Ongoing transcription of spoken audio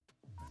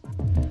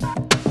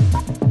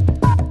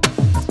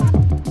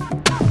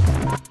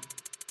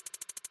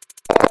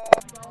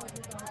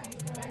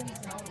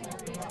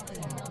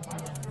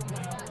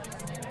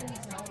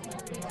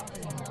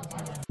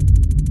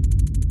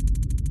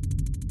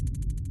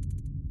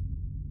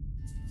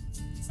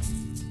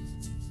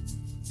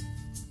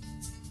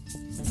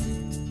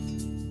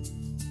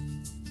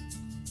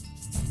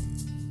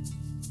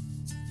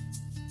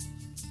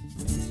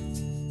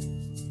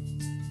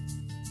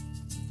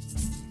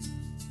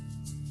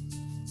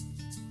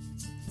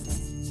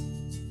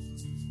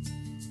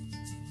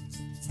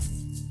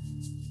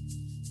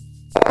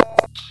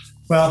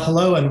Well,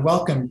 hello and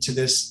welcome to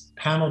this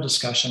panel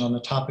discussion on the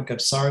topic of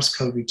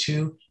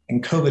SARS-CoV-2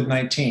 and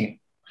COVID-19.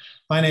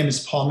 My name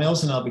is Paul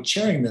Mills and I'll be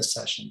chairing this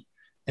session.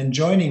 And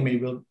joining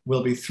me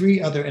will be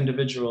three other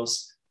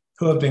individuals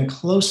who have been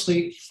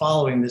closely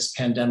following this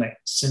pandemic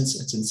since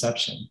its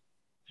inception.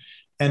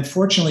 And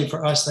fortunately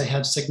for us, they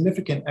have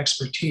significant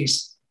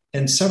expertise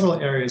in several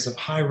areas of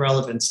high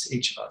relevance to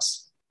each of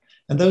us.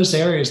 And those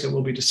areas that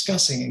we'll be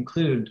discussing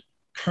include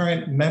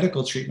current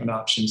medical treatment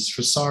options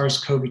for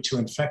SARS-CoV-2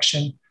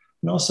 infection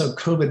and also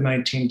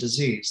COVID-19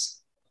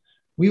 disease.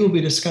 We will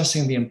be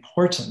discussing the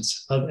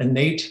importance of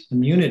innate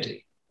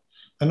immunity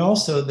and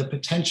also the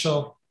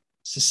potential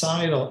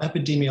societal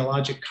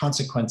epidemiologic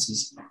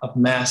consequences of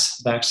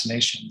mass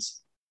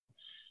vaccinations.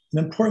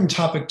 An important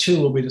topic too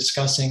we'll be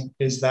discussing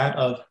is that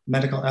of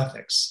medical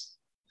ethics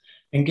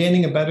and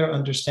gaining a better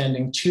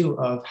understanding too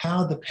of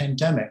how the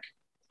pandemic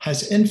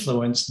has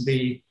influenced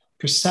the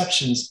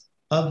perceptions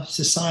of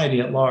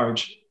society at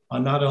large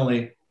on not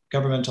only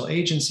governmental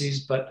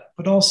agencies, but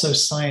also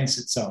science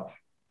itself.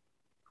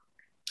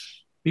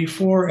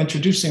 Before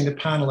introducing the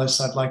panelists,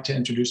 I'd like to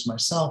introduce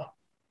myself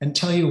and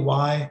tell you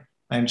why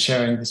I'm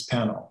chairing this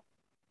panel.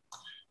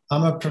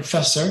 I'm a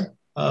professor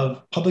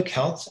of public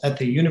health at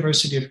the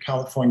University of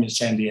California,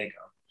 San Diego.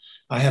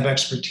 I have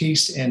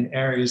expertise in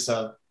areas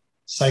of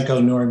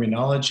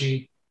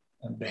psychoneuroimmunology,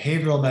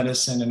 behavioral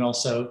medicine, and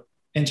also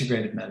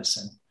integrated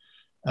medicine,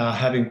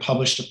 having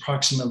published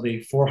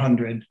approximately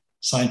 400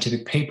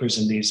 scientific papers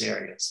in these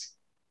areas.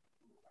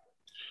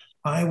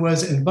 I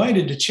was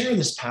invited to chair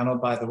this panel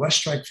by the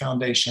Weststrike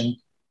Foundation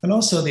and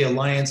also the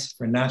Alliance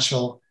for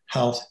Natural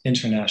Health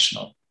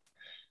International.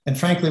 And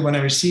frankly, when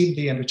I received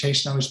the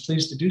invitation, I was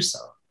pleased to do so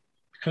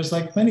because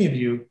like many of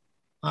you,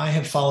 I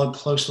have followed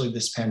closely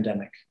this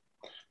pandemic.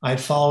 I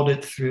followed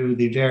it through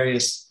the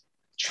various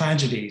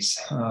tragedies,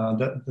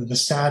 the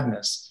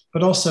sadness,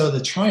 but also the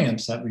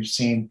triumphs that we've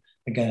seen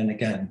again and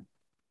again.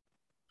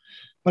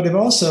 But I've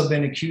also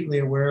been acutely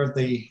aware of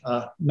the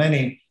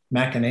many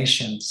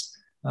machinations,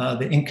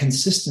 the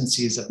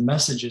inconsistencies of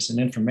messages and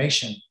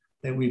information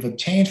that we've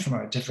obtained from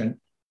our different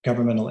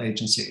governmental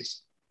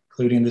agencies,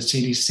 including the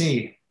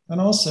CDC,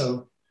 and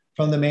also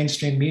from the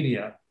mainstream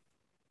media.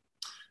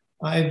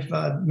 I've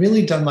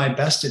really done my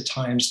best at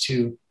times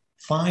to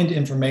find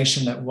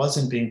information that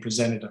wasn't being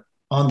presented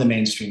on the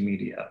mainstream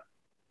media,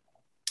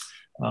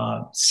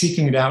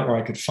 seeking it out where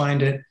I could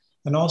find it,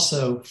 and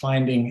also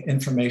finding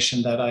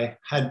information that I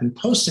had been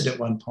posted at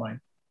one point,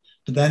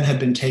 but then had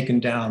been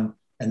taken down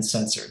and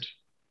censored.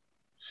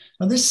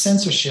 Now, this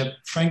censorship,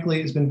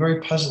 frankly, has been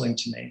very puzzling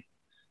to me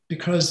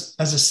because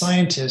as a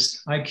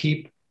scientist, I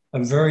keep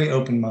a very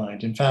open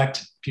mind. In fact,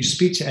 if you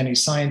speak to any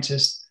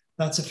scientist,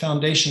 that's a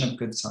foundation of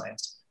good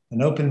science,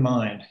 an open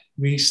mind.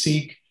 We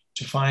seek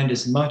to find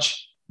as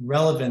much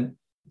relevant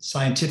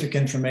scientific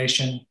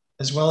information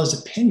as well as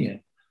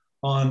opinion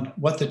on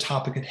what the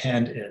topic at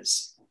hand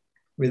is.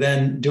 We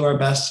then do our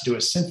best to do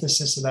a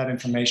synthesis of that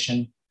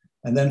information,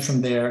 and then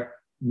from there,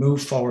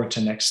 move forward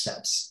to next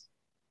steps.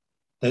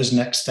 Those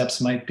next steps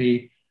might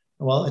be,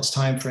 well, it's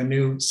time for a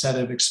new set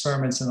of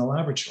experiments in the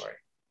laboratory.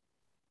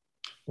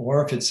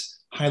 Or if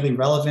it's highly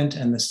relevant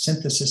and the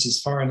synthesis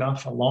is far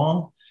enough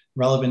along,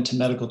 relevant to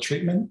medical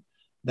treatment,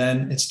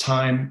 then it's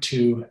time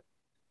to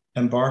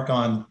embark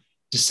on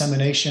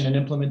dissemination and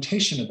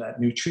implementation of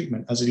that new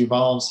treatment as it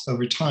evolves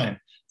over time.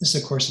 This,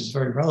 of course, is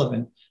very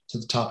relevant to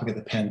the topic of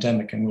the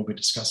pandemic, and we'll be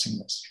discussing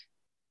this.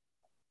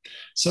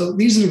 So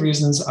these are the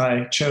reasons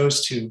I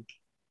chose to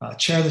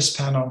chair this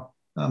panel.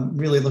 I'm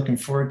really looking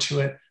forward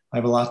to it. I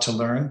have a lot to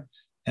learn,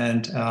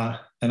 and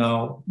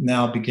I'll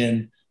now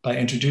begin by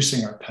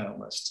introducing our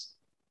panelists.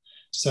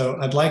 So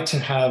I'd like to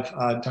have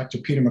Dr.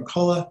 Peter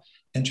McCullough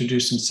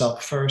introduce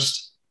himself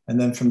first, and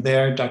then from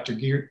there, Dr.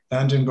 Geert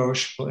Vanden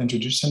Bossche will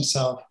introduce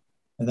himself,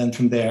 and then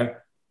from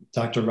there,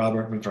 Dr.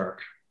 Robert Verwerk.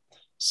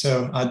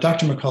 So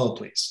Dr. McCullough,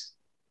 please.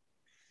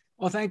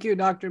 Well, thank you,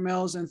 Dr.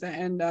 Mills, and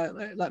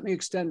let me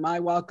extend my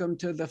welcome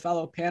to the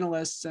fellow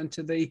panelists and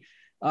to the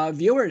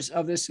viewers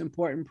of this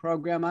important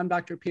program. I'm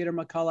Dr. Peter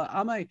McCullough.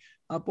 I'm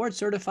a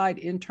board-certified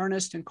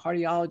internist and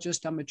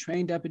cardiologist. I'm a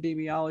trained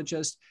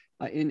epidemiologist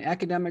in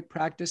academic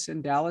practice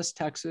in Dallas,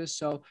 Texas.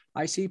 So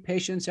I see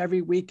patients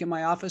every week in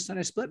my office, and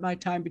I split my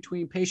time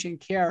between patient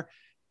care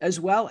as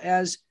well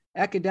as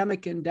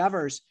academic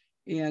endeavors.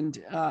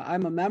 And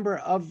I'm a member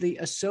of the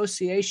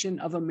Association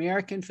of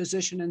American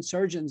Physicians and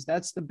Surgeons.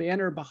 That's the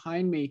banner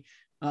behind me.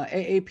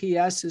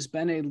 AAPS has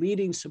been a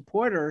leading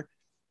supporter.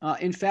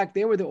 In fact,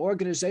 they were the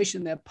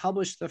organization that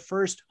published the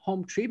first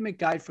home treatment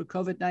guide for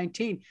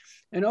COVID-19.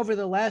 And over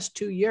the last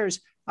 2 years,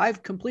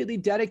 I've completely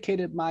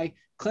dedicated my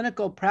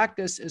clinical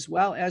practice as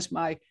well as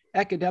my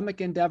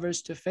academic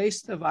endeavors to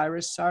face the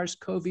virus,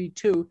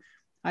 SARS-CoV-2.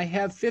 I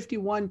have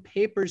 51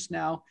 papers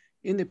now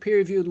in the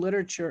peer-reviewed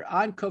literature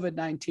on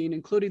COVID-19,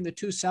 including the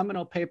 2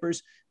 seminal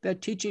papers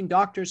that teaching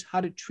doctors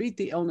how to treat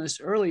the illness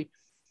early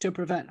to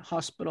prevent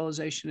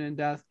hospitalization and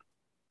death.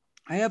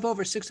 I have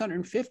over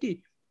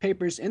 650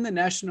 papers in the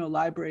National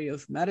Library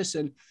of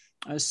Medicine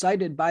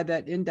cited by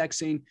that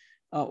indexing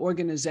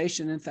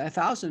organization and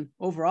 1,000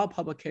 overall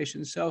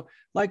publications. So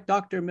like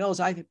Dr. Mills,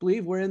 I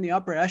believe we're in the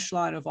upper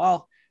echelon of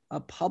all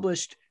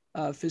published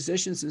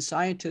physicians and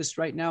scientists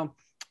right now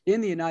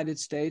in the United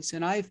States.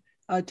 And I've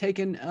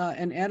taken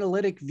an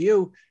analytic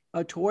view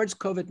towards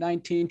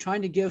COVID-19,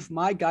 trying to give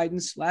my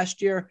guidance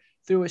last year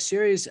through a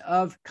series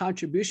of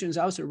contributions.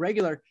 I was a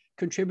regular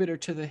contributor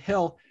to The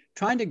Hill,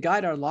 trying to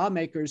guide our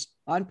lawmakers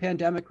on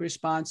pandemic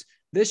response.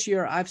 This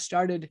year, I've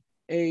started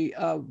a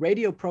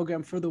radio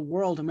program for the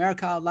world,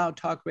 America Out Loud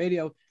Talk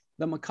Radio,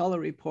 the McCullough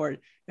Report.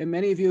 And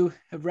many of you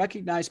have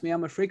recognized me.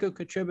 I'm a frequent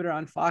contributor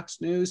on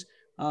Fox News,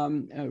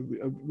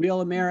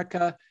 Real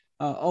America,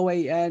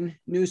 OAN,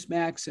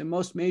 Newsmax, and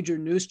most major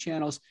news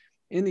channels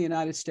in the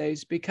United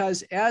States,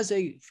 because as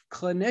a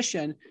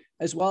clinician,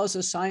 as well as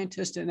a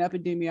scientist and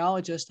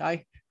epidemiologist,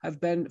 I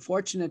have been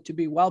fortunate to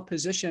be well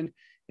positioned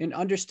in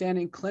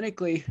understanding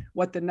clinically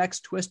what the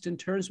next twists and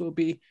turns will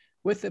be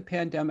with the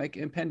pandemic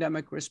and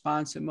pandemic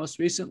response, and most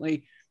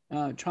recently,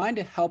 trying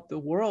to help the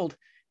world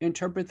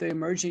interpret the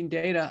emerging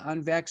data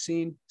on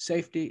vaccine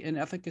safety and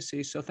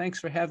efficacy. So thanks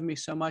for having me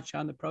so much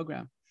on the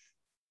program.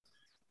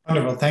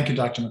 Wonderful. Thank you,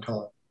 Dr.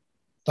 McCullough.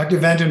 Dr.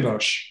 Van den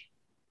Bosch.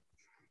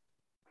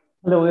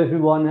 Hello,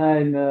 everyone.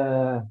 I'm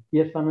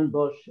Piers van den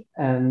Bosch,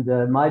 and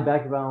my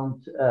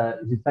background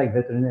is in fact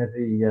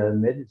veterinary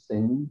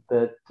medicine.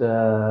 But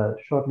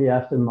shortly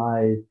after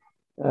my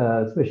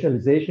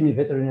specialization in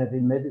veterinary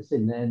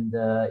medicine, and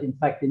in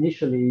fact,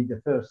 initially the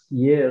first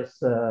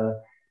years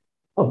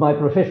of my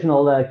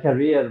professional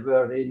career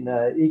were in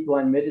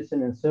equine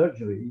medicine and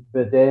surgery.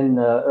 But then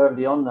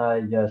early on,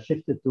 I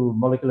shifted to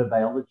molecular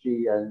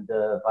biology and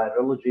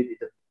virology,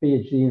 did a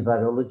PhD in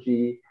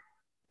virology,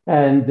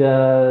 and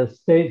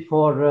stayed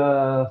for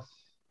a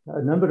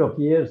number of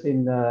years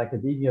in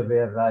academia,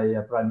 where I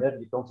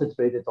primarily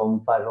concentrated on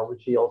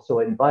virology, also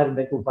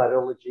environmental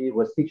virology,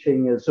 was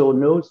teaching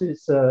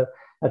zoonosis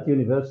at the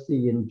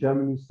university in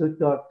Germany,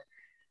 Stuttgart.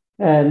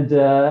 And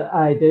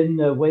I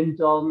then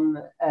went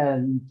on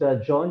and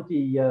joined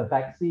the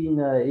vaccine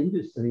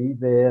industry,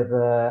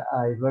 where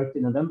I worked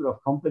in a number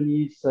of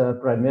companies,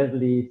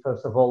 primarily,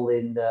 first of all,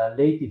 in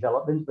late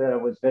development, where I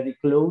was very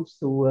close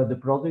to the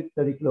product,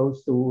 very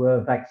close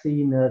to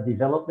vaccine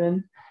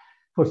development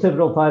for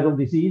several viral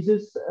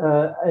diseases.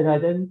 And I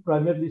then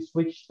primarily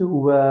switched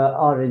to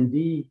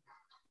R&D.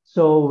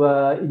 So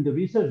in the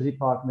research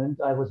department,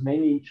 I was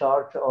mainly in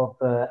charge of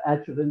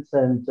adjuvants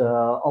and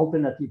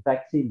alternative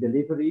vaccine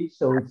delivery.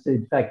 So it's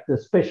in fact a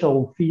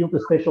special field, a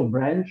special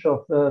branch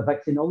of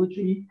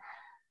vaccinology.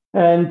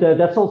 And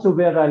that's also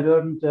where I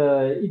learned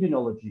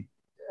immunology.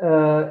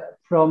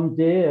 From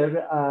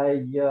there,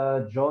 I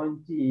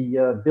joined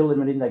the Bill and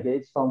Melinda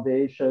Gates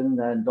Foundation,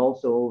 and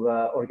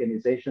also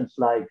organizations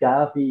like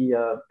Gavi,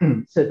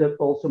 set up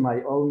also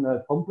my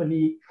own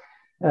company,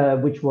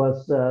 which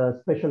was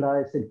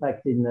specialized, in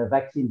fact, in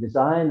vaccine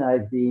design.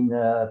 I've been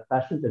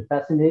passionate and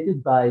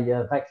fascinated by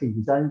vaccine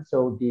design.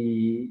 So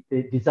the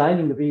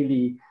designing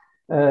really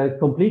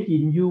completely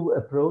new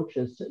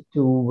approaches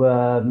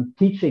to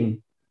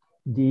teaching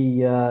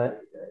the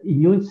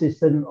immune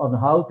system on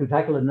how to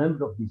tackle a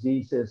number of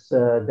diseases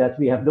that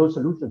we have no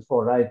solutions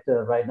for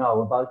right now.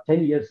 About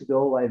 10 years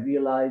ago, I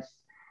realized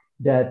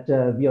that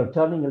we are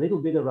turning a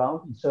little bit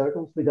around in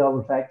circles with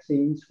our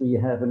vaccines. We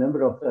have a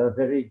number of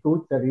very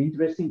good, very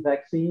interesting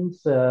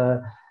vaccines.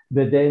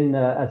 But then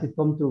as it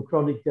comes to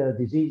chronic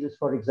diseases,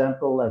 for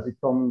example, as it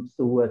comes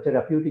to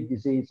therapeutic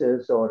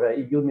diseases or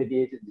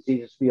immune-mediated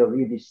diseases, we are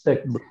really stuck.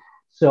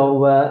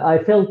 So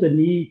I felt the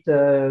need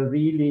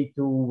really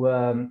to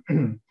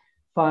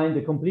find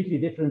a completely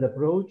different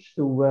approach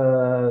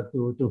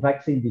to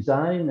vaccine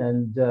design.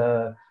 And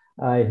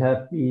I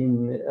have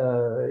been,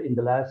 in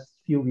the last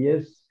few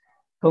years,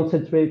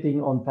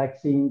 concentrating on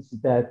vaccines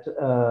that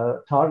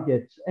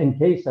target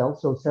NK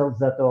cells, so cells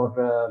that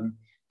are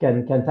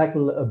can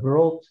tackle a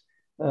broad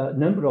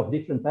number of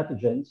different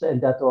pathogens and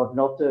that are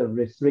not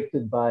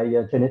restricted by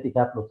genetic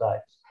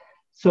haplotypes.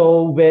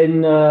 So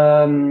when,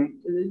 after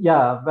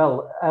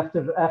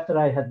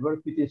I had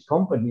worked with these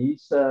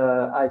companies,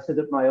 I set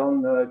up my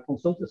own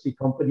consultancy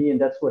company, and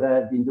that's what I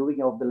have been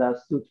doing over the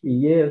last 2-3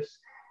 years.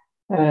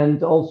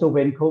 And also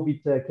when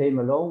COVID came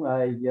along,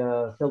 I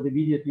felt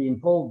immediately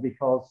involved,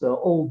 because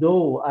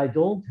although I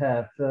don't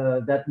have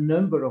that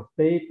number of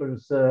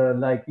papers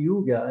like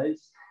you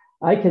guys,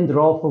 I can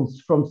draw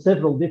from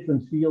several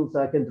different fields.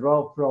 I can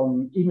draw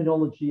from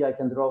immunology, I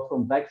can draw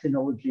from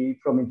vaccinology,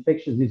 from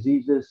infectious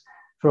diseases,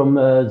 from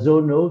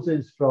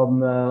zoonosis,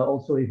 from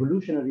also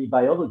evolutionary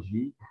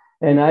biology.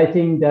 And I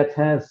think that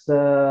has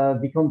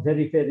become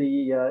very,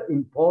 very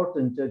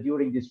important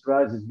during this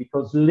crisis,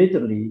 because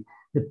literally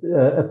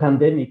a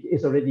pandemic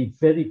is already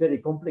very, very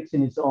complex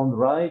in its own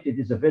right. It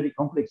is a very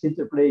complex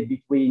interplay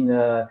between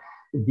the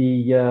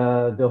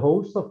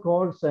host, of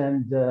course,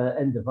 and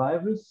the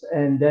virus.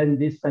 And then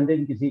this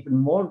pandemic is even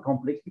more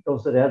complex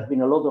because there has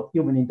been a lot of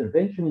human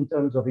intervention in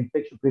terms of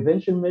infection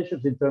prevention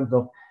measures, in terms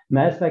of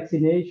mass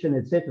vaccination,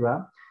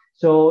 etc.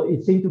 So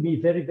it seemed to be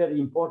very, very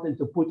important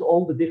to put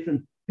all the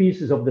different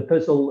pieces of the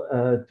puzzle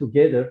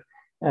together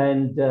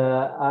And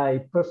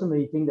I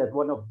personally think that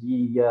one of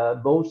the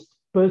most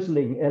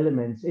puzzling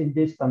elements in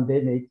this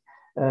pandemic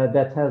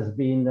that has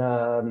been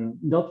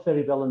not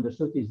very well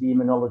understood is the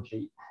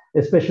immunology,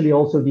 especially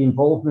also the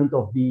involvement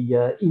of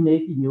the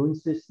innate immune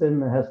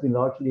system has been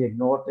largely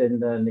ignored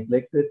and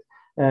neglected.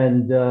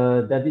 And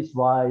that is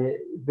why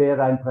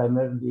where I'm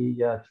primarily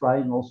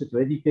trying also to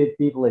educate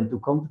people and to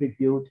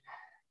contribute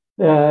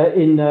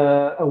in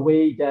a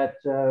way that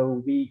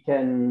we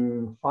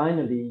can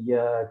finally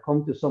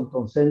come to some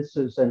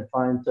consensus and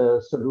find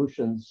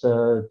solutions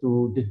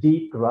to the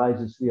deep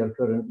crisis we are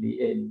currently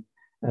in.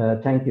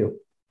 Thank you.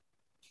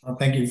 Well,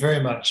 thank you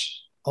very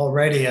much.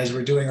 Already, as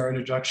we're doing our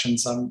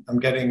introductions, I'm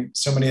getting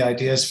so many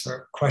ideas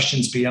for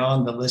questions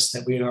beyond the list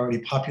that we had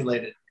already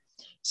populated.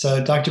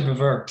 So, Dr.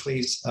 Bever,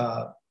 please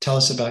tell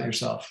us about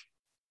yourself.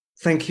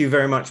 Thank you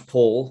very much,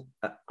 Paul.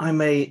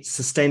 I'm a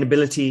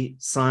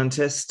sustainability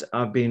scientist.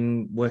 I've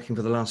been working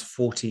for the last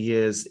 40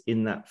 years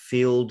in that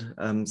field,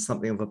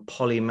 something of a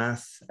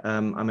polymath.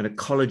 I'm an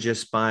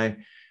ecologist by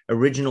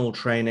original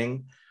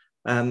training,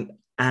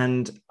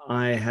 and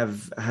I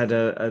have had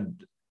a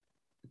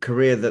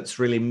career that's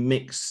really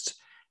mixed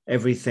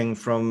everything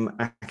from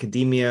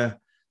academia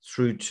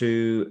through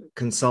to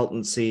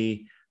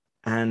consultancy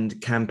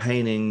and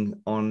campaigning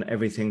on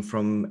everything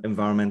from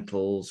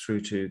environmental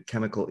through to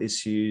chemical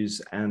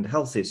issues and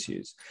health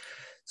issues.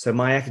 So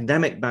my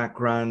academic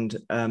background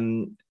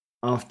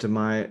after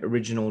my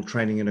original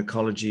training in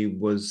ecology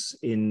was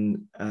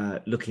in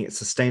looking at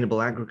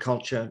sustainable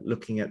agriculture,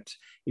 looking at,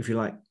 if you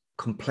like,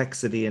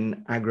 complexity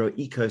in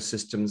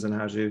agro-ecosystems and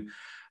how to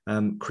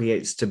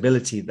create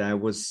stability there.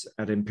 Was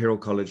at Imperial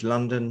College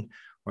London,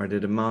 where I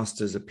did a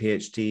master's, a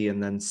PhD,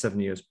 and then 7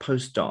 years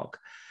postdoc.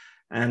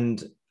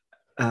 And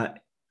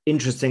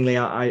interestingly,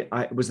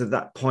 I was at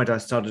that point I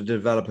started to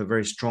develop a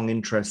very strong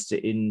interest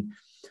in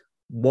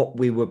what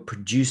we were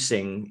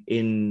producing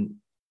in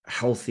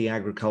healthy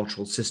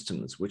agricultural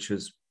systems, which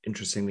was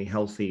interestingly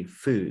healthy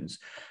foods,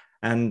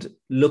 and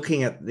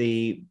looking at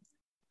the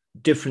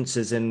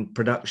differences in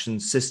production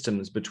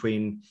systems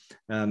between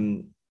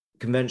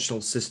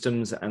conventional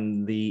systems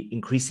and the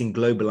increasing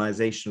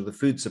globalization of the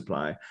food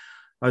supply.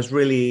 I was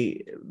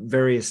really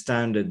very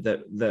astounded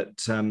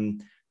that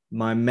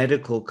my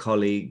medical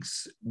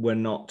colleagues were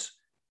not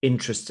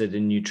interested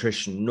in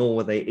nutrition, nor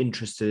were they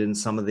interested in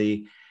some of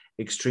the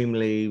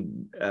extremely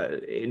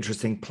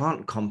interesting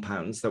plant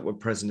compounds that were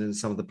present in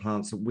some of the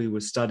plants that we were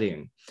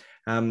studying.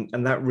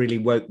 And that really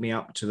woke me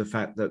up to the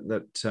fact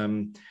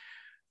that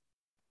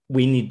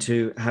we need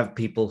to have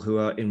people who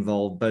are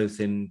involved both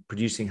in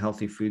producing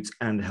healthy foods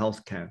and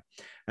healthcare.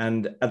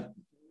 And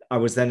I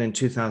was then in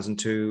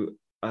 2002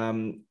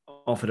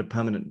 offered a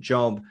permanent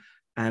job.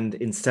 And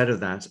instead of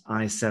that,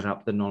 I set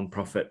up the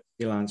nonprofit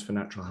Alliance for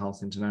Natural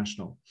Health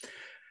International.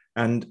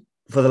 And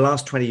for the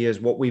last 20 years,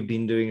 what we've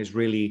been doing is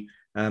really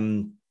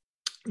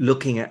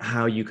looking at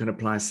how you can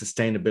apply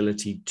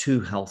sustainability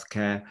to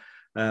healthcare,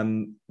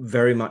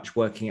 very much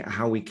working at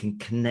how we can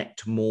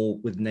connect more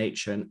with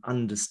nature and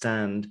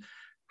understand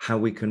how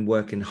we can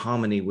work in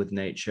harmony with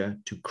nature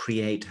to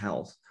create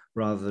health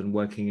rather than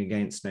working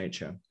against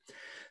nature.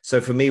 So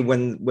for me,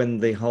 when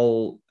the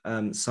whole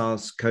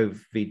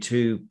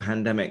SARS-CoV-2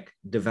 pandemic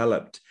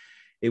developed,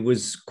 it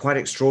was quite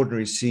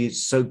extraordinary to see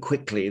so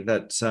quickly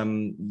that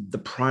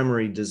the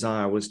primary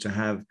desire was to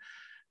have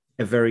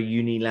a very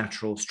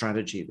unilateral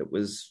strategy that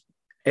was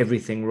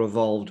everything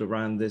revolved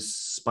around this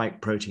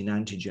spike protein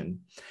antigen.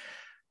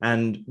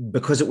 And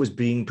because it was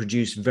being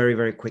produced very,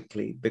 very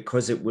quickly,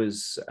 because it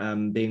was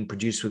being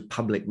produced with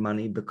public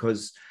money,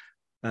 because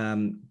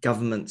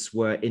governments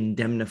were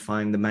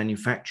indemnifying the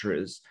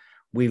manufacturers,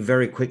 we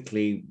very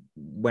quickly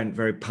went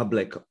very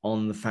public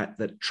on the fact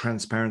that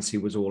transparency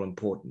was all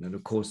important. And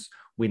of course,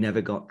 we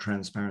never got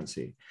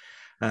transparency.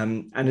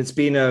 And it's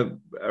been a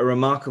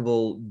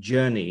remarkable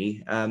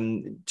journey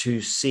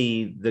to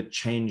see the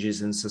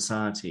changes in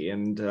society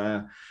and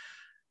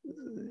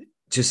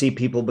to see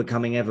people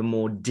becoming ever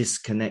more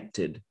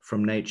disconnected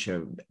from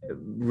nature,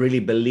 really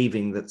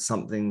believing that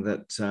something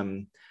that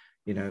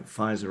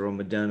Pfizer or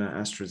Moderna,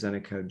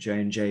 AstraZeneca,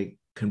 J&J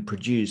can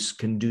produce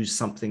can do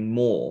something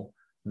more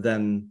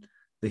than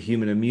the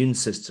human immune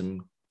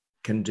system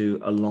can do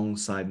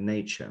alongside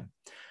nature.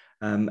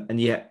 And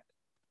yet,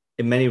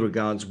 in many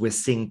regards, we're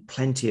seeing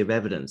plenty of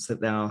evidence that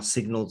there are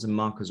signals and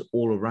markers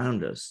all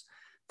around us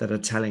that are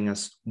telling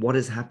us what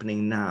is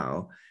happening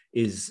now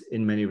is,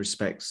 in many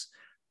respects,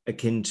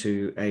 akin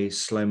to a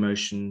slow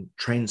motion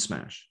train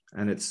smash.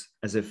 And it's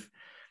as if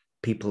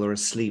people are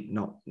asleep,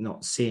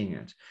 not seeing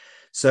it.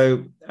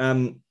 So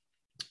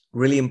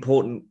really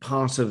important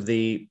part of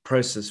the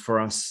process for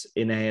us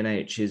in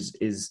ANH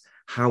is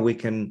how we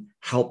can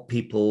help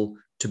people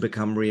to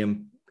become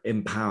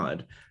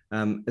re-empowered.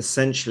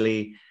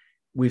 Essentially,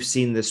 we've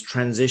seen this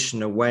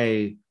transition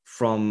away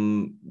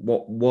from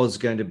what was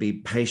going to be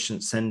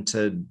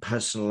patient-centered,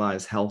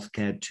 personalized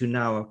healthcare to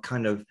now a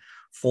kind of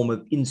form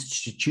of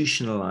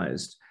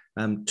institutionalized,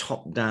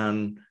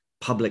 top-down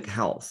public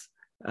health,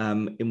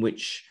 in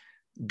which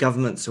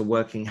governments are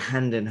working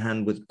hand in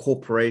hand with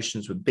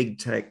corporations, with big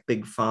tech,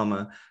 big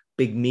pharma,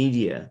 big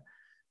media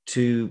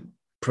to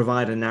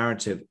provide a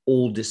narrative,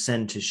 all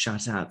dissent is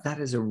shut out. That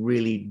is a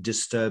really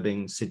disturbing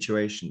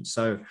situation.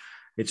 So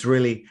it's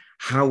really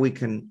how we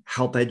can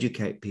help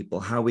educate people,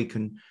 how we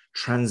can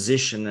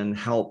transition and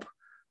help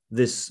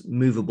this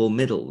movable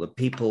middle, the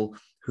people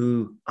who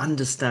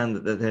understand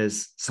that there's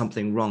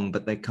something wrong,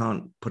 but they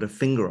can't put a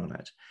finger on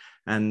it.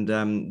 And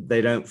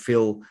they don't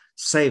feel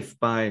safe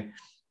by,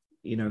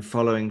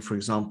 following, for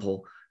example,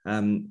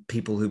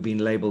 people who've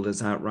been labeled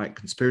as outright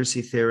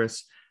conspiracy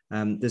theorists.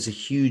 There's a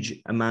huge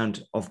amount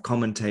of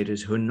commentators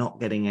who are not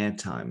getting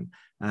airtime.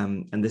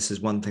 And this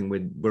is one thing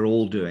we're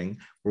all doing.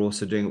 We're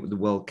also doing it with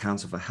the World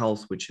Council for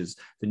Health, which is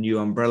the new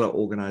umbrella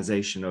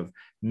organization of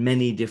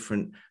many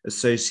different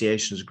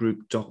associations, group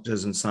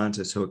doctors and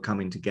scientists who are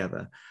coming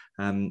together.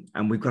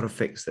 And we've got to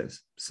fix this.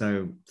 So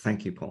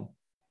thank you, Paul.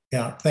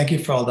 Yeah, thank you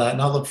for all that.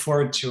 And I'll look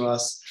forward to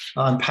us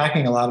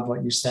unpacking a lot of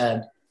what you said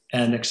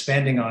and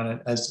expanding on it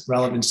as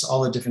relevant to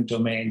all the different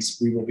domains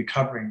we will be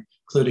covering,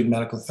 including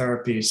medical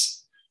therapies.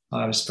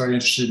 I was very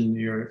interested in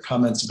your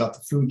comments about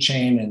the food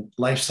chain and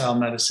lifestyle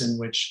medicine,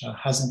 which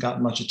hasn't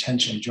gotten much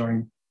attention during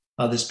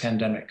this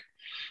pandemic.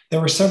 There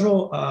were several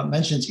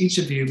mentions. Each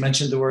of you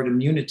mentioned the word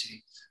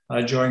immunity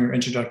during your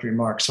introductory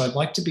remarks. So I'd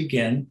like to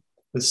begin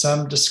with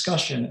some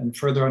discussion and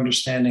further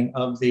understanding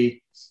of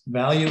the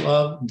value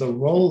of, the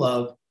role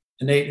of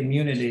innate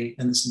immunity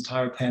in this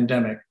entire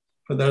pandemic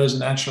for those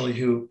naturally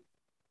who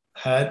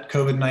had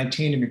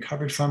COVID-19 and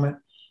recovered from it,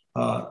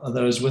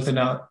 those with and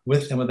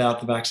without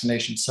the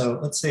vaccination. So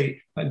let's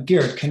say,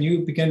 Geert, can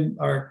you begin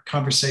our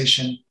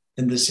conversation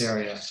in this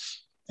area?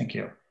 Thank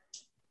you.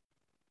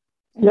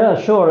 Yeah,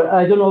 sure.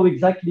 I don't know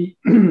exactly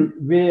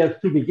where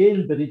to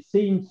begin, but it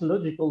seems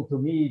logical to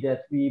me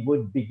that we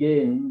would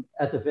begin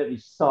at the very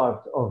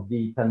start of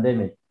the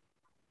pandemic,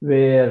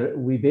 where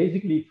we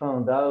basically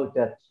found out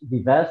that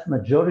the vast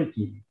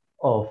majority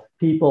of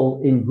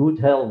people in good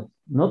health,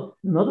 not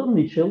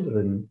only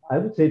children, I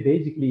would say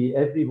basically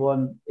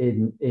everyone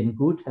in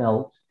good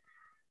health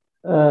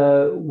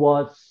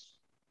was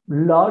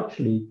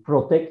largely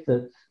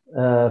protected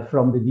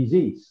from the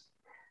disease.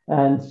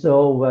 And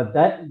so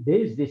that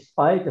this,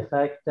 despite the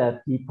fact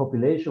that the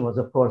population was,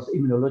 of course,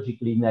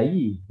 immunologically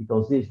naive,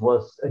 because this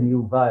was a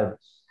new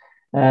virus.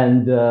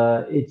 And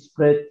it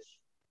spread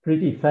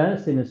pretty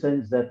fast in a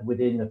sense that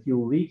within a few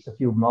weeks, a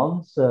few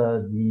months,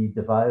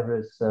 the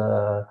virus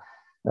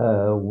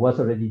was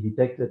already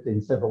detected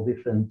in several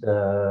different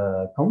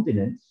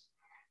continents.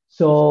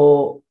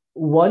 So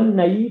one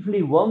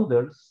naively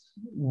wonders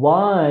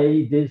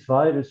why this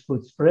virus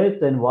could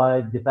spread and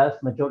why the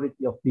vast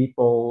majority of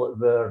people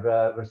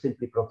were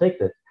simply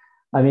protected.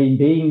 I mean,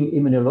 being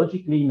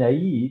immunologically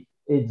naive,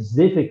 it's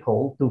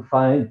difficult to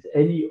find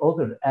any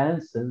other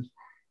answers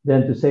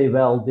than to say,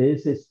 well,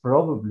 this is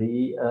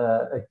probably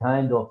a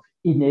kind of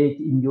innate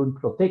immune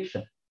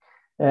protection.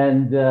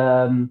 And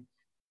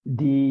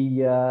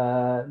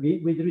there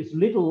is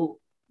little,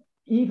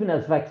 even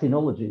as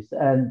vaccinologists,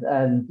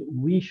 and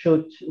we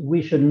should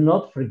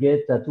not forget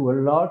that to a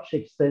large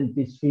extent,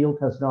 this field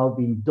has now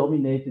been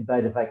dominated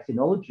by the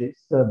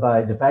vaccinologists,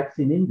 by the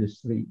vaccine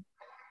industry.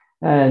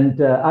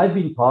 And I've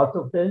been part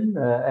of them,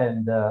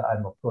 and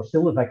I'm of course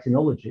still a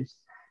vaccinologist,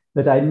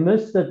 but I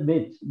must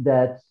admit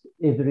that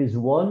if there is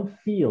one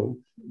field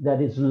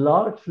that is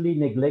largely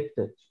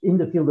neglected in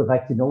the field of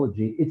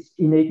vaccinology, it's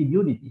innate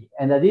immunity.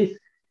 And that is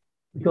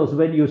because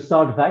when you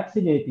start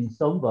vaccinating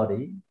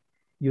somebody,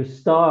 you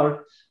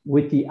start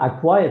with the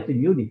acquired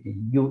immunity.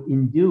 You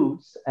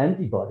induce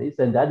antibodies,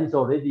 and that is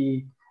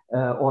already,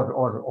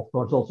 or of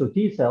course also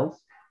T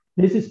cells.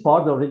 This is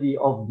part already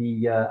of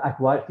the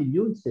acquired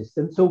immune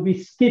system. So we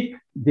skip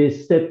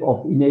this step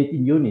of innate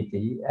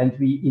immunity, and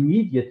we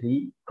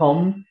immediately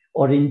come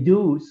or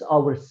induce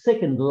our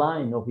second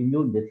line of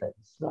immune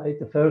defense, right?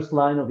 The first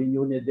line of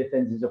immune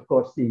defense is, of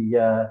course,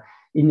 the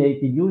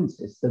innate immune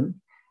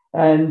system.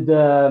 And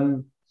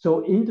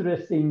so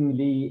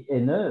interestingly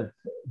enough,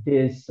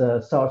 this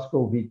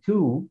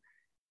SARS-CoV-2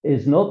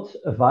 is not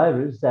a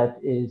virus that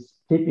is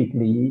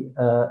typically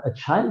a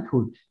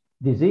childhood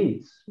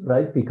disease,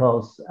 right?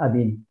 Because, I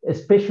mean,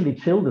 especially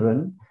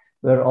children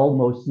were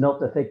almost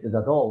not affected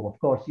at all. Of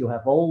course, you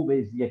have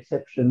always the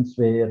exceptions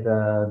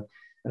where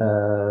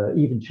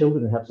even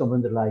children have some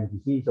underlying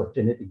disease of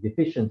genetic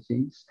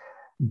deficiencies.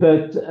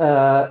 But,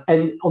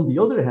 and on the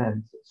other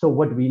hand, so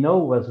what we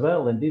know as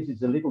well, and this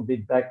is a little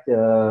bit back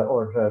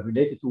or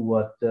related to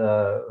what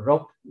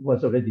Rob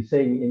was already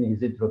saying in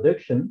his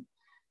introduction,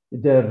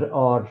 there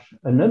are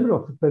a number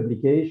of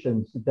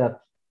publications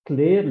that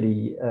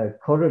clearly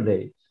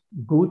correlate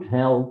good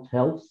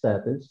health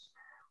status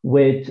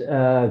with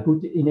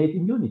good innate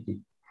immunity.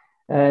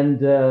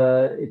 And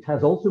it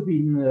has also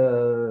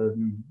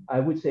been, I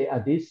would say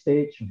at this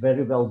stage,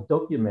 very well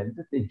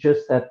documented. It's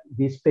just that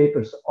these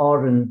papers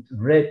aren't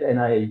read, and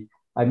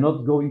I'm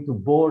not going to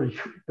bore you,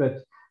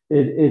 but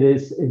it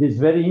is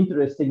very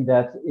interesting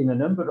that in a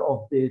number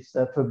of these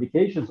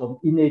publications on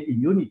innate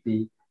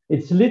immunity,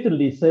 it's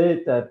literally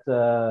said that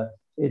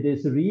it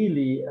is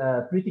really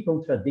pretty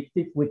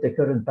contradictory with the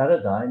current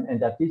paradigm, and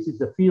that this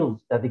is a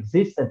field that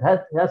exists and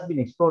has been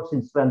explored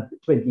since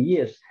 20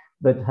 years,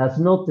 but has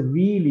not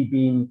really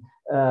been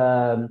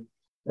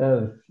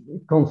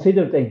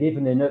considered and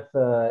given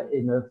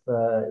enough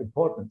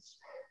importance.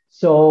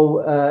 So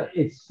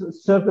it's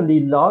certainly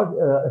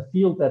a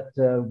field that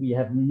we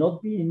have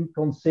not been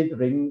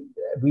considering.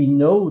 We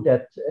know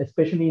that,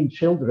 especially in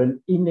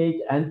children,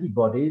 innate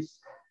antibodies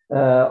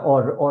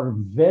are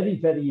very,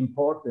 very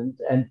important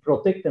and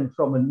protect them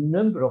from a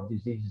number of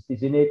diseases.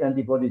 These innate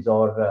antibodies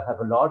have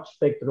a large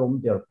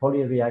spectrum. They are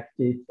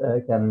polyreactive,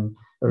 can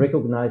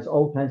recognize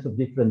all kinds of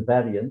different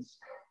variants.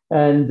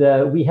 And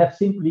we have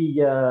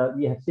simply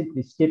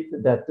skipped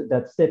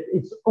that step.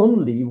 It's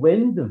only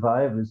when the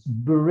virus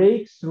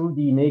breaks through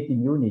the innate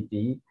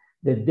immunity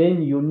that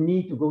then you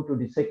need to go to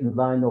the second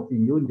line of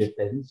immune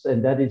defense.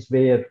 And that is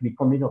where we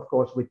come in, of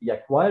course, with the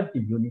acquired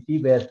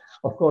immunity, where,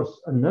 of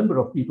course, a number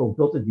of people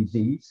got the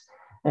disease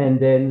and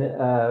then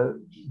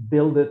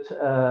build the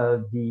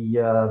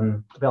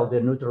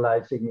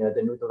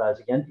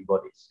neutralizing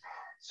antibodies.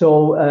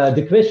 So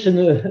the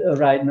question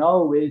right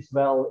now is,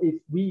 well,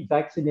 if we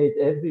vaccinate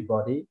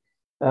everybody,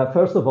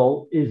 first of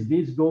all, is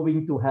this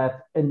going to have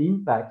an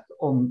impact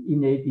on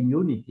innate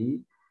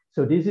immunity?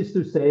 So this is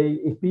to say,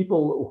 if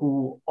people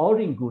who are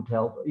in good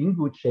health, in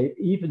good shape,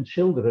 even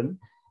children,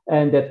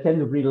 and that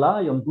can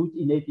rely on good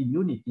innate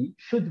immunity,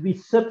 should we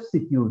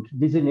substitute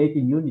this innate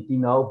immunity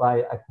now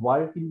by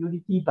acquired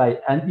immunity, by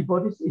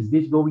antibodies? Is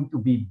this going to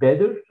be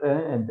better?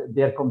 And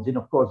there comes in,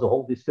 of course, the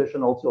whole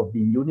discussion also of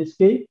the immune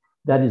escape.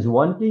 That is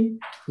one thing.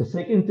 The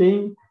second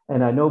thing,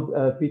 and I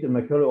know Peter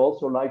McCullough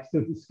also likes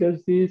to discuss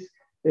this,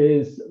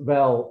 is,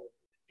 well,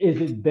 is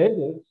it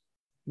better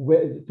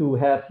to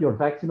have your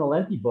vaccinal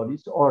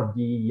antibodies or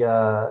the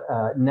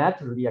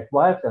naturally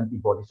acquired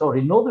antibodies? Or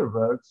in other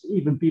words,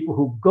 even people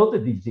who got the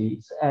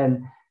disease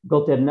and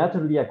got their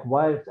naturally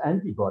acquired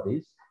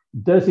antibodies,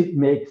 does it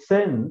make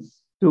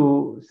sense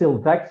to still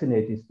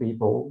vaccinate these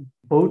people?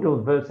 Both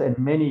of us and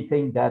many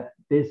think that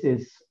this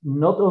is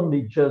not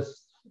only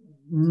just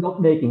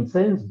not making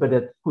sense, but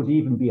it could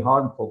even be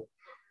harmful.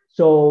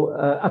 So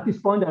at this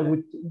point, I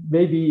would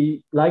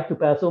maybe like to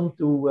pass on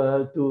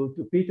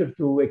to Peter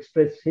to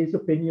express his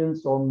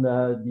opinions on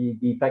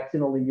the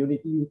vaccinal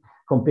immunity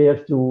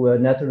compared to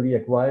naturally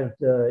acquired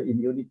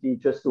immunity,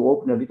 just to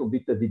open a little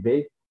bit the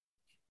debate.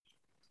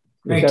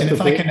 Great, and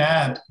if I can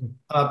add,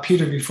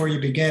 Peter, before you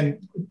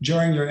begin,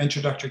 during your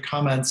introductory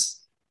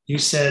comments, you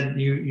said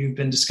you've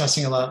been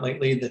discussing a lot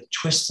lately the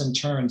twists and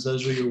turns.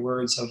 Those were your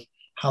words of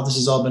how this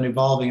has all been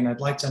evolving. And I'd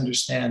like to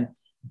understand,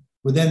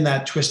 within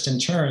that twist and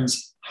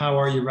turns, how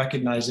are you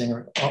recognizing,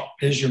 or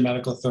is your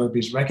medical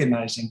therapies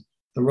recognizing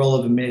the role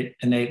of innate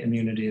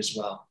immunity as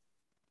well?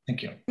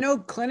 Thank you. You know,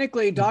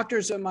 clinically,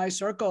 doctors in my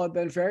circle have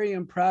been very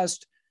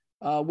impressed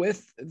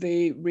with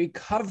the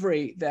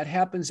recovery that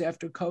happens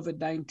after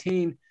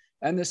COVID-19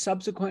 and the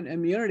subsequent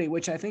immunity,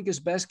 which I think is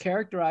best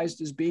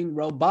characterized as being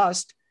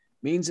robust,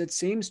 means it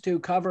seems to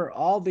cover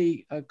all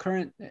the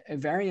current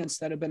variants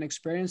that have been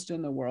experienced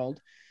in the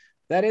world,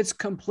 that it's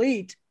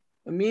complete,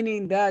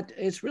 meaning that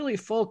it's really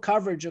full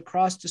coverage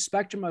across the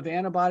spectrum of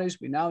antibodies.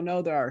 We now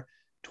know there are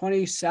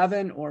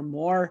 27 or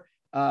more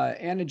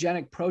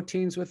antigenic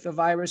proteins with the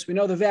virus. We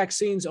know the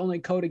vaccines only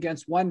code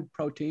against one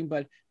protein,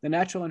 but the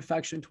natural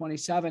infection,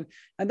 27.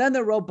 And then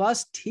the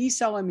robust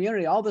T-cell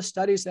immunity. All the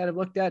studies that have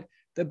looked at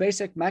the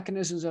basic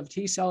mechanisms of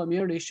T-cell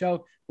immunity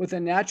show with a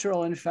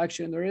natural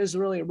infection, there is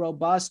really a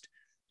robust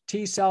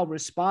T-cell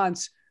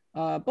response,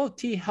 both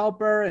T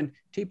helper and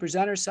T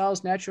presenter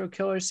cells, natural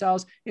killer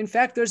cells. In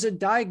fact, there's a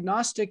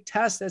diagnostic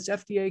test that's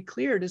FDA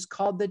cleared. It's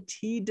called the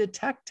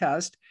T-detect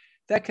test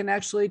that can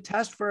actually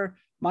test for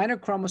minor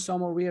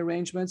chromosomal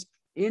rearrangements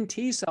in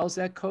T cells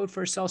that code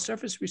for cell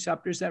surface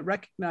receptors that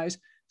recognize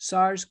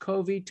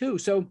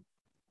SARS-CoV-2. So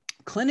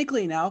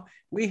clinically now,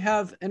 we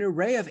have an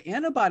array of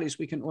antibodies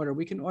we can order.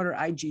 We can order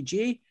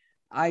IgG,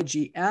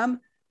 IgM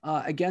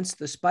against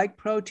the spike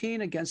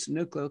protein, against the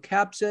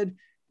nucleocapsid.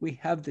 We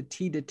have the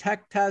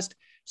T-detect test.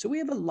 So we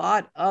have a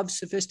lot of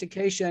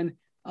sophistication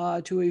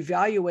to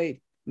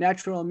evaluate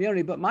natural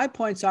immunity. But my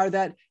points are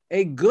that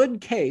a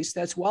good case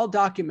that's well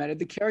documented,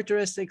 the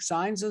characteristic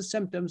signs and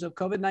symptoms of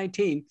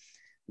COVID-19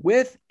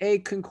 with a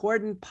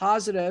concordant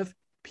positive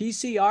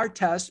PCR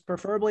test,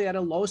 preferably at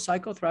a low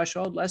cycle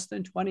threshold, less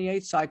than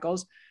 28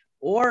 cycles,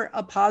 or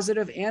a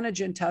positive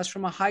antigen test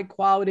from a high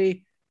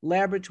quality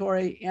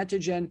laboratory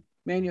antigen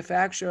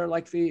manufacturer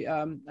like the,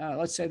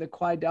 let's say the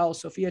Quidel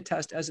Sofia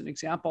test as an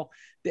example.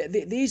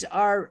 These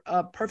are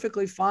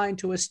perfectly fine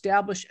to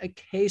establish a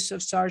case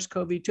of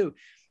SARS-CoV-2.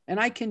 And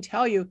I can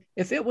tell you,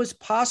 if it was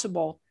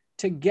possible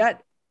to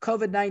get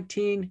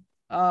COVID-19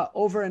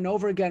 over and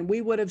over again,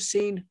 we would have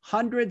seen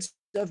hundreds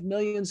of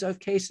millions of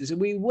cases and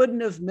we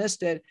wouldn't have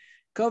missed it.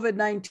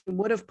 COVID-19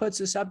 would have put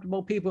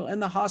susceptible people in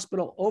the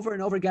hospital over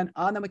and over again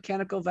on the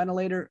mechanical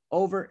ventilator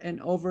over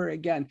and over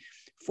again.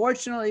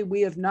 Fortunately,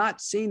 we have not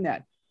seen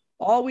that.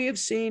 All we have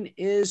seen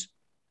is,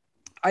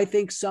 I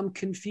think, some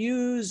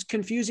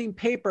confusing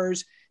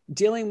papers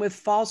dealing with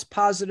false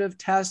positive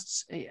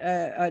tests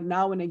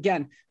now and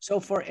again. So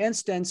for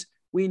instance,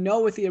 we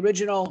know with the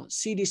original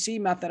CDC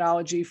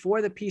methodology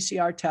for the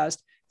PCR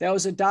test that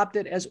was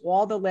adopted as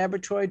all the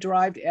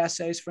laboratory-derived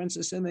assays, for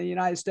instance, in the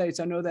United States,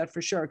 I know that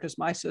for sure because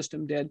my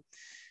system did,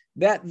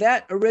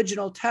 that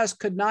original test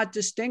could not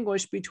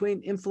distinguish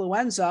between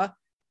influenza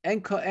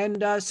and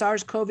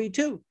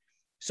SARS-CoV-2.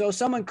 So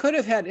someone could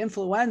have had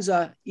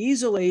influenza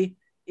easily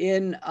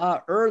in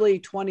early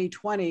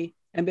 2020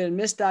 and been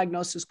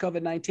misdiagnosed as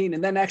COVID-19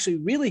 and then actually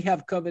really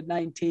have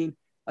COVID-19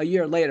 a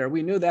year later.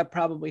 We knew that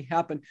probably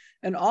happened.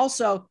 And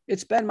also,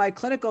 it's been my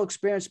clinical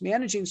experience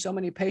managing so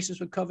many patients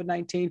with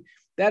COVID-19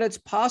 that it's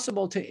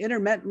possible to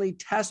intermittently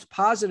test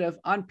positive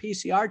on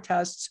PCR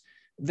tests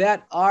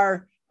that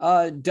are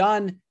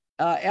done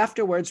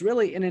afterwards,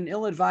 really in an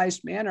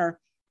ill-advised manner,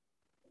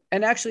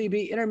 and actually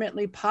be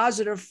intermittently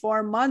positive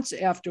for months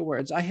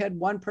afterwards. I had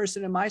one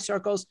person in my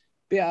circles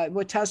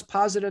would test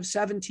positive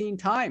 17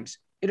 times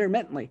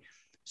intermittently.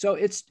 So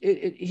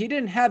he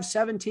didn't have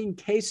 17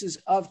 cases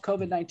of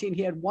COVID-19.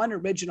 He had one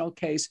original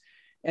case,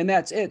 and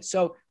that's it.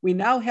 So we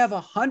now have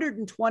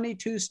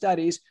 122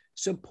 studies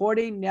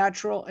supporting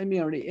natural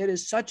immunity. It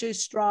is such a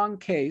strong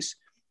case.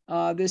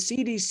 The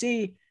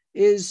CDC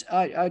is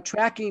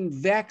tracking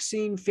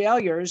vaccine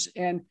failures,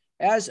 and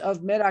as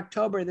of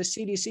mid-October, the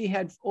CDC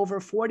had over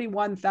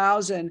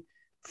 41,000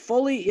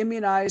 fully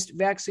immunized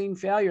vaccine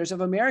failures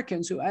of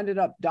Americans who ended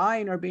up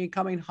dying or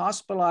becoming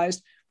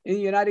hospitalized. In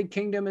the United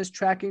Kingdom is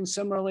tracking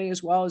similarly,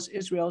 as well as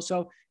Israel.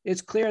 So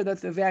it's clear that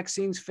the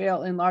vaccines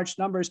fail in large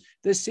numbers.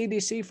 The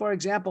CDC, for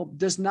example,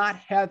 does not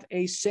have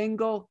a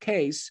single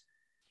case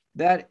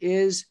that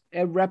is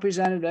a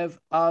representative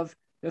of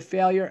the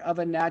failure of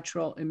a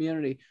natural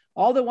immunity.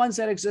 All the ones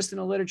that exist in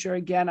the literature,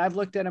 again, I've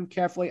looked at them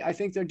carefully. I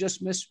think they're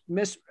just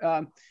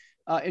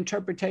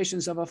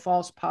interpretations of a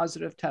false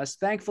positive test.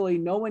 Thankfully,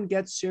 no one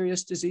gets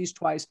serious disease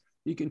twice.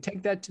 You can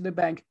take that to the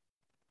bank.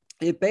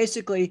 It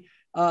basically,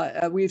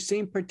 we've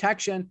seen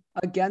protection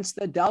against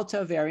the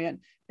Delta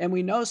variant. And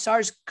we know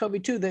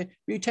SARS-CoV-2, the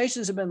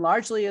mutations have been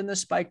largely in the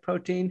spike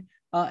protein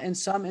and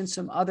some in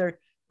some other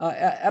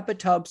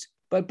epitopes.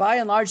 But by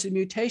and large, the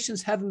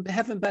mutations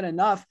haven't been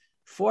enough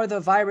for the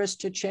virus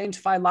to change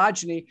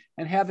phylogeny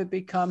and have it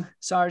become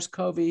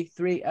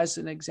SARS-CoV-3 as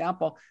an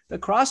example. The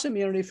cross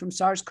immunity from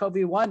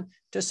SARS-CoV-1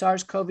 to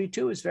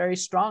SARS-CoV-2 is very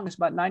strong. It's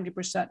about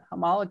 90%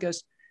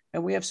 homologous,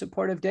 and we have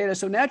supportive data.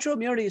 So natural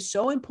immunity is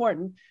so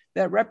important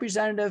that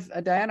Representative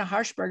Diana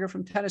Harshberger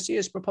from Tennessee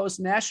has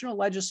proposed national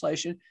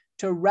legislation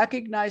to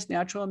recognize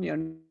natural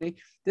immunity.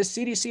 The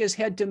CDC has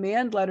had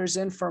demand letters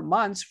in for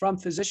months from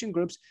physician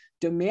groups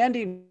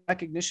demanding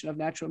recognition of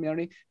natural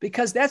immunity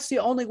because that's the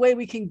only way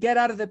we can get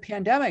out of the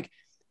pandemic.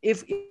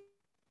 If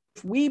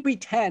we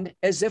pretend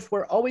as if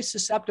we're always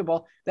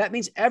susceptible, that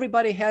means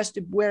everybody has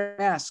to wear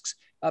masks.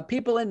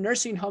 People in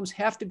nursing homes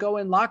have to go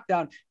in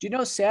lockdown. Do you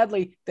know,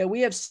 sadly, that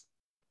we have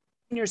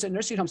seniors in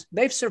nursing homes,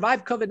 they've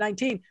survived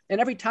COVID-19. And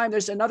every time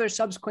there's another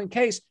subsequent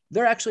case,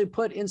 they're actually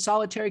put in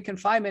solitary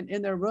confinement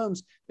in their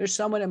rooms. There's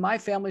someone in my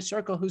family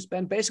circle who's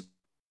been basically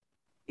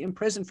in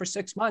prison for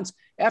 6 months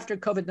after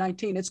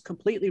COVID-19. It's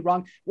completely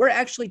wrong. We're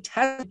actually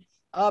testing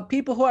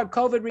people who have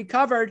COVID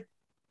recovered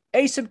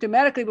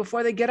asymptomatically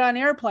before they get on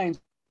airplanes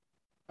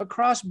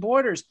across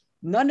borders.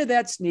 None of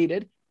that's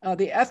needed.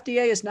 The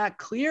FDA has not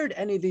cleared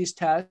any of these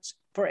tests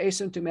for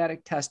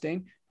asymptomatic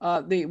testing.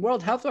 The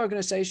World Health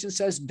Organization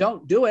says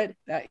don't do it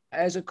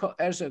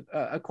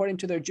according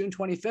to their June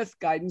 25th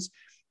guidance.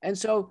 And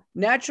so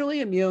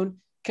naturally immune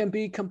can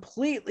be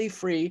completely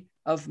free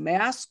of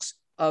masks,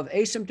 of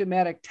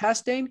asymptomatic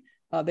testing.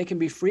 They can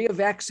be free of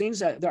vaccines.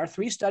 There are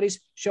 3 studies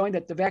showing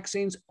that the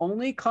vaccines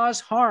only cause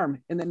harm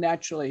in the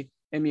naturally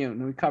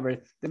immune. We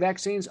covered the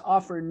vaccines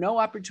offer no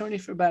opportunity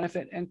for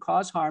benefit and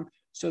cause harm.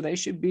 So they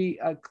should be,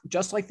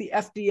 just like the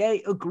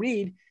FDA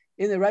agreed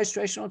in the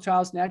registrational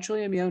trials,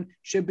 naturally immune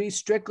should be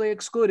strictly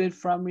excluded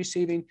from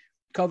receiving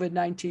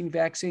COVID-19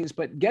 vaccines.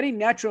 But getting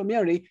natural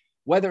immunity,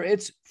 whether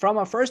it's from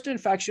a first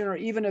infection or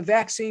even a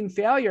vaccine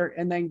failure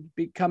and then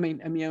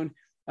becoming immune,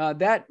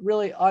 that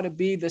really ought to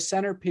be the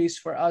centerpiece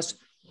for us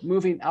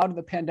moving out of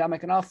the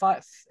pandemic. And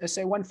I'll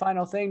say one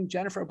final thing.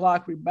 Jennifer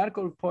Block,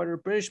 medical reporter,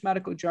 British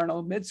Medical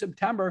Journal,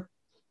 mid-September,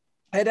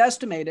 had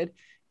estimated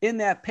in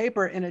that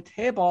paper in a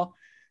table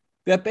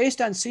that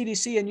based on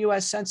CDC and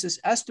US Census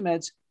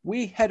estimates,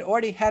 we had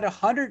already had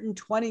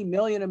 120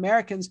 million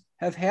Americans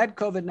have had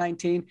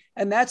COVID-19,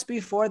 and that's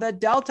before the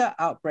Delta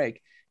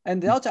outbreak.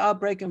 And the Delta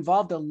outbreak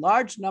involved a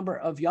large number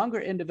of younger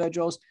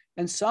individuals,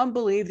 and some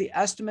believe the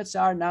estimates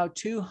are now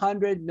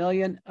 200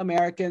 million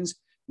Americans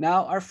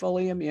now are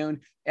fully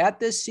immune.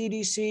 At the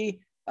CDC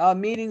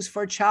meetings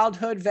for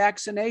childhood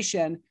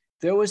vaccination,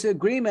 there was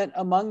agreement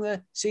among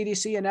the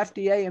CDC and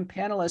FDA and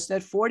panelists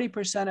that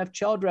 40% of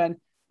children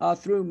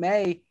through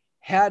May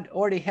had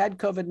already had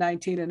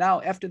COVID-19. And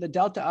now after the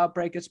Delta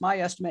outbreak, it's my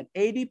estimate,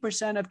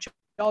 80% of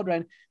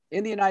children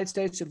in the United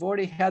States have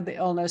already had the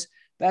illness.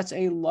 That's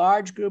a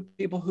large group of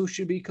people who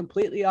should be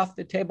completely off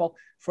the table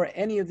for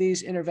any of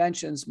these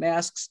interventions,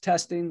 masks,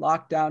 testing,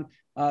 lockdown,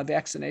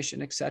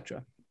 vaccination, et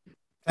cetera.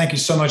 Thank you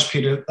so much,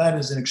 Peter. That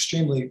is an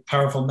extremely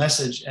powerful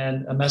message,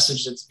 and a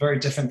message that's very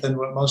different than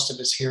what most of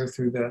us hear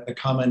through the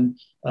common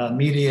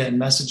media and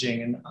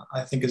messaging. And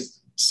I think is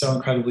so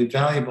incredibly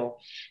valuable.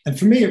 And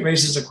for me, it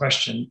raises a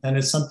question, and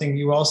it's something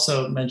you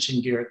also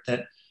mentioned, Geert,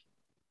 that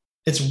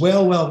it's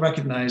well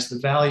recognized the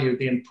value,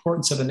 the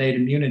importance of innate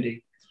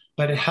immunity,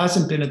 but it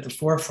hasn't been at the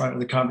forefront of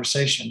the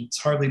conversation. It's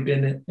hardly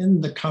been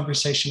in the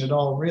conversation at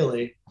all,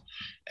 really.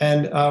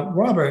 And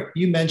Robert,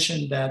 you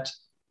mentioned that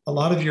a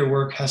lot of your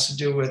work has to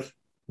do with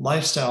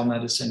lifestyle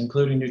medicine,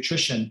 including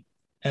nutrition.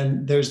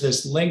 And there's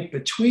this link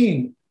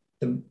between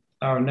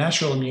our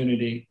natural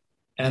immunity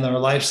and our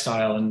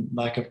lifestyle and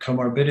lack of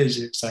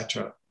comorbidities, et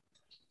cetera.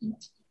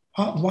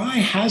 Why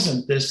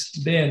hasn't this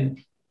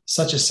been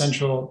such a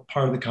central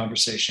part of the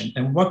conversation?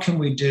 And what can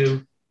we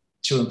do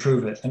to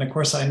improve it? And of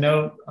course, I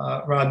know,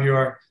 Rob,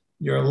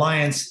 your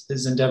alliance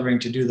is endeavoring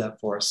to do that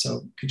for us.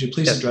 So could you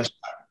please address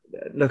that?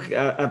 Look,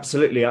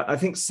 absolutely. I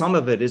think some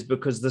of it is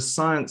because the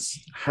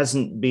science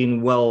hasn't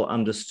been well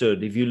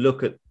understood. If you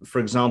look at, for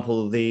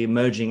example, the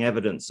emerging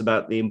evidence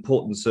about the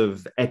importance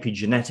of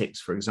epigenetics,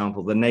 for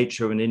example, the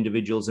nature of an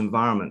individual's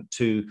environment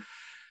to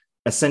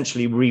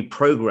essentially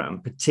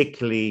reprogram,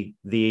 particularly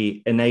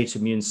the innate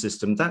immune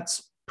system,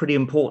 that's pretty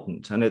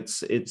important. And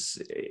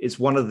it's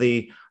one of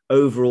the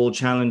overall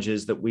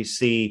challenges that we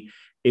see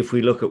if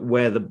we look at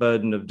where the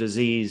burden of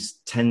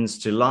disease tends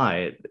to lie.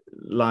 It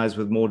lies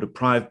with more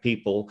deprived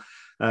people.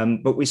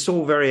 But we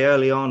saw very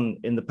early on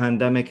in the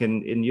pandemic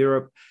in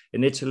Europe,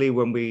 in Italy,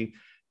 when we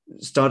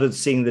started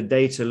seeing the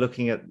data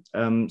looking at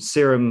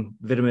serum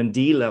vitamin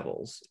D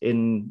levels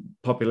in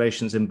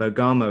populations in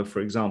Bergamo, for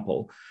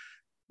example,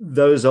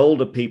 those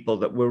older people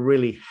that were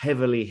really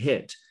heavily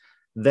hit,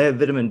 their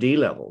vitamin D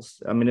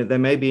levels, I mean, they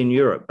may be in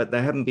Europe, but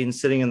they haven't been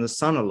sitting in the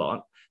sun a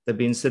lot. They've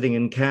been sitting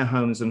in care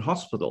homes and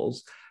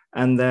hospitals,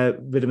 and their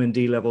vitamin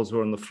D levels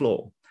were on the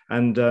floor.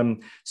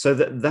 And so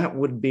that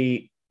would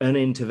be an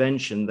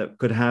intervention that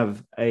could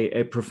have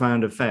a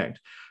profound effect.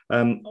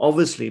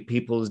 Obviously,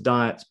 people's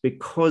diets,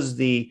 because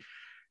the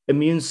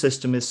immune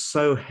system is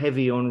so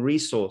heavy on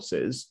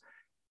resources,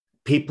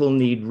 people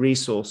need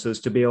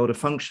resources to be able to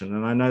function.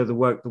 And I know the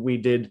work that we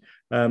did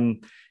on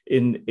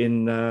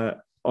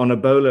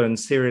Ebola in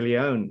Sierra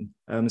Leone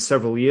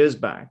several years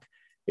back.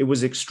 It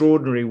was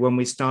extraordinary when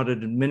we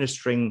started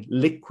administering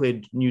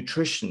liquid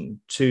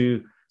nutrition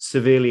to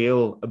severely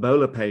ill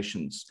Ebola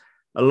patients.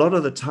 A lot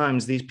of the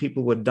times, these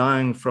people were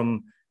dying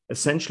from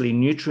essentially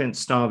nutrient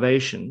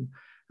starvation,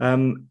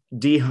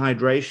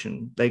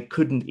 dehydration. They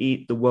couldn't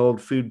eat the World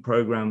Food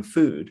Program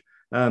food,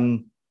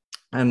 and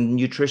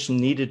nutrition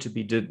needed to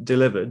be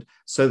delivered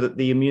so that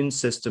the immune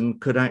system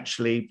could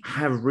actually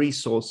have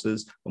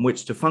resources on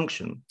which to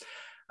function.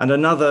 And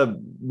another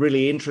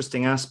really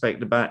interesting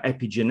aspect about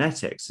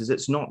epigenetics is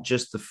it's not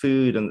just the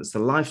food and it's the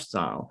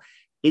lifestyle,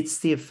 it's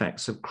the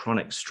effects of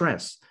chronic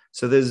stress.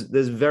 So there's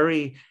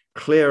very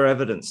clear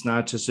evidence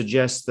now to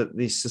suggest that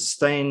the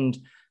sustained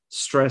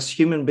stress,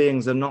 human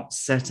beings are not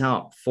set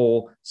up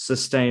for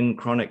sustained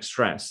chronic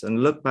stress.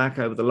 And look back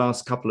over the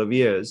last couple of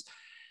years,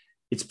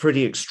 it's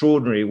pretty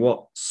extraordinary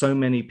what so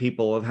many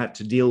people have had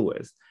to deal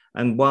with.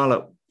 And while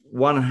at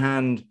one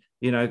hand,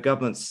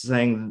 government's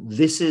saying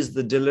this is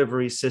the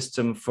delivery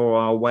system for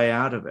our way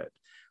out of it,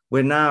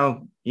 we're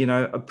now,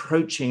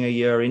 approaching a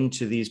year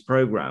into these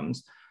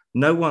programs.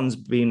 No one's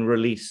been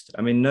released.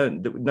 I mean,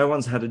 no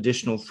one's had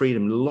additional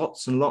freedom.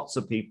 Lots and lots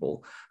of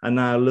people are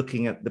now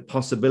looking at the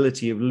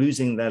possibility of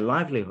losing their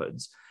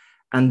livelihoods.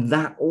 And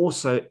that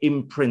also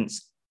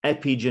imprints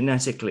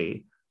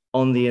epigenetically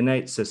on the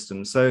innate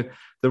system. So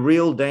the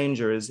real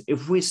danger is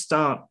if we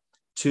start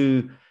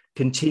to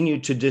continue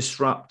to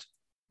disrupt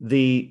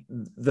the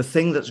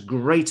thing that's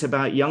great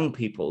about young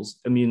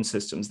people's immune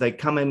systems, they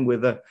come in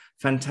with a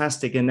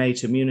fantastic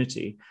innate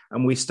immunity,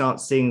 and we start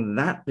seeing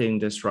that being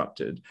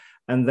disrupted.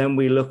 And then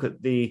we look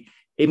at the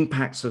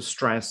impacts of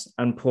stress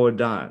and poor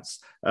diets.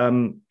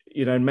 In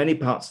many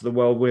parts of the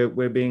world,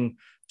 we're being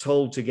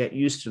told to get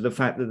used to the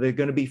fact that there are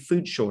going to be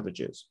food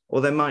shortages, or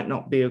there might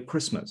not be at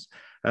Christmas.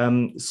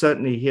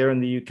 Certainly here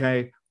in the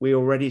UK, we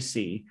already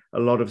see a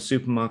lot of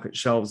supermarket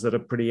shelves that are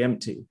pretty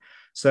empty.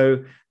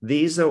 So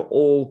these are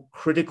all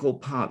critical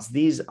parts.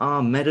 These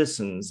are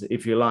medicines,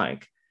 if you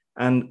like.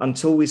 And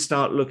until we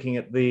start looking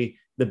at the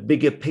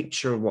bigger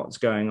picture of what's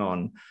going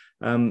on,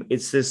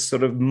 it's this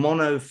sort of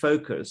mono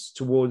focus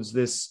towards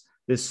this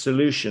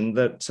solution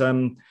that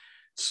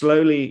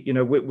slowly,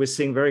 we're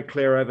seeing very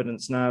clear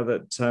evidence now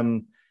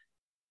that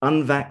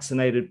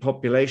unvaccinated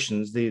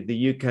populations,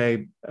 the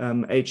UK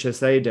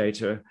HSA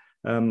data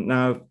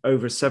now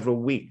over several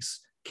weeks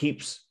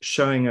keeps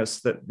showing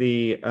us that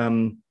the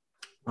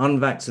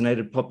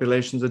unvaccinated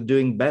populations are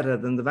doing better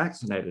than the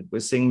vaccinated. We're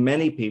seeing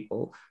many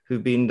people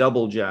who've been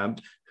double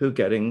jabbed who are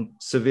getting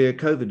severe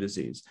COVID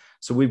disease.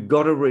 So we've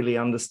got to really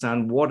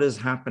understand what is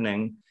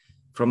happening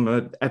from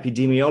an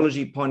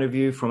epidemiology point of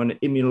view, from an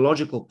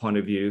immunological point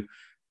of view.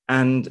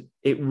 And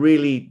it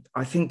really,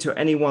 I think to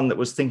anyone that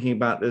was thinking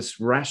about this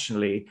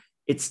rationally,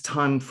 it's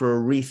time for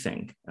a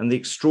rethink. And the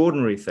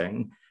extraordinary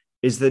thing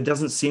is there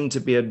doesn't seem to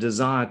be a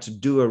desire to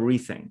do a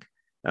rethink.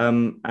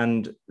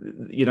 And,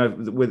 you know,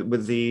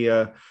 with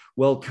the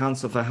World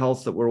Council for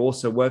Health that we're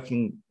also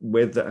working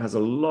with, that has a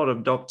lot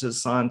of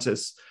doctors,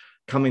 scientists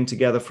coming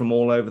together from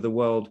all over the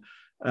world,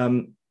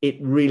 it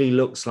really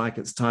looks like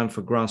it's time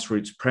for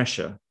grassroots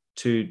pressure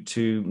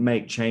to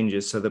make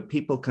changes so that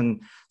people can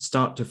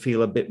start to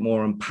feel a bit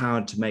more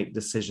empowered to make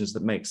decisions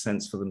that make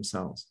sense for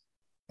themselves.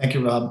 Thank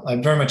you, Rob. I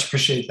very much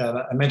appreciate that.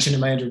 I mentioned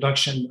in my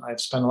introduction, I've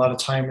spent a lot of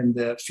time in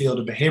the field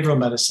of behavioral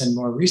medicine,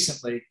 more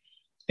recently,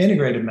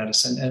 integrated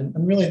medicine.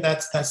 And really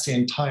that's the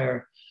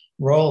entire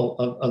role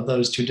of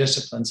those two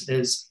disciplines,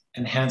 is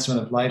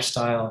enhancement of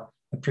lifestyle,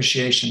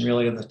 appreciation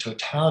really of the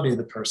totality of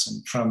the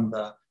person, from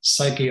the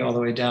psyche all the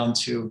way down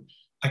to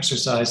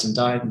exercise and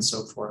diet and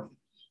so forth,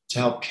 to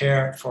help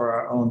care for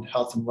our own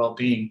health and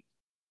well-being.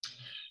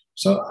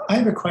 So I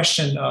have a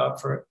question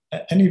for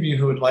any of you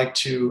who would like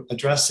to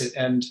address it.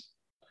 And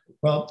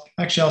well,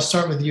 actually, I'll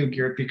start with you,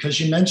 Geert, because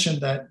you mentioned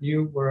that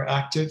you were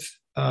active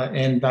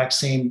in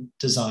vaccine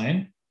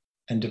design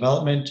and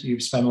development.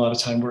 You've spent a lot of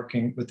time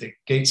working with the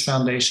Gates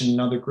Foundation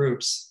and other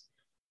groups.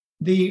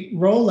 The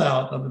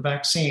rollout of the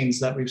vaccines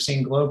that we've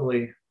seen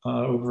globally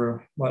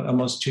over,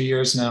 almost 2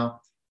 years now,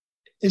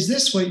 is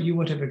this what you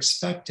would have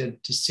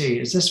expected to see?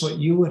 Is this what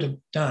you would have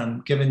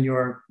done given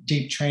your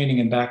deep training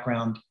and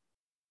background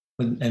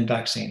in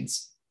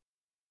vaccines?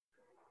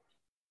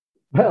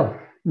 Well,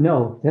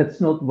 no, that's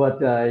not what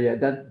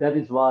that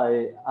is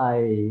why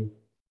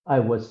I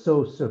was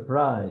so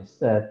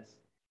surprised that,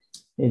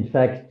 in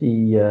fact,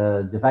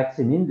 the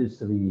vaccine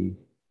industry,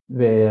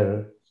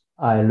 where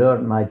I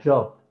learned my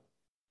job,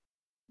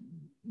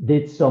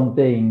 did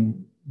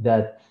something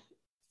that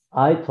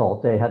I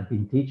thought they had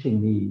been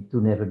teaching me to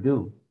never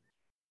do,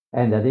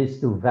 and that is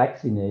to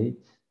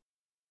vaccinate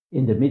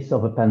in the midst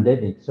of a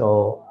pandemic.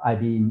 So I've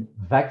been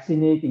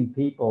vaccinating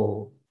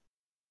people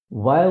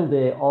while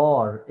they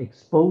are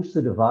exposed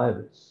to the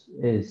virus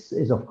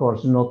is of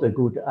course not a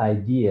good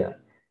idea.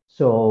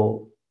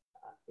 So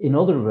in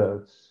other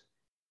words,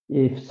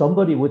 if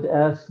somebody would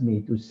ask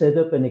me to set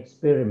up an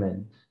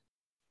experiment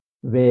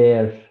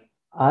where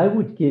I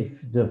would give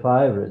the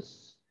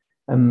virus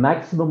a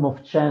maximum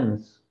of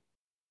chance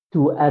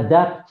to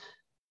adapt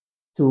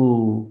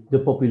to the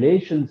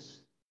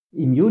population's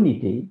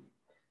immunity,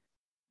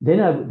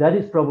 then that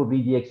is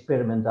probably the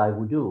experiment I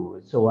would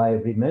do. So I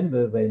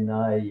remember when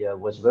I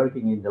was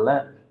working in the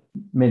lab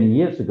many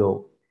years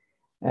ago,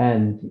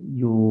 and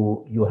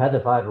you had a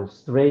viral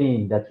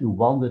strain that you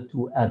wanted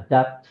to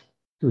adapt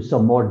to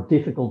some more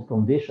difficult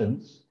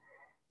conditions,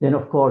 then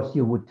of course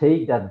you would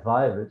take that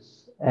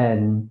virus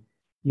and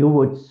you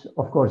would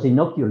of course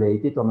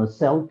inoculate it on a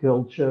cell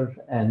culture.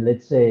 And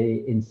let's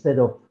say instead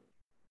of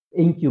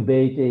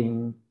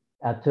incubating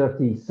at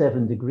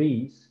 37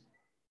 degrees,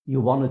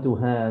 you wanted to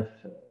have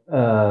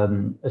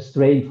a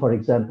strain, for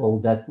example,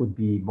 that would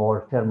be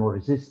more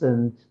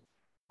thermoresistant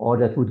or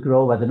that would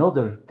grow at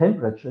another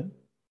temperature.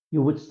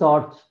 You would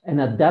start and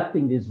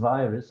adapting this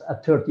virus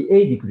at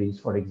 38 degrees,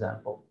 for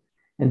example.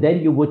 And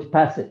then you would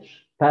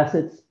passage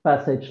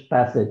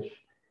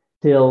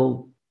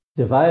till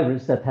the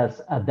virus that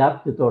has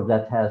adapted or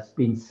that has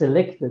been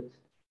selected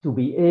to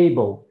be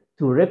able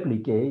to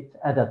replicate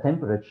at a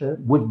temperature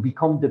would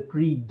become the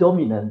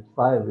predominant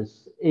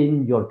virus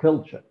in your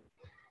culture.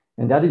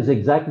 And that is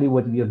exactly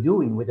what we are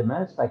doing with the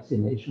mass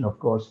vaccination. Of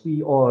course,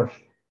 we are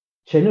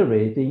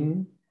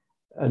generating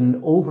an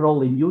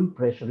overall immune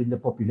pressure in the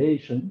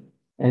population,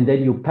 and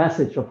then you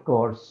passage, of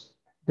course,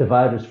 the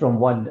virus from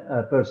one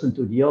person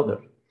to the other.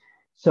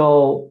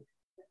 So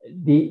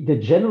the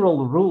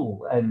general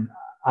rule, and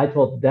I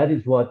thought that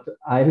is what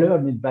I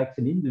learned in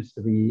vaccine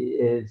industry,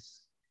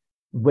 is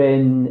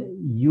when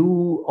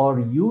you are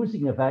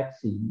using a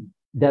vaccine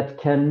that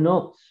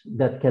cannot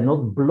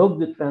block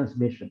the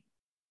transmission,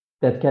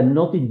 that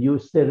cannot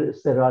induce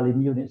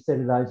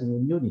sterilizing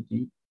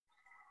immunity,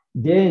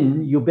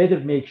 then you better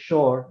make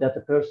sure that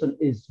the person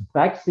is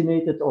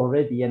vaccinated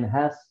already and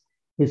has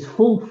his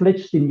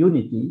full-fledged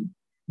immunity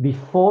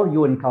before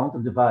you encounter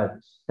the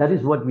virus. That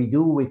is what we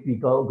do if we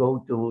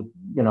go to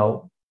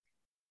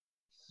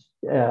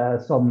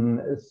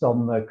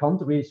some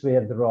countries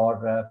where there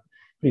are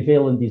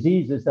prevalent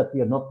diseases that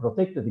we are not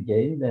protected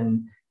against,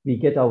 and we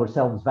get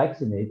ourselves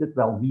vaccinated.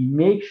 Well, we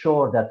make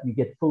sure that we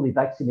get fully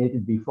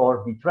vaccinated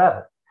before we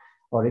travel.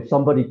 Or if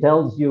somebody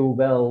tells you,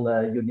 well,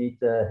 you need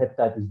a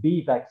hepatitis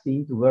B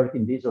vaccine to work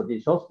in this or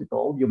this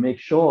hospital, you make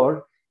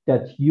sure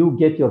that you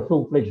get your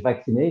full-fledged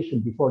vaccination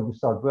before you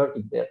start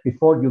working there,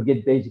 before you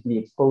get basically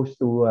exposed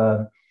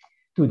to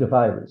the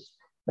virus.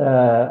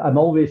 I'm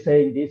always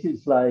saying this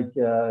is like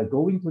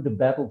going to the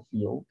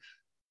battlefield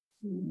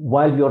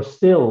while you're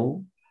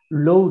still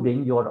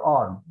loading your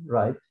arm,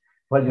 right?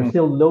 While you're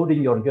still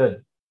loading your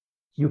gun.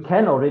 You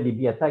can already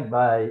be attacked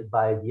by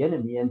the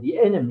enemy, and the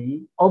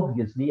enemy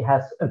obviously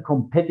has a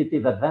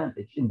competitive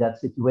advantage in that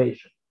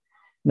situation.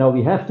 Now,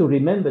 we have to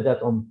remember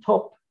that on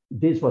top,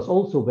 this was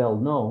also well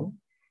known,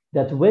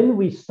 that when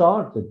we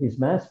started this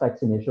mass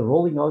vaccination,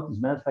 rolling out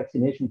these mass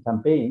vaccination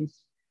campaigns,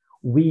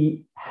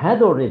 we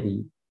had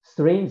already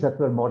strains that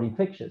were more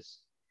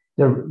infectious.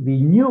 We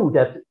knew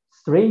that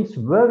strains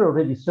were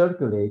already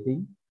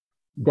circulating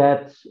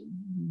that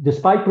the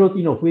spike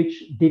protein of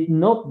which did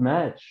not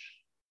match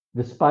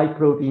the spike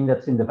protein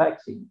that's in the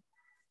vaccine.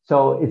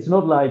 So it's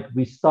not like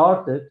we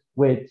started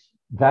with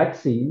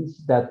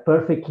vaccines that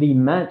perfectly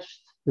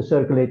matched the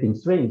circulating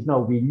strains. No,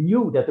 we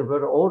knew that there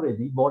were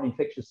already more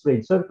infectious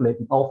strains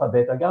circulating, alpha,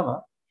 beta,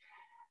 gamma.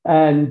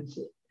 And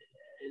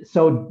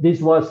so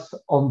this was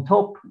on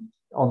top,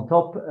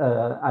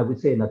 I would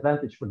say, an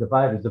advantage for the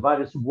virus. The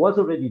virus was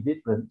already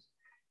different.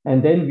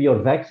 And then we are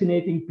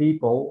vaccinating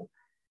people.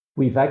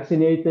 We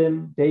vaccinate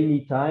them. They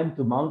need time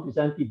to mount these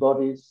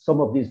antibodies.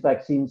 Some of these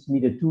vaccines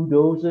needed 2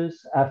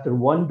 doses. After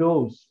 1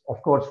 dose,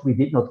 of course, we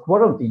did not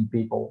quarantine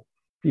people.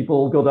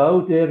 People got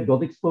out there,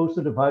 got exposed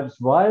to the virus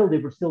while they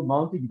were still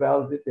mounting,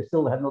 while they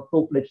still had not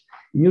full-fledged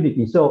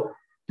immunity. So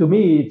to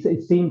me,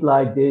 it seemed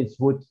like this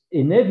would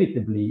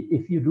inevitably,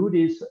 if you do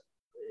this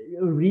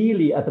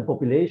really at the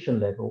population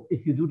level,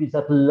 if you do this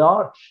at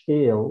large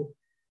scale,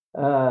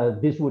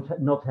 this would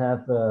not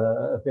have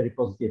a very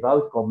positive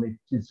outcome. It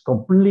is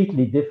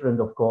completely different,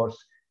 of course,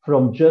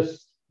 from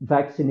just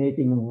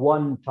vaccinating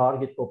one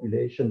target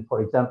population,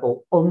 for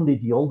example, only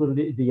the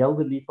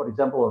elderly, for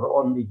example,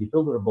 or only the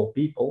vulnerable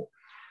people.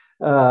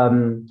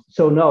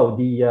 So no,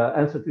 the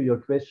answer to your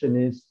question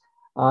is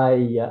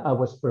I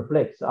was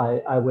perplexed.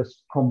 I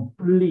was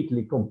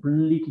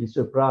completely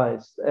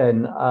surprised,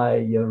 and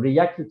I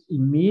reacted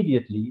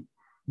immediately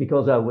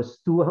because I was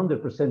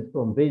 200%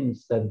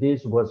 convinced that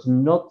this was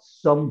not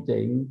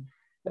something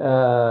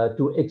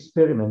to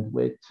experiment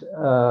with.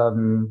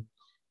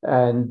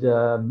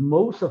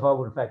 Most of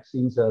our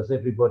vaccines, as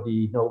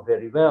everybody knows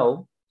very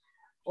well,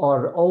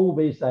 are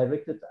always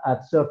directed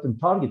at certain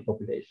target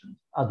populations: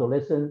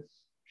 adolescents,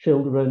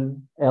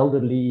 children,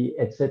 elderly,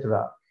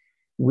 etc.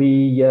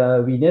 We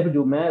never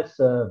do mass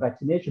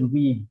vaccination.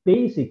 We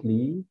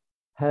basically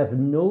have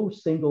no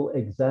single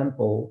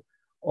example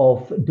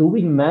of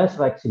doing mass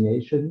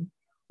vaccination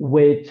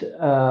with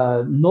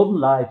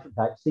non-live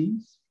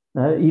vaccines,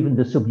 even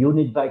the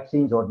subunit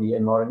vaccines or the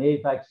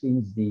mRNA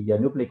vaccines, the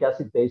nucleic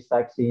acid-based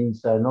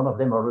vaccines, none of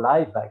them are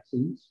live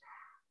vaccines.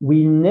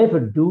 We never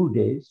do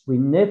this. We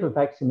never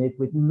vaccinate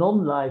with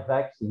non-live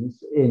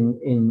vaccines in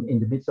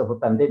the midst of a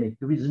pandemic.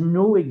 There is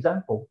no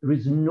example. There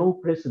is no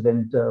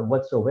precedent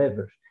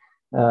whatsoever.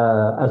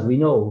 As we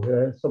know,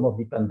 some of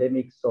the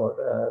pandemics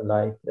are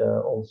like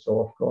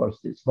also, of course,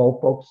 the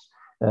smallpox.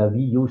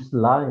 We used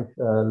live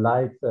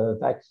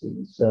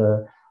vaccines.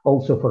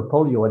 Also for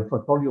polio. And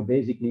for polio,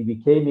 basically, we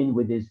came in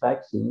with these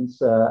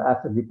vaccines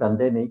after the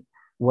pandemic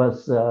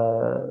was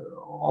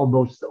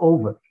almost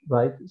over,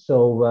 right?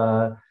 So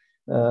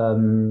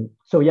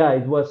yeah,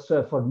 it was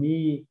for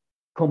me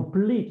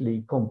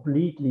completely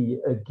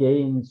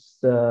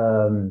against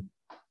the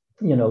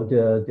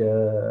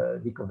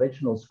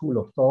conventional school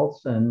of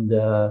thoughts, and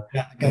I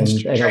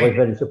was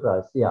very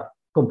surprised. Yeah,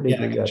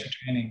 completely. Yeah, against your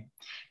training.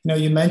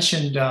 You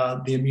mentioned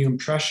the immune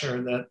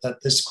pressure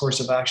that this course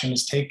of action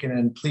has taken,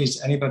 and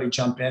please, anybody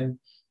jump in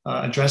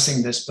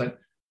addressing this. But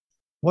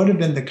what have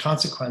been the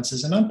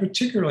consequences? And I'm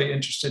particularly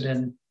interested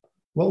in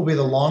what will be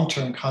the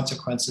long-term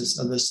consequences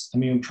of this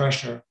immune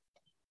pressure,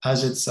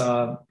 as it's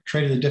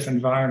created a different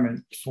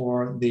environment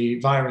for the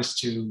virus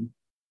to,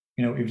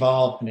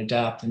 evolve and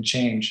adapt and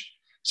change.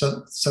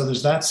 So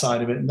there's that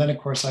side of it. And then, of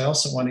course, I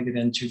also want to get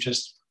into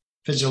just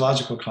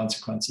physiological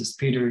consequences.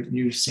 Peter,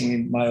 you've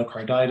seen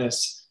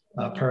myocarditis,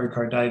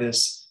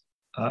 pericarditis.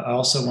 I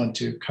also want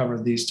to cover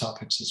these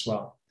topics as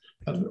well.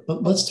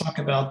 But let's talk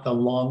about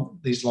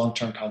these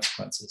long-term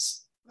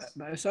consequences.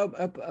 So,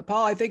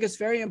 Paul, I think it's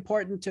very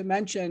important to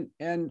mention,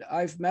 and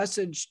I've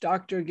messaged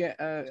Dr.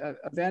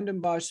 Van den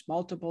Bosch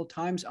multiple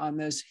times on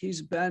this.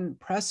 He's been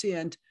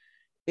prescient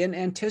in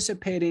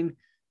anticipating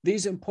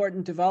these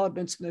important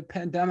developments in the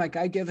pandemic.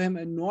 I give him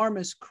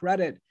enormous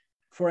credit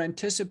for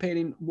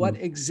anticipating what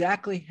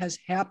exactly has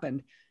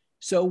happened.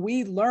 So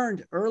we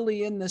learned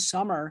early in the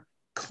summer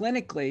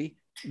clinically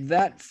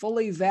that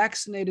fully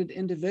vaccinated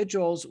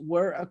individuals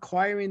were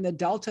acquiring the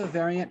Delta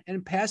variant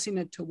and passing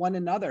it to one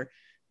another.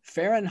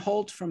 Farron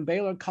Holt from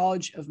Baylor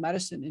College of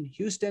Medicine in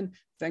Houston,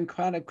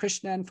 Venkata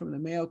Krishnan from the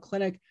Mayo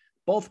Clinic,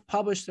 both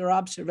published their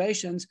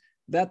observations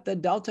that the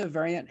Delta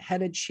variant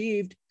had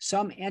achieved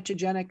some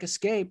antigenic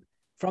escape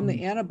from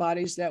the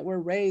antibodies that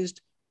were raised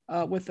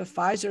with the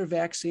Pfizer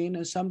vaccine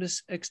and some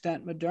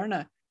extent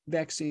Moderna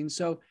vaccine.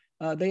 So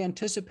they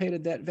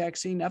anticipated that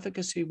vaccine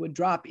efficacy would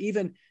drop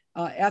even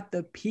at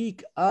the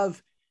peak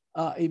of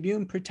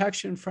immune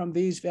protection from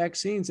these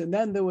vaccines. And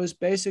then there was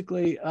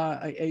basically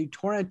a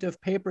torrent of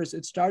papers.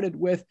 It started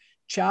with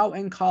Chow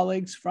and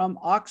colleagues from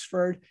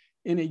Oxford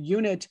in a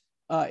unit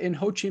in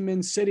Ho Chi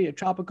Minh City, a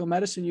tropical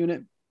medicine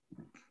unit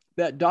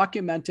that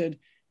documented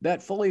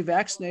that fully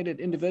vaccinated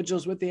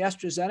individuals with the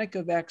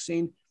AstraZeneca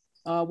vaccine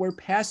were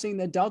passing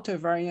the Delta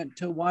variant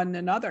to one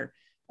another.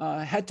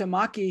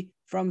 Hetemäki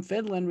from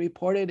Finland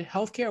reported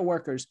healthcare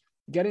workers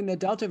getting the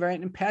Delta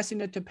variant and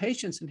passing it to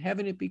patients and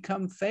having it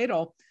become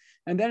fatal.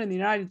 And then in the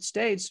United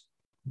States,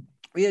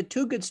 we had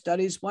 2 good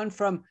studies, one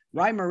from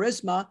Rai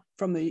Marisma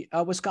from the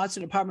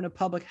Wisconsin Department of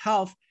Public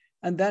Health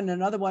and then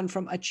another one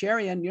from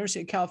Acharian,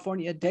 University of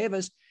California,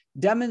 Davis,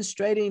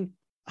 demonstrating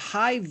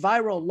high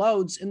viral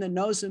loads in the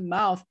nose and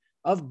mouth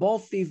of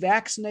both the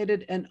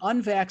vaccinated and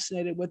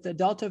unvaccinated with the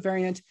Delta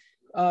variant.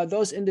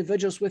 Those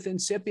individuals with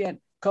incipient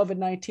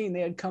COVID-19,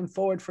 they had come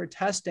forward for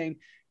testing,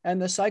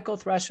 and the cycle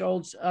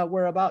thresholds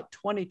were about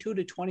 22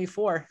 to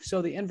 24.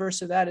 So the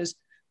inverse of that is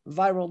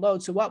viral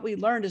load. So what we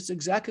learned is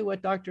exactly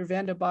what Dr.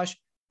 Van der Bosch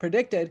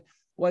predicted,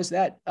 was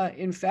that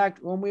in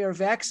fact, when we are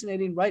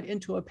vaccinating right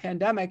into a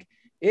pandemic,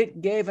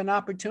 it gave an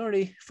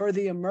opportunity for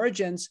the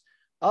emergence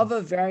of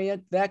a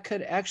variant that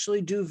could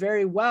actually do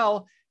very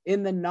well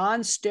in the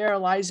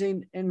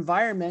non-sterilizing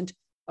environment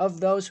of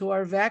those who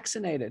are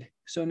vaccinated.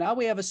 So now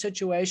we have a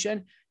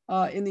situation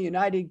in the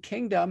United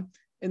Kingdom,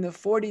 in the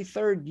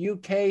 43rd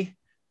UK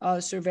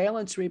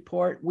surveillance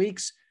report,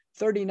 weeks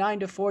 39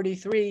 to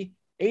 43,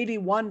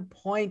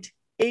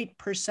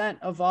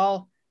 81.8% of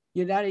all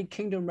United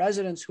Kingdom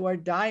residents who are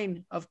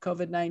dying of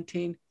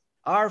COVID-19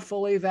 are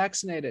fully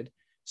vaccinated.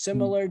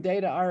 Similar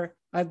data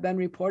have been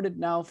reported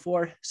now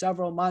for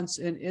several months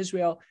in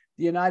Israel.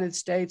 The United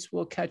States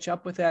will catch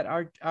up with that.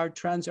 Our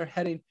trends are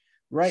heading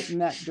right in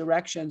that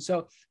direction.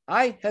 So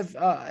I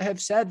have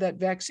said that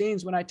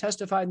vaccines, when I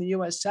testified in the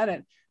US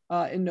Senate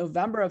in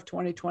November of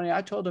 2020,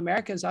 I told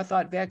Americans I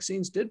thought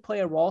vaccines did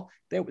play a role.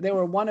 They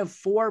were one of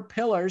four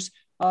pillars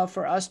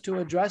for us to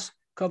address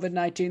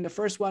COVID-19. The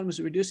first one was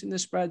reducing the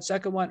spread,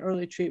 second one,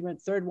 early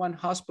treatment, third one,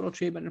 hospital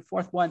treatment, and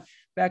fourth one,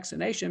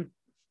 vaccination.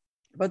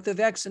 But the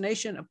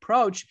vaccination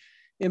approach,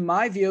 in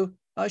my view,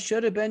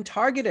 should have been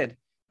targeted,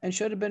 and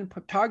should have been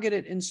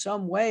targeted in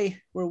some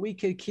way where we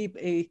could keep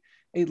a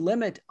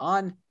limit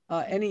on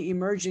any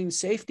emerging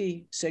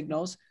safety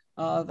signals.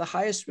 The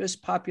highest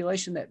risk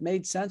population that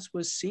made sense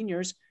was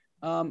seniors,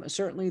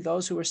 certainly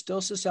those who were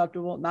still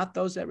susceptible, not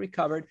those that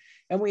recovered.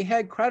 And we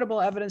had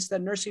credible evidence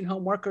that nursing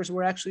home workers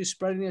were actually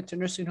spreading it to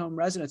nursing home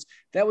residents.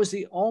 That was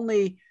the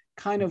only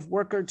kind of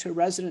worker to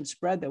resident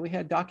spread that we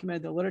had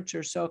documented in the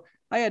literature. So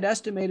I had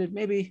estimated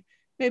maybe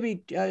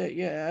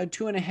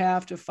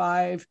 2.5 to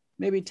 5,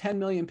 maybe 10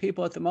 million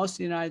people at the most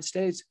in the United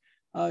States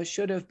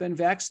should have been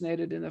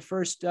vaccinated in the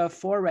first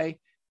foray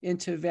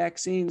into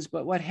vaccines.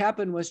 But what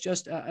happened was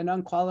just an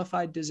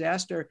unqualified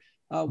disaster.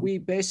 We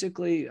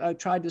basically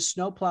tried to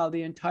snowplow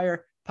the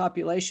entire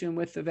population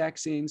with the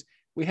vaccines.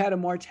 We had a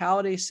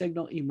mortality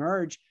signal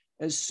emerge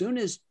as soon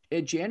as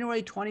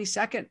January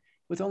 22nd.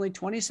 With only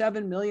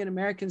 27 million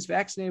Americans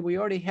vaccinated, we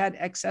already had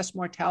excess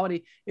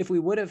mortality. If we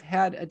would have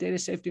had a data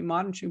safety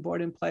monitoring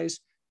board in place,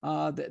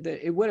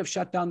 it would have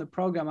shut down the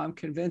program, I'm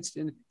convinced,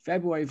 in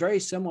February. Very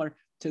similar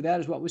to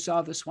that is what we saw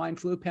of the swine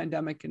flu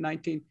pandemic in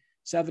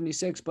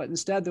 1976. But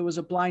instead, there was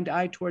a blind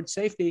eye towards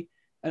safety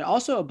and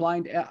also a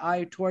blind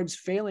eye towards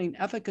failing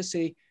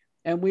efficacy.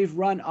 And we've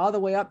run all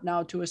the way up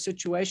now to a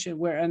situation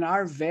where in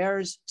our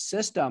VAERS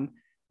system,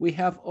 we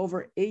have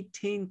over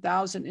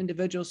 18,000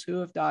 individuals who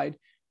have died.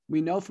 We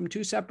know from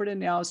two separate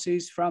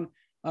analyses from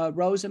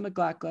Rose and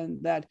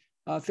McLachlan that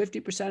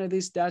 50% of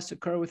these deaths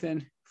occur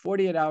within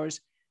 48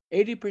 hours,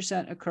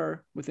 80%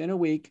 occur within a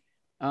week,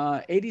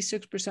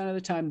 86% of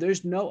the time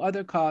there's no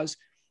other cause.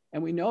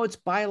 And we know it's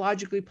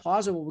biologically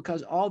plausible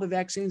because all the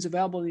vaccines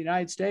available in the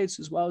United States,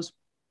 as well as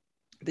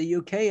the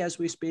UK as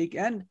we speak,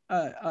 and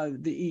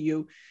the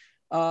EU,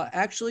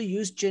 actually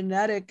use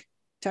genetic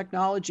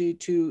technology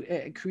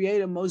to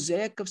create a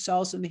mosaic of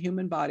cells in the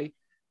human body,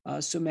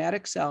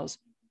 somatic cells,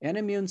 and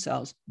immune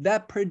cells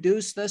that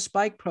produce the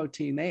spike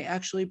protein. They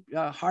actually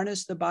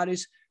harness the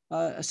body's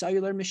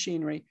cellular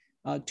machinery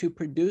to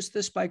produce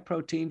the spike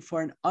protein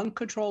for an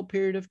uncontrolled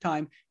period of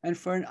time and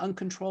for an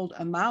uncontrolled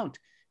amount.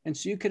 And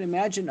so you can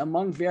imagine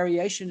among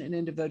variation in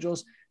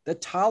individuals, the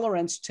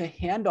tolerance to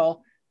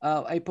handle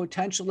a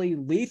potentially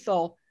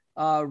lethal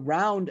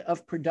round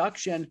of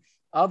production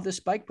of the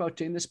spike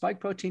protein. The spike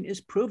protein is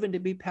proven to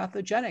be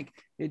pathogenic.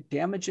 It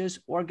damages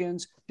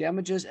organs,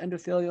 damages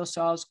endothelial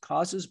cells,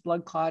 causes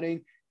blood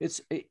clotting.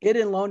 It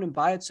alone and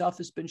by itself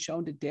has been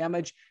shown to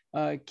damage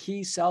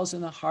key cells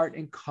in the heart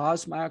and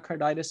cause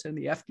myocarditis, and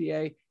the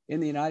FDA in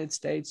the United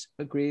States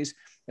agrees.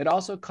 It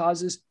also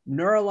causes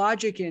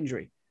neurologic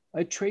injury.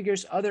 It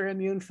triggers other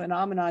immune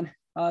phenomenon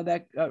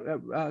that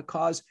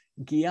cause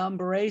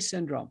Guillain-Barré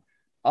syndrome,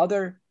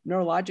 other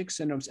neurologic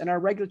syndromes, and our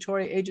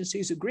regulatory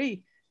agencies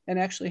agree and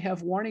actually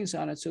have warnings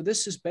on it. So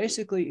this has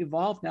basically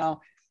evolved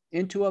now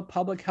into a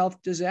public health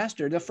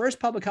disaster. The first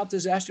public health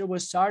disaster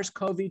was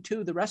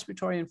SARS-CoV-2, the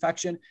respiratory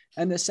infection,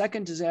 and the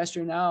second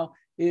disaster now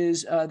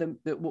is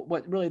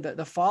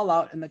the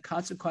fallout and the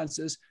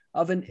consequences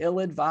of an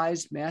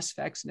ill-advised mass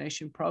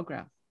vaccination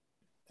program.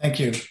 Thank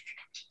you.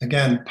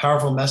 Again,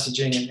 powerful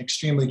messaging and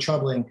extremely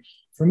troubling.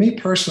 For me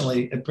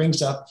personally, it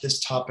brings up this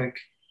topic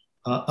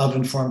of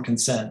informed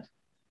consent.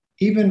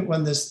 Even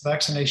when this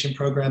vaccination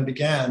program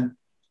began,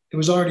 it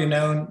was already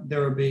known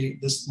there would be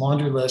this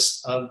laundry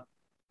list of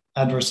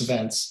adverse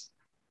events,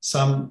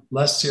 some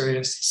less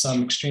serious,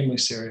 some extremely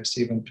serious,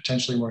 even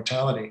potentially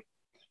mortality.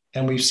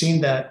 And we've seen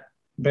that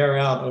bear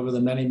out over the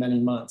many, many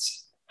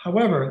months.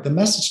 However, the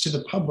message to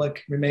the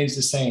public remains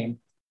the same,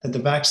 that the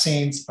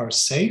vaccines are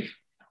safe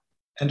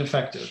and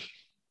effective.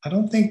 I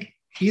don't think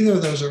either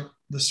of those are,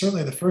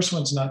 certainly the first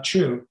one's not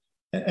true.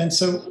 And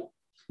so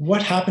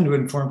what happened to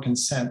informed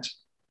consent?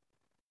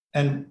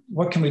 And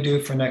what can we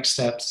do for next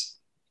steps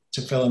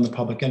to fill in the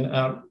public? And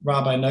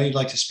Rob, I know you'd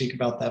like to speak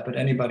about that, but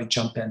anybody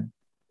jump in.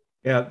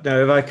 Yeah,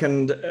 no, if I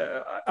can,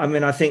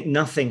 I think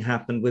nothing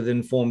happened with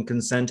informed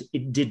consent.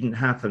 It didn't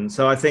happen.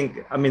 So I think,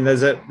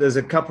 there's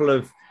a couple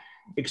of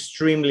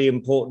extremely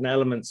important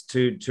elements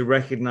to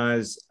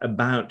recognize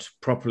about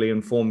properly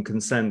informed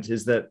consent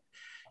is that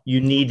you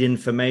need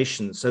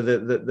information. So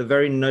the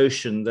very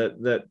notion that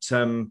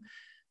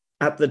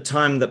at the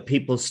time that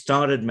people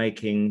started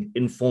making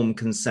informed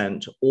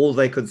consent, all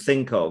they could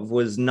think of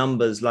was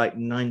numbers like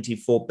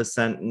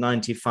 94%,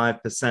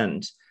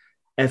 95%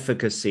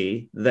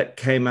 efficacy that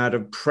came out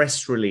of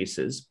press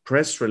releases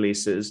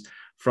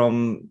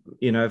from,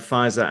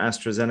 Pfizer,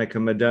 AstraZeneca,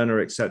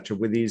 Moderna, et cetera,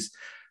 with these,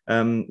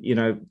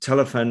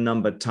 telephone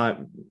number type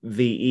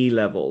VE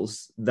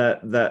levels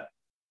that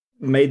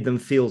made them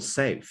feel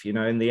safe.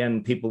 In the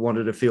end, people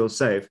wanted to feel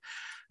safe.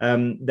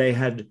 They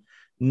had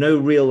no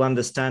real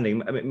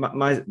understanding.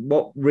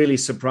 What really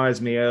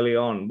surprised me early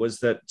on was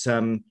that,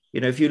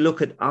 if you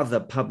look at other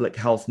public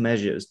health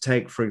measures,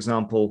 take, for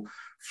example,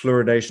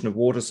 fluoridation of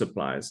water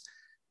supplies,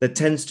 there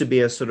tends to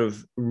be a sort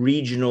of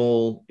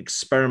regional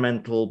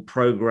experimental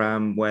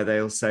program where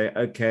they'll say,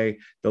 okay,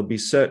 there'll be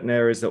certain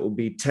areas that will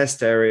be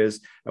test areas,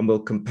 and we'll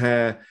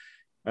compare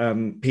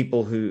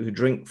people who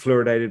drink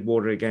fluoridated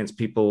water against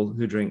people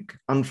who drink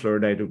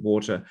unfluoridated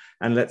water,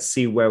 and let's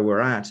see where we're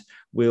at.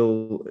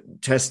 We'll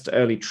test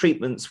early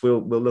treatments.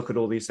 We'll look at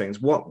all these things.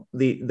 What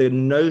the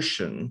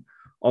notion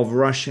of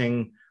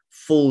rushing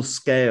full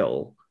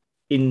scale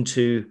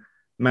into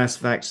mass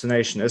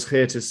vaccination, as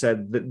Geertje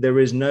said, that there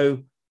is no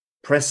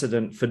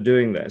precedent for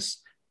doing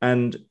this.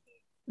 And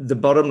the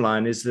bottom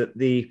line is that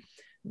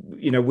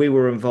we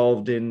were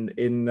involved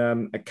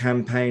in a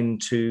campaign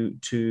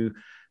to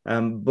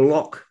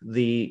block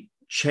the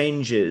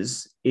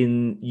changes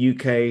in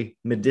UK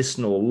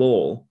medicinal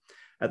law.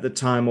 At the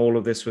time all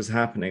of this was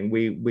happening,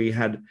 we've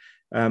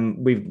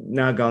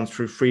now gone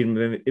through freedom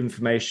of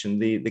information.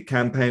 The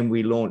campaign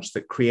we launched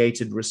that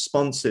created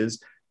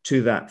responses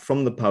to that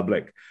from the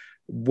public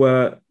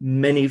were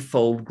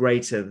many-fold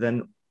greater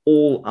than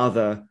all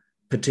other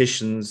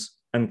petitions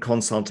and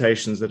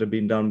consultations that have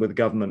been done with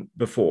government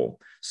before.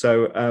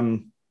 So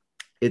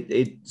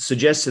it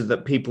suggested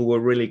that people were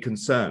really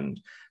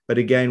concerned. But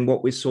again,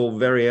 what we saw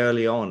very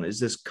early on is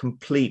this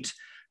complete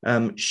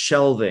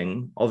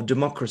shelving of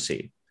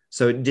democracy.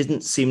 So it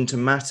didn't seem to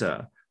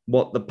matter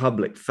what the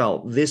public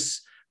felt.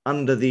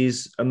 Under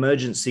these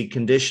emergency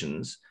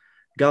conditions,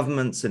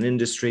 governments and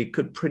industry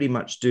could pretty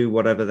much do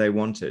whatever they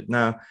wanted.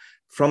 Now,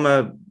 from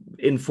an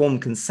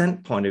informed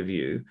consent point of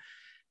view,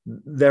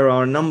 there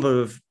are a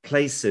number of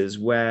places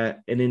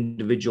where an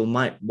individual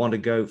might want to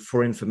go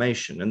for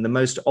information. And the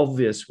most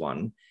obvious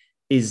one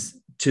is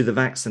to the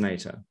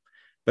vaccinator.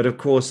 But of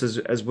course,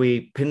 as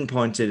we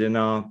pinpointed in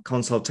our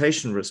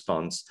consultation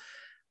response,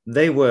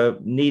 they were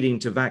needing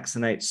to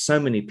vaccinate so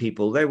many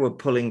people. They were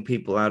pulling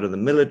people out of the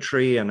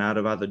military and out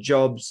of other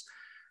jobs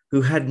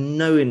who had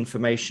no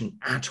information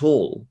at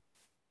all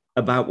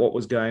about what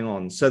was going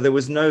on. So there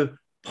was no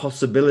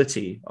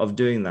possibility of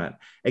doing that.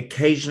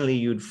 Occasionally,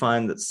 you'd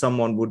find that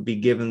someone would be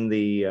given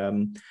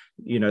the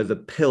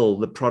pill,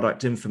 the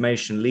product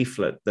information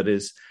leaflet that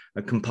is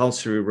a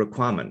compulsory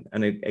requirement.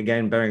 And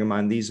again, bearing in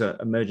mind, these are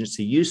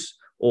emergency use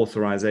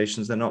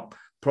authorizations. They're not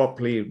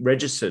properly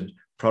registered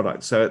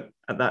products. So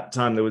at that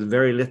time, there was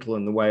very little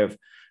in the way of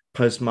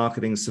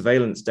post-marketing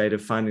surveillance data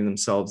finding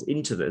themselves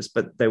into this,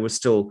 but there was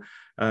still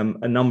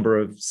a number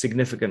of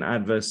significant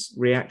adverse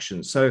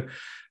reactions. So,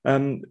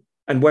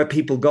 and where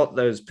people got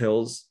those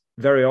pills,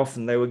 very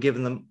often they were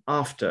given them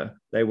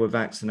after they were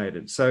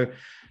vaccinated. So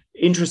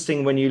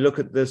interesting when you look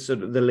at the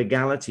sort of the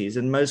legalities.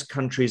 In most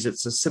countries,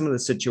 it's a similar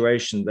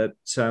situation that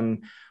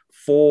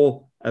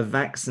for a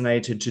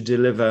vaccinated to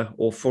deliver,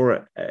 or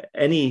for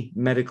any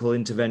medical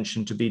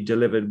intervention to be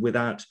delivered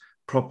without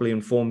properly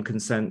informed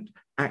consent,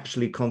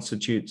 actually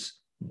constitutes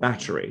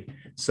battery,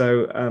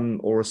 so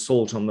or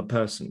assault on the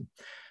person.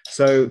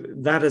 So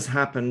that has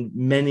happened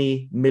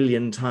many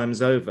million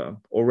times over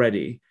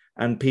already,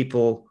 and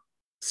people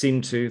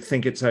seem to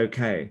think it's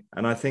okay.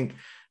 And I think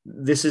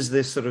this is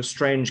this sort of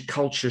strange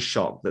culture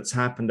shock that's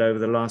happened over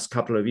the last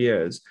couple of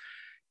years.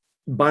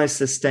 By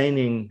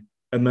sustaining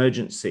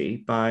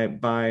emergency,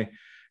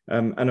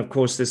 and of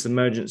course this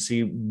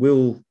emergency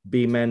will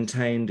be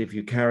maintained if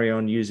you carry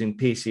on using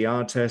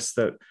PCR tests,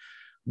 that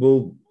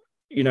will,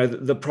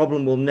 the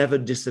problem will never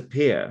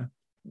disappear,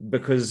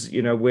 because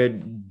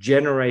we're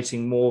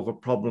generating more of a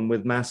problem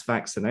with mass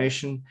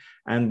vaccination,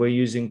 and we're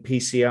using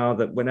PCR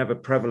that whenever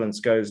prevalence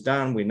goes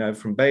down, we know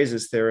from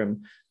Bayes'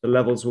 theorem, the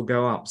levels will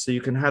go up. So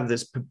you can have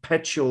this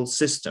perpetual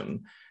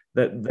system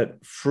that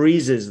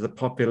freezes the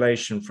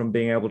population from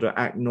being able to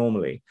act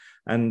normally.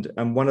 And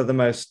one of the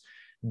most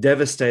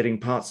devastating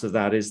parts of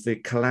that is the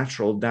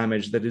collateral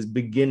damage that is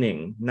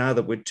beginning, now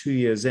that we're 2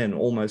 years in,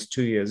 almost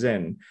 2 years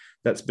in,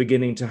 that's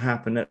beginning to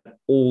happen at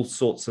all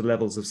sorts of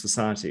levels of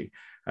society.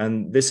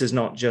 And this is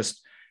not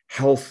just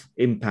health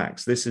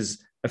impacts. This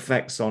is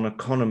effects on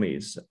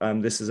economies.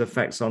 This is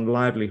effects on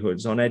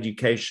livelihoods, on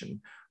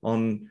education,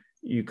 on,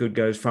 you could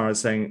go as far as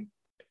saying,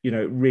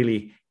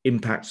 really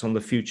impacts on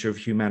the future of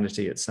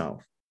humanity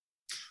itself.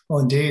 Well,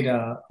 indeed,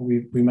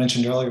 we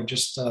mentioned earlier,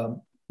 just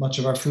much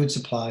of our food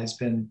supply has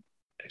been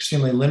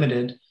extremely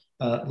limited,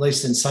 at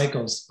least in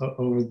cycles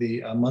over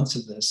the months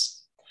of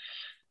this.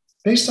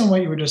 Based on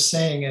what you were just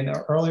saying in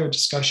our earlier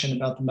discussion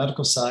about the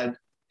medical side,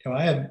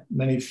 I have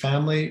many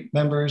family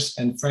members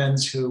and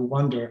friends who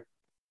wonder,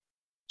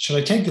 should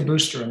I take the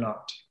booster or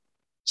not?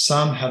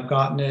 Some have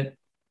gotten it,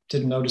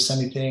 didn't notice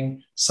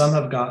anything. Some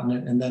have gotten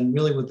it. And then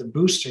really with the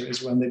booster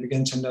is when they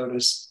begin to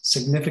notice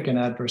significant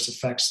adverse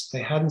effects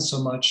they hadn't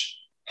so much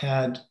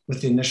had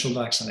with the initial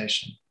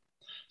vaccination.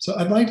 So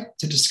I'd like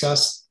to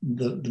discuss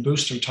the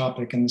booster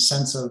topic in the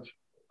sense of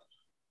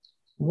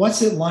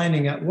what's it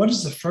lining up? What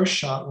is the first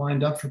shot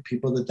lined up for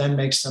people that then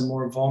makes them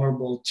more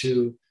vulnerable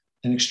to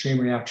an extreme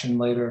reaction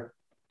later?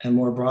 And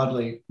more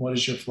broadly, what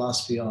is your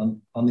philosophy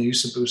on the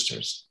use of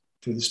boosters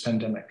through this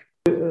pandemic?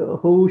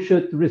 Who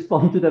should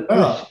respond to that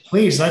question? Well,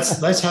 please,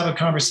 let's have a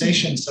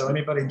conversation. So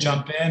anybody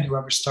jump in,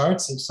 whoever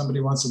starts, if somebody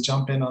wants to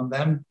jump in on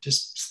them,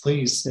 just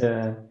please.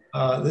 Yeah.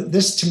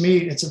 This to me,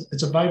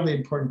 it's a vitally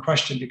important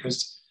question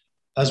because,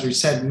 as we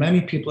said,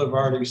 many people have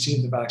already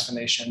received the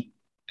vaccination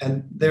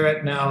and they're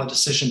at now a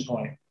decision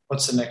point.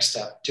 What's the next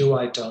step? Do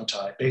I, don't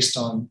I? Based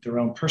on their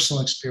own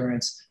personal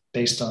experience,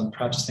 based on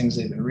perhaps things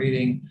they've been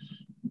reading,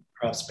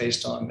 perhaps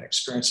based on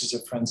experiences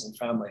of friends and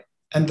family.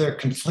 And they're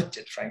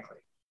conflicted, frankly.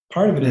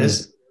 Part of it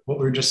is what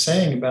we were just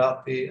saying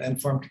about the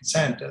informed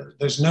consent.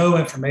 There's no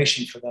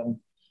information for them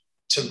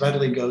to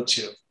readily go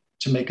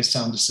to make a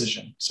sound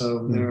decision.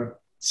 So they're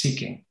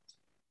seeking.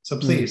 So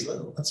please,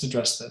 let's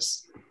address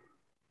this.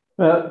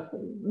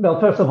 Well,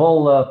 first of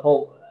all,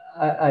 Paul,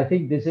 I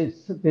think this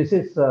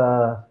is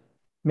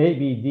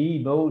maybe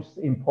the most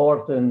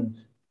important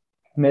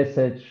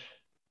message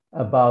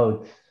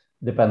about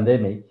the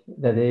pandemic.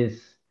 That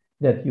is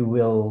that you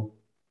will,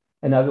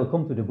 and I will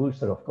come to the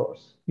booster, of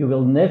course, you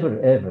will never,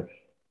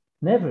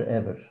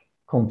 ever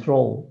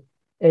control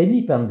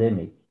any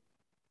pandemic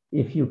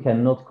if you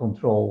cannot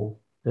control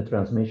the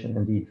transmission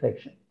and the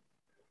infection.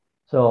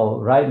 So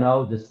right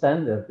now, the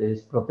standard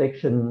is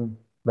protection.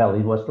 Well,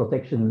 it was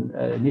protection.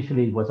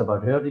 Initially, it was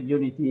about herd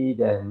immunity.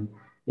 Then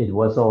it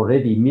was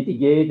already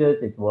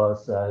mitigated. It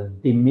was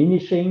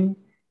diminishing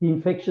the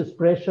infectious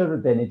pressure.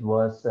 Then it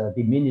was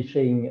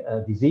diminishing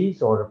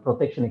disease or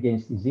protection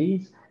against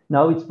disease.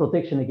 Now it's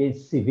protection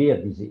against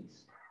severe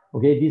disease.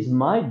 Okay, this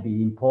might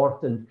be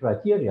important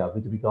criteria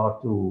with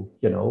regard to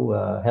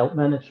health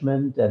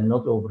management and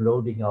not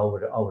overloading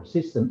our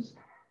systems.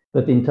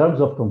 But in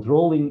terms of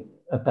controlling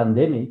a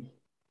pandemic,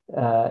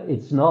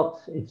 it's not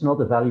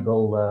a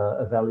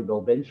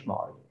valuable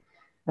benchmark.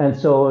 And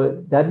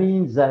so that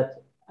means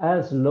that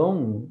as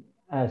long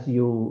as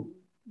you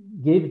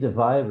give the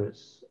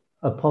virus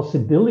a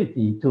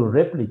possibility to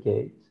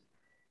replicate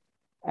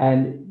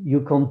and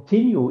you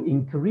continue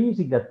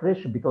increasing that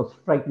pressure, because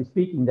frankly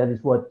speaking, that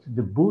is what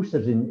the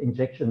boosters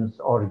injections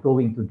are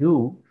going to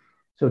do.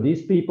 So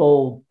these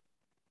people,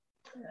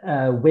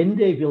 when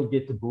they will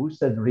get the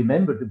boost, and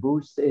remember the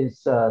boost is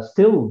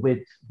still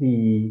with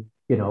the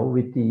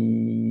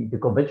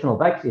conventional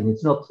vaccine.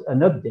 It's not an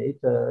update.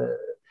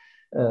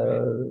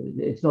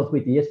 It's not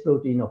with the S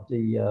protein of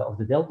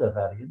the Delta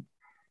variant.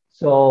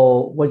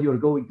 So what you're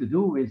going to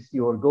do is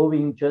you're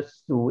going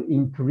just to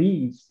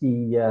increase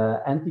the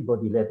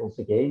antibody levels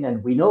again.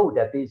 And we know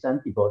that these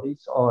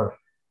antibodies are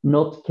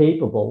not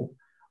capable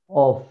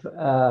of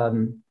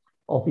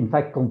in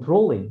fact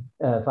controlling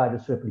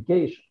virus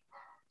replication.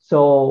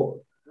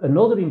 So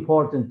another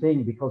important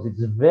thing, because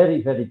it's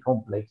very, very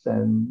complex,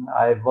 and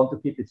I want to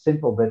keep it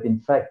simple, but in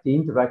fact, the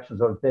interactions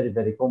are very,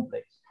 very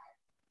complex.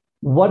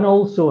 One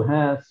also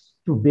has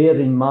to bear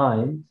in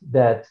mind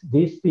that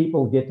these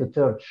people get a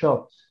third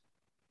shot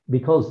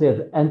because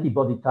their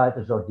antibody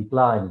titers are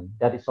declining.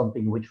 That is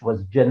something which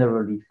was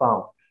generally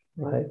found,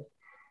 right?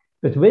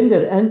 But when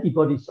their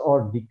antibodies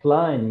are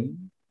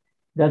declining,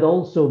 that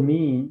also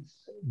means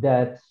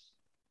that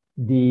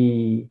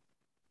the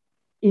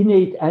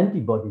innate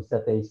antibodies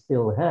that they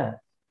still have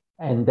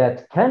and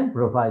that can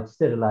provide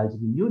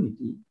sterilizing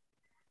immunity,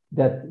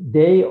 that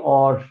they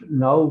are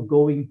now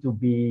going to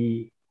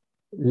be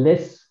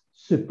less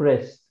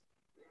suppressed.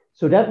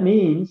 So that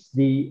means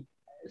the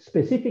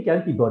specific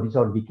antibodies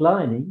are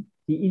declining,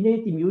 the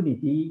innate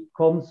immunity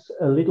comes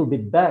a little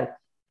bit back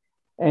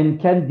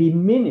and can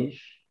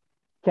diminish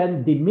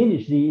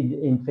the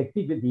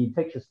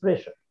infectious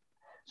pressure.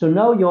 So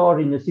now you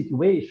are in a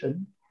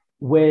situation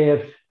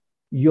where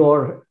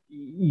your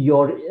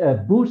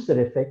booster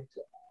effect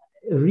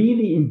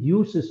really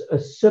induces a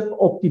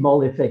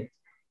suboptimal effect.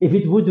 If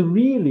it would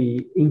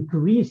really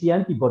increase the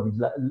antibody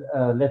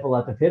level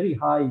at a very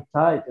high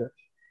titer,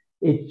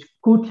 it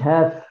could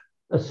have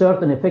a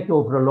certain effect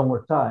over a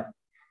longer time.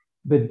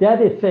 But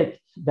that effect,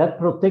 that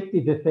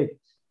protective effect,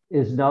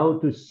 is now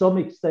to some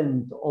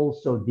extent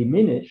also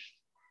diminished.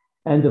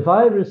 And the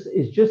virus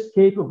is just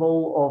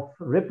capable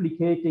of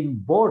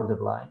replicating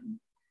borderline.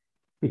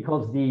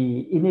 because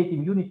the innate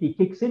immunity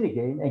kicks in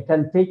again and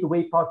can take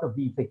away part of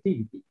the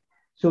effectivity.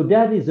 So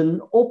that is an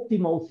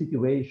optimal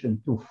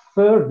situation to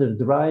further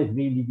drive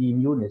really the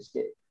immune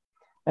escape.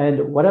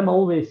 And what I'm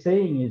always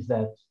saying is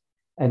that,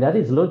 and that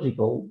is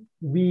logical,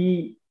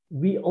 we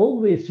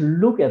always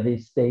look at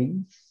these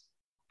things,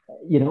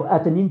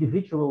 at an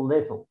individual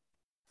level.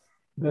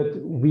 But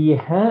we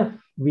have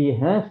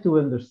to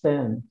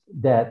understand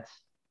that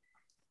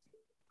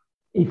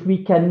if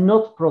we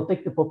cannot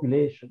protect the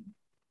population,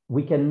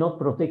 we cannot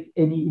protect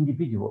any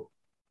individual.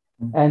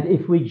 And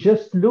if we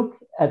just look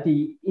at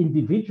the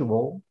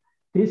individual,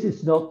 this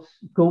is not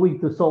going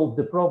to solve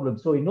the problem.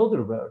 So in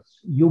other words,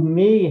 you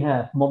may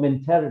have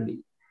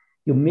momentarily,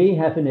 you may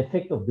have an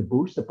effect of the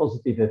boost, a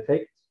positive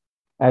effect.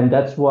 And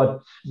that's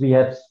what we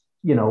have,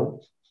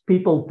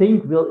 people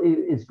think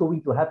is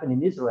going to happen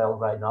in Israel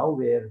right now,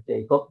 where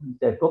they've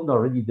gotten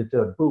already the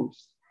third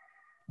boost.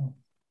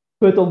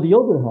 But on the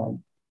other hand,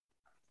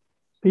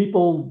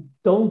 people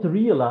don't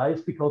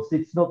realize, because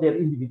it's not their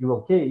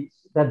individual case,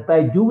 that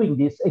by doing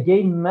this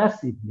again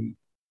massively,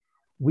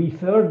 we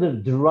further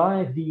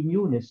drive the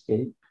immune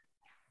escape,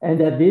 and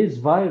that this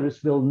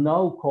virus will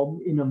now come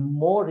in a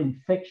more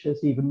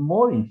infectious, even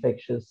more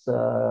infectious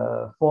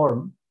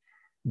form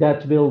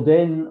that will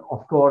then,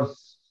 of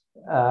course,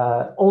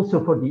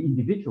 also for the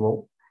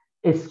individual,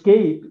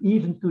 escape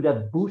even to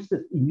that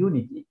boosted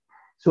immunity.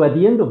 So at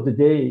the end of the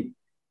day,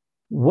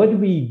 what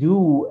we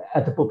do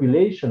at the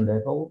population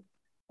level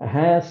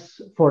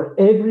has for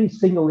every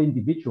single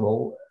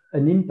individual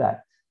an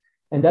impact.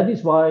 And that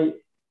is why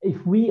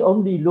if we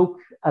only look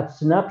at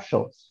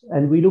snapshots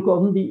and we look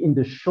only in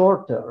the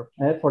short term,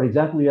 for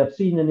example, we have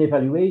seen an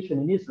evaluation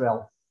in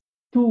Israel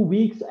 2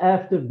 weeks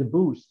after the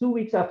boost, 2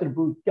 weeks after the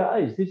boost,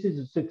 guys, this is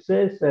a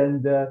success,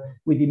 and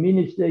we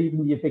diminished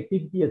even the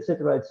effectivity,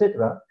 etc.,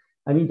 etc.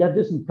 I mean, that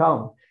doesn't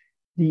count.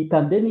 The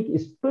pandemic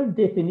is per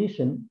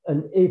definition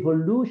an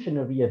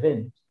evolutionary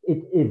event.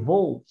 It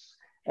evolves.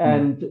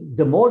 And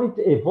the more it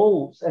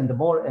evolves, and the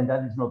more, and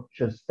that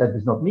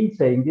is not me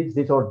saying this,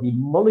 these are the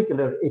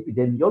molecular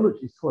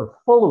epidemiologists who are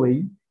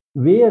following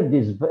where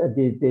this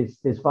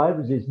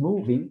virus is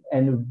moving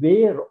and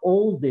where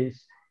all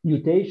these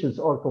mutations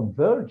are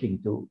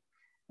converging to.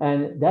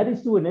 And that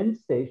is to an end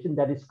station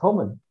that is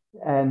common.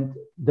 And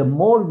the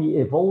more we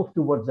evolve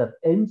towards that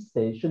end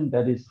station,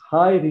 that is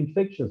higher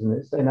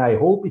infectiousness, and I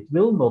hope it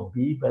will not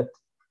be, but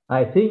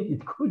I think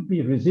it could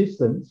be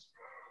resistance,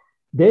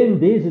 then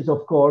this is,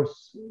 of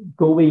course,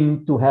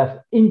 going to have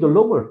in the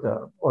longer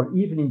term or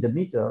even in the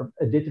midterm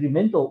a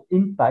detrimental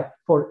impact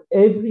for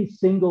every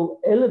single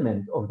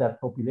element of that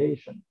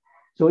population.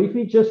 So if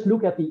we just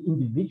look at the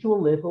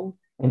individual level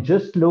and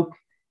just look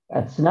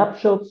at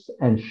snapshots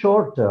and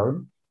short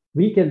term,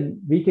 we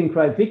can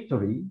cry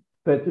victory,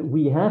 but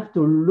we have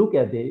to look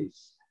at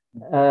this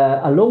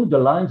along the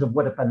lines of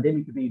what a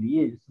pandemic really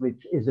is,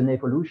 which is an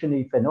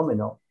evolutionary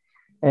phenomenon.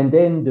 And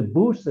then the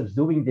boosters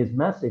doing this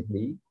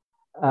massively,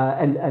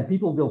 and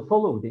people will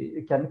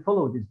can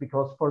follow this,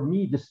 because for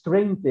me, the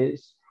strength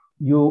is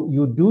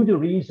you do the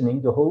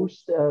reasoning, the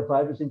host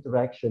virus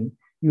interaction,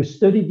 you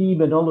study the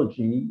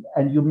immunology,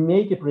 and you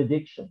make a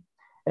prediction.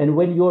 And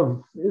when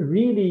you're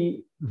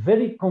really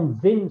very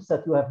convinced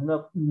that you have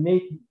not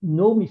made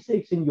no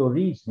mistakes in your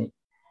reasoning,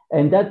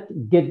 and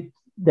that get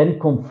then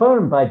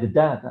confirmed by the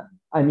data,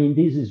 I mean,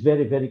 this is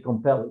very, very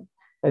compelling.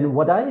 And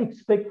what I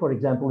expect, for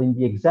example, in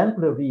the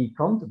exemplary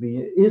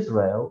country,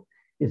 Israel,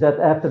 is that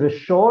after a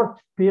short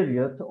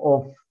period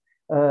of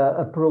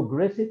a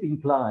progressive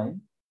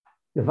incline,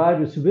 the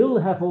virus will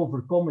have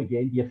overcome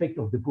again the effect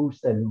of the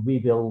boost, and we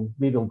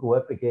will go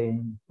up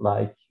again,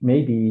 like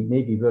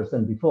maybe worse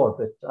than before.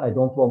 But I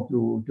don't want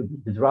to be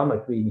the drama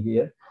queen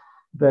here.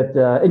 But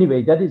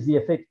anyway, that is the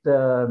effect.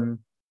 The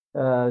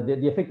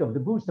effect of the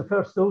boost. The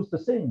first dose, the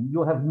same.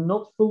 You have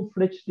not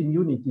full-fledged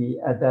immunity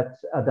at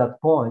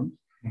that point,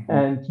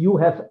 and you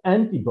have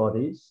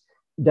antibodies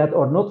that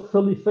are not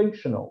fully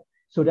functional.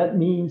 So that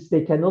means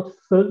they cannot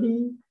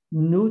fully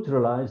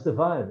neutralize the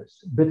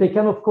virus, but they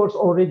can, of course,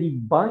 already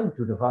bind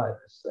to the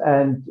virus.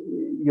 And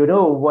you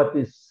know what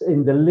is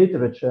in the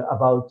literature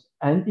about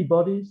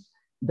antibodies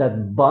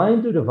that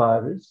bind to the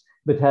virus,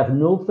 but have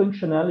no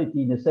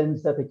functionality in the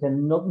sense that they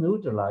cannot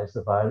neutralize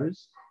the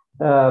virus.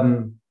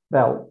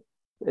 Well,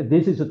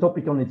 this is a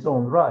topic on its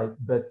own right,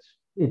 but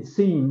it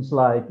seems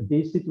like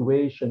this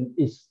situation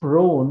is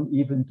prone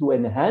even to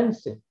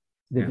enhancing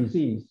the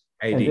disease.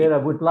 AD. And there I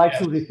would like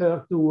to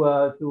refer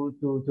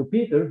to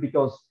Peter,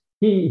 because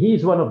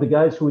he's one of the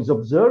guys who is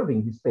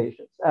observing these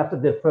patients after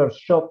their first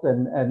shot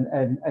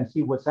and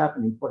see what's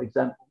happening, for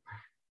example.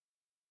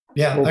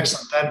 Yeah,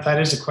 excellent. That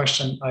is a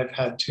question I've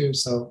had too.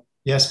 So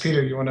yes,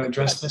 Peter, you want to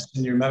address this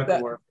in your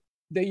medical work?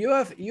 The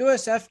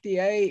US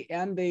FDA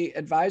and the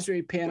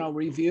advisory panel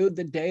reviewed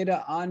the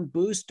data on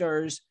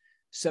boosters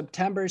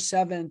September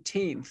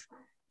 17th.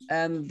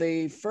 And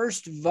the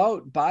first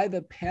vote by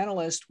the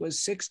panelists was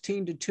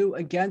 16-2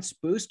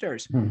 against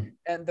boosters.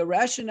 And the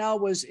rationale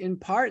was in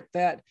part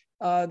that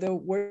there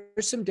were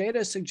some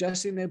data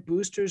suggesting that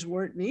boosters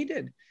weren't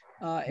needed.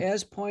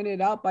 as pointed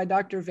out by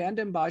Dr.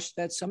 Vanden Bossche,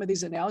 that some of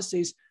these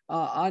analyses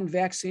on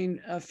vaccine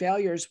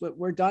failures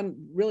were done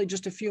really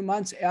just a few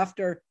months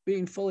after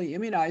being fully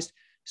immunized.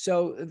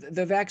 So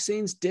the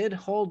vaccines did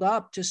hold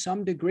up to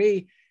some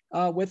degree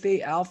with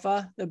the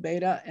alpha, the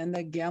beta, and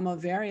the gamma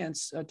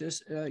variants, at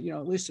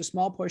least a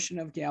small portion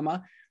of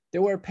gamma.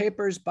 There were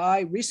papers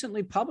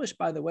recently published,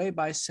 by the way,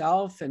 by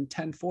Self and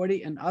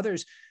 1040 and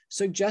others,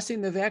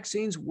 suggesting the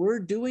vaccines were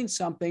doing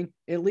something,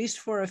 at least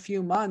for a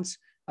few months,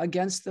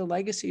 against the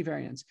legacy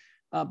variants.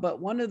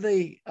 But one of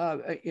the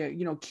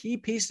key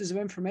pieces of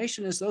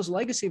information is those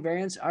legacy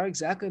variants are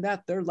exactly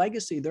that. They're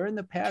legacy. They're in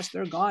the past.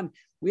 They're gone.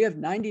 We have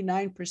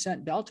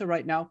 99% Delta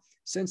right now,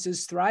 since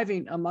it's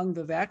thriving among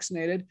the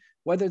vaccinated,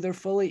 whether they're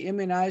fully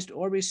immunized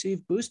or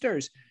receive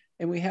boosters.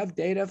 And we have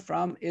data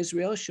from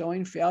Israel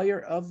showing failure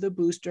of the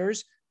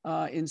boosters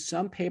in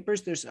some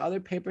papers. There's other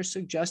papers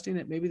suggesting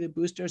that maybe the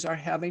boosters are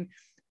having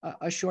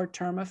a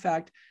short-term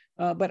effect.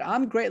 But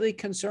I'm greatly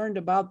concerned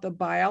about the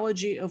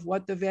biology of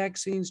what the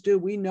vaccines do.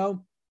 We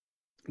know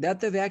that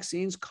the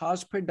vaccines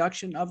cause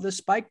production of the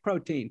spike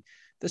protein.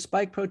 The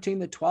spike protein,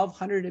 the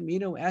 1200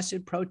 amino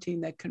acid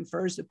protein that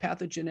confers the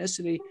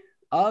pathogenicity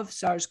of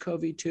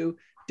SARS-CoV-2,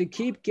 to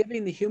keep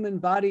giving the human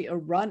body a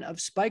run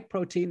of spike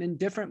protein in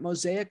different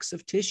mosaics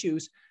of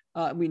tissues.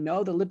 We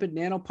know the lipid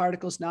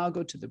nanoparticles now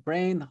go to the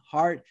brain, the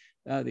heart,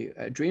 the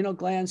adrenal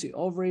glands, the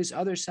ovaries,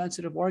 other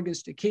sensitive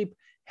organs, to keep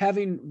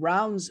having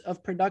rounds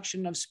of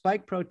production of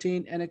spike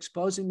protein and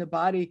exposing the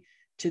body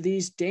to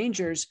these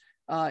dangers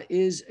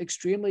is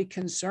extremely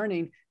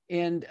concerning.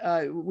 And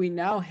we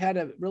now had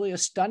a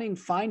stunning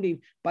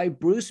finding by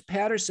Bruce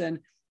Patterson,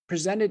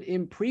 presented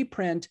in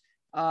preprint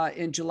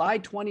in July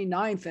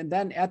 29th, and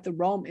then at the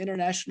Rome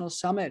International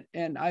Summit.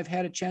 And I've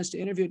had a chance to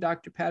interview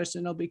Dr.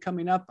 Patterson. He'll be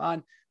coming up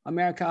on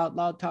America Out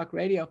Loud Talk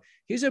Radio.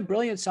 He's a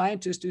brilliant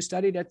scientist who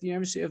studied at the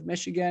University of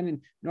Michigan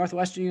and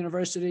Northwestern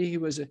University. He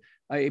was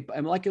a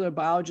molecular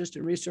biologist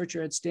and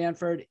researcher at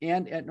Stanford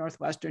and at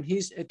Northwestern.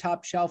 He's a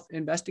top shelf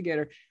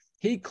investigator.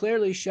 He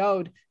clearly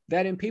showed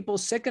that in people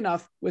sick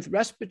enough with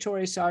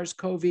respiratory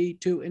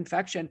SARS-CoV-2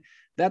 infection,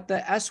 that the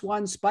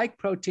S1 spike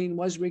protein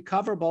was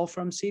recoverable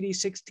from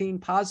CD16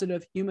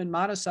 positive human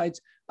monocytes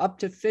up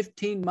to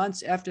 15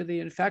 months after the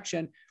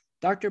infection.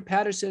 Dr.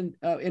 Patterson,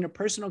 in a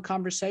personal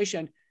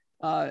conversation,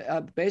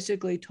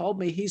 basically told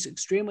me he's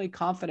extremely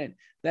confident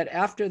that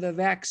after the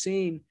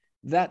vaccine,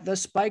 that the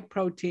spike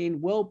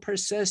protein will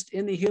persist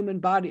in the human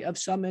body of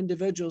some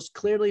individuals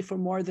clearly for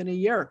more than a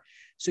year.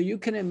 So you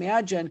can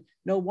imagine,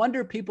 no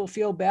wonder people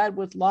feel bad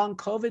with long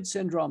COVID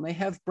syndrome. They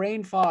have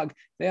brain fog,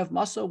 they have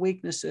muscle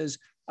weaknesses,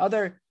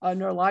 other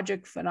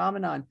neurologic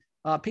phenomenon.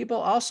 People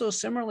also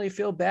similarly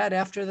feel bad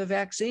after the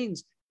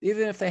vaccines,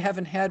 even if they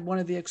haven't had one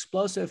of the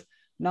explosive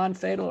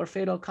non-fatal or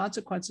fatal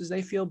consequences.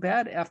 They feel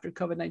bad after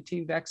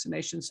COVID-19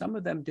 vaccination. Some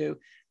of them do.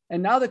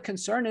 And now the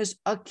concern is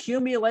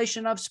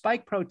accumulation of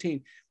spike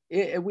protein.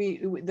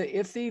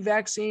 If the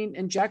vaccine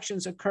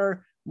injections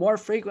occur more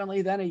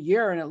frequently than a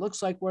year, and it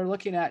looks like we're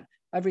looking at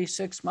every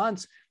 6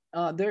 months,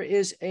 there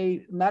is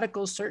a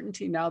medical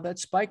certainty now that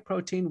spike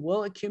protein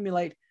will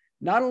accumulate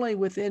not only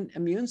within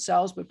immune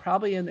cells, but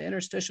probably in the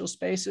interstitial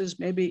spaces,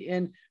 maybe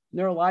in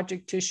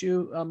neurologic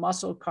tissue,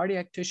 muscle,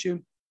 cardiac tissue,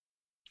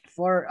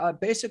 for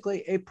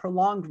basically a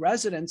prolonged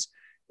residence,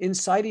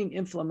 inciting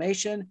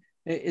inflammation,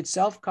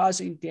 itself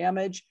causing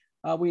damage.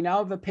 We now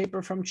have a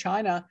paper from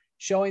China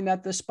showing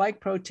that the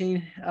spike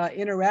protein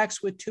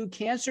interacts with two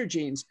cancer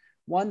genes,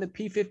 one the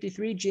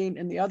P53 gene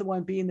and the other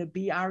one being the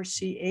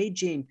BRCA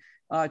gene.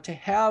 To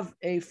have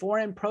a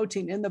foreign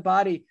protein in the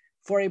body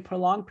for a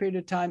prolonged period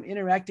of time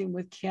interacting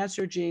with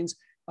cancer genes,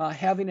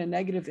 having a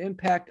negative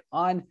impact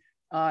on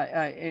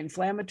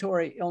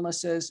inflammatory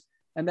illnesses,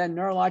 and then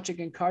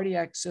neurologic and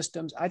cardiac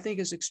systems, I think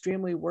is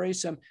extremely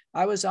worrisome.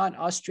 I was on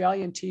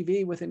Australian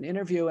TV with an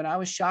interview, and I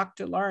was shocked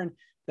to learn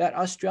that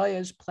Australia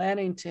is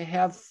planning to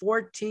have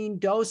 14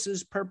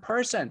 doses per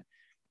person.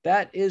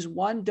 That is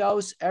one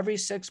dose every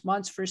 6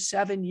 months for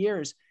 7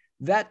 years.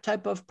 That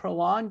type of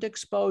prolonged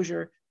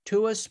exposure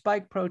to a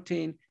spike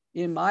protein,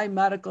 in my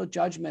medical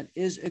judgment,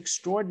 is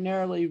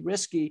extraordinarily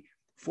risky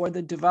for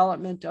the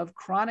development of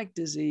chronic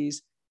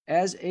disease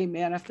as a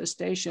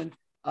manifestation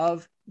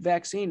of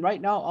vaccine.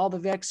 Right now, all the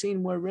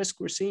vaccine risk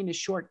we're seeing is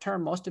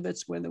short-term. Most of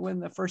it's within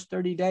the first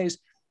 30 days,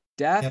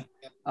 death,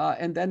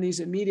 and then these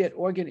immediate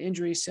organ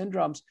injury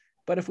syndromes.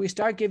 But if we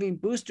start giving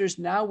boosters,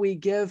 now we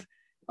give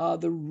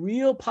the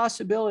real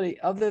possibility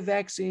of the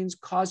vaccines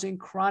causing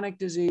chronic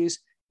disease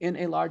in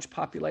a large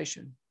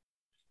population.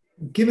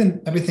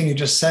 Given everything you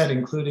just said,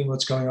 including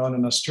what's going on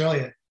in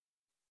Australia,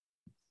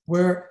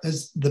 where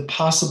is the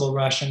possible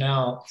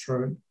rationale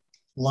for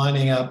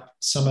lining up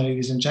so many of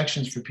these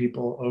injections for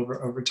people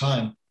over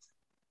time?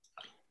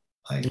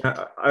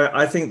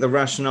 I think the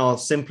rationale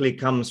simply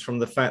comes from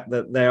the fact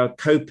that they are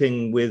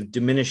coping with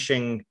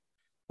diminishing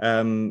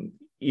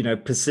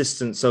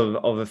persistence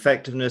of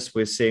effectiveness.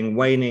 We're seeing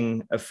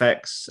waning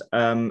effects,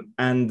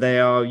 and they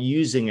are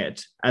using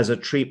it as a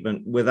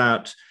treatment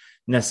without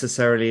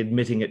necessarily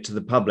admitting it to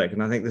the public.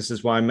 And I think this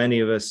is why many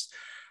of us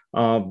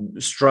are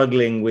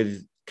struggling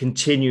with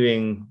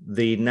continuing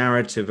the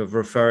narrative of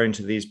referring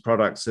to these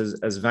products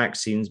as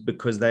vaccines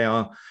because they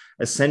are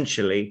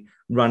essentially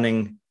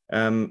running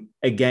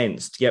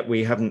against, yet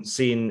we haven't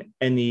seen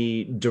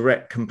any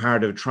direct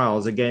comparative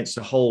trials against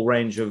a whole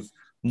range of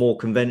more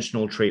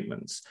conventional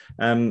treatments.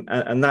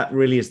 And that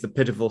really is the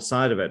pitiful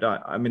side of it.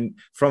 I mean,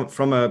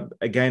 from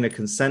a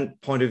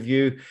consent point of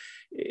view,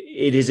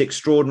 it is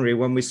extraordinary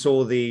when we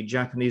saw the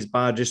Japanese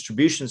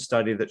biodistribution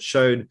study that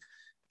showed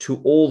to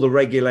all the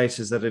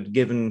regulators that had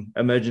given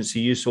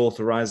emergency use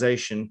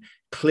authorization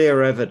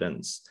clear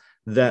evidence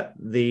that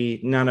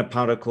the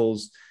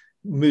nanoparticles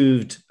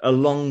moved a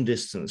long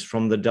distance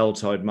from the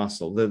deltoid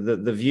muscle.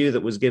 The view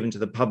that was given to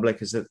the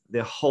public is that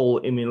the whole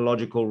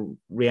immunological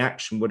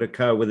reaction would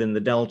occur within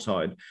the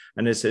deltoid,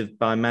 and as if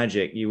by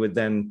magic you would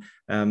then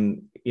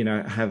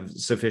have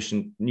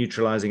sufficient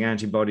neutralizing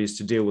antibodies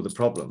to deal with the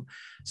problem.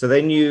 So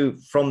they knew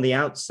from the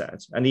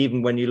outset, and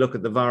even when you look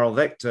at the viral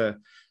vector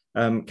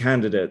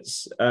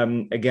candidates,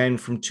 again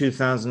from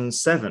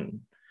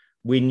 2007,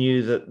 we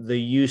knew that the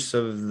use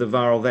of the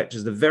viral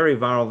vectors, the very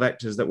viral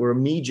vectors that were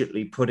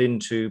immediately put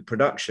into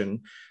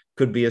production,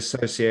 could be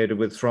associated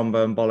with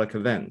thromboembolic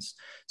events.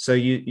 So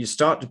you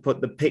start to put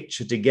the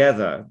picture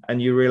together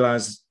and you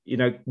realize,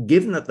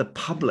 given that the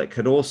public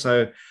had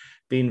also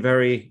been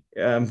very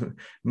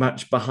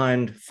much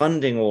behind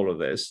funding all of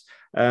this,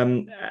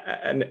 and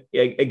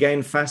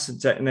again,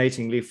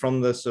 fascinatingly,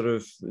 from the sort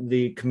of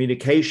the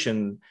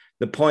communication,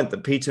 the point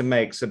that Peter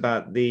makes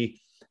about the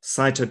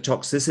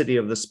cytotoxicity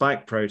of the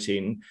spike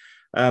protein,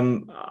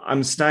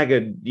 I'm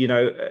staggered.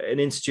 An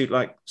institute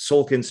like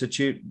Salk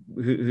Institute,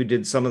 who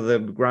did some of the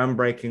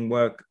groundbreaking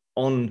work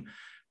on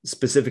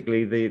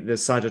specifically the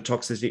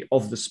cytotoxicity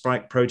of the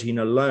spike protein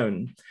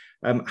alone,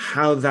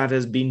 how that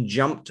has been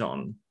jumped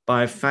on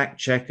by fact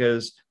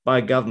checkers,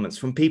 by governments,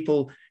 from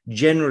people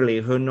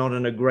generally who are not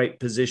in a great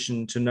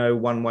position to know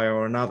one way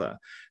or another.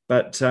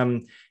 But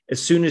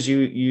as soon as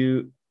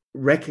you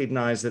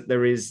recognize that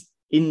there is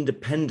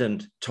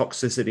independent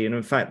toxicity, and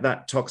in fact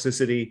that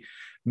toxicity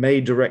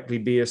may directly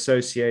be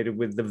associated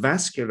with the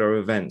vascular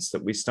events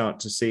that we start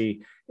to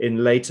see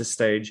in later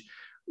stage,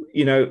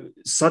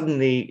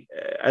 suddenly,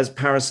 as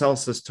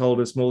Paracelsus told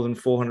us more than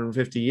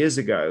 450 years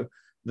ago,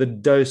 the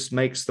dose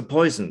makes the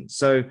poison.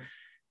 So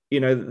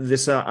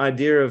this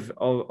idea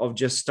of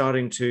just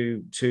starting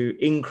to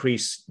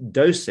increase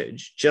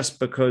dosage just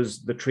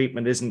because the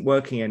treatment isn't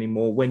working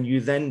anymore, when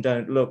you then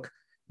don't look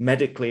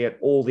medically at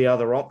all the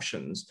other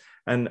options.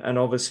 And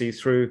obviously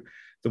through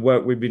the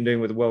work we've been doing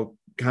with the World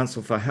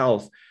Council for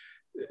Health,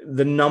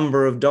 the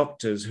number of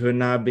doctors who are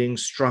now being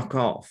struck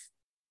off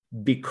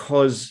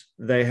because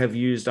they have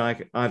used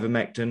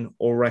ivermectin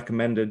or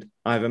recommended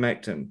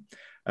ivermectin,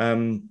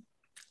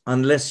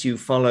 unless you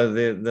follow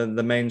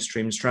the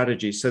mainstream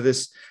strategy. So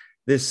this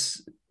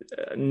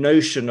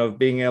notion of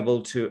being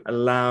able to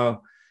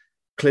allow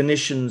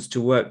clinicians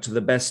to work to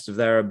the best of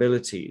their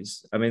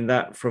abilities, I mean,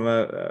 that from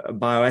a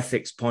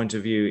bioethics point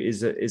of view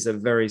is a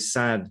very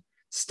sad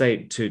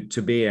state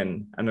to be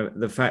in. And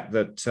the fact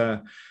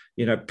that,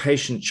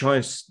 patient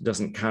choice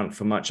doesn't count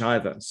for much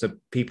either. So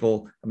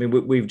people, I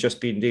mean, we've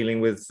just been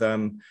dealing with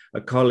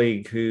a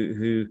colleague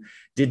who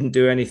didn't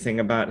do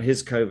anything about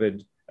his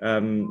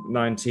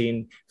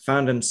COVID-19,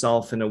 found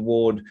himself in a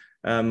ward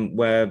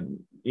where,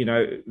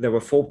 there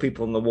were 4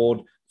 people in the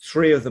ward.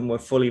 3 of them were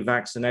fully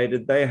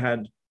vaccinated. They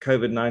had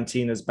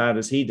COVID-19 as bad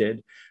as he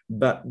did,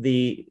 but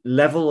the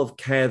level of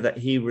care that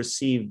he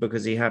received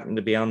because he happened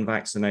to be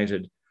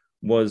unvaccinated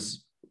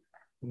was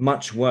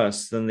much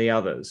worse than the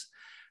others.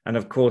 And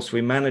of course,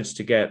 we managed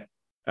to get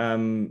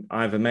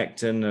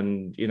ivermectin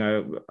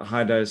and,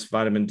 high dose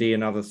vitamin D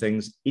and other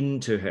things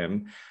into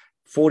him.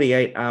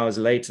 48 hours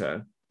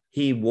later,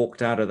 he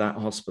walked out of that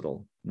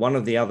hospital. One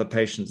of the other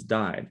patients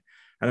died.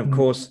 And of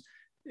course,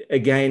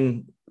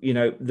 again,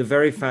 the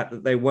very fact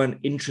that they weren't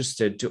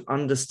interested to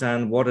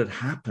understand what had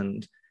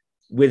happened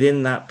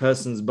within that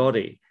person's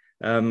body.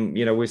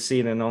 We've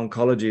seen in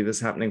oncology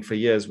this happening for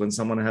years when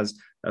someone has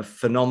a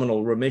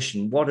phenomenal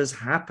remission. What has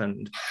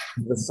happened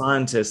to the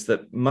scientists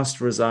that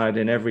must reside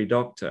in every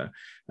doctor?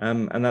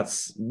 And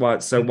that's why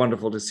it's so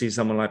wonderful to see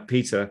someone like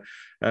Peter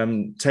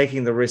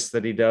taking the risk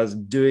that he does,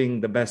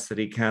 doing the best that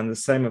he can. The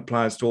same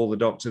applies to all the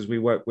doctors we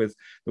work with,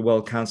 the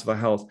World Council for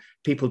Health,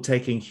 people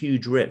taking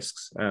huge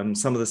risks.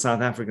 Some of the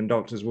South African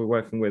doctors we're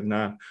working with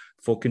now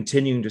for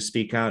continuing to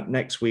speak out.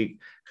 Next week,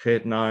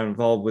 Geert and I are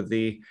involved with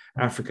the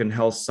African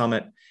Health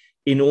Summit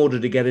in order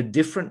to get a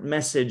different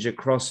message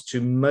across to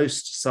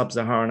most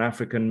sub-Saharan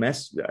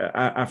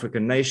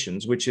African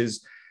nations, which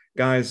is,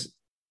 guys,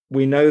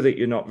 we know that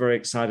you're not very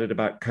excited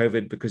about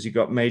COVID because you've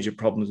got major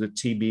problems with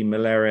TB,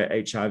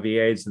 malaria, HIV,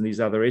 AIDS, and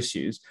these other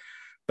issues.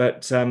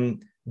 But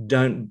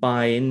don't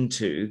buy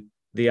into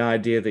the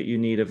idea that you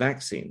need a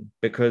vaccine,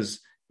 because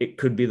it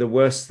could be the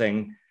worst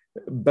thing,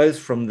 both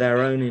from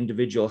their own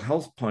individual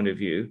health point of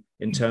view,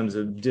 in terms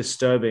of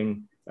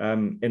disturbing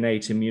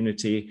innate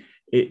immunity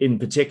in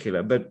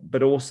particular,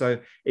 but also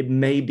it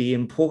may be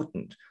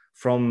important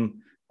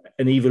from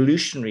an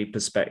evolutionary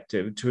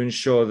perspective to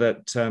ensure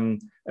that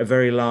a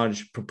very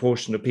large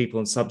proportion of people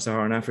in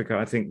sub-Saharan Africa,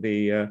 I think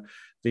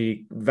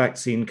the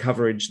vaccine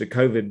coverage, the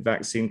COVID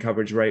vaccine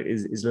coverage rate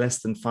is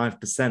less than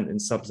 5% in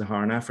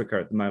sub-Saharan Africa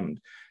at the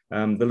moment.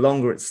 The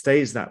longer it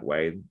stays that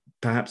way,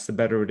 perhaps the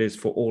better it is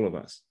for all of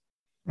us.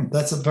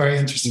 That's a very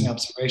interesting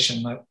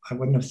observation. I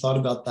wouldn't have thought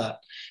about that.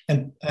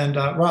 And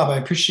Rob, I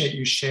appreciate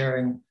you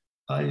sharing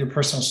your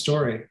personal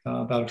story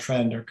about a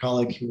friend or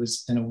colleague who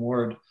was in a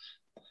ward.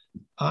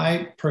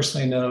 I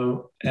personally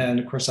know, and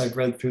of course I've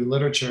read through the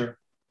literature,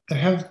 there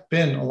have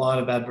been a lot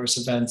of adverse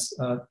events,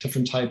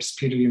 different types.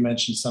 Peter, you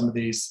mentioned some of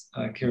these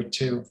here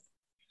too.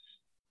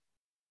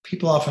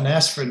 People often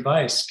ask for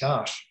advice.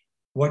 Gosh,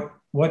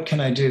 what can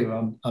I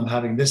do? I'm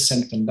having this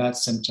symptom, that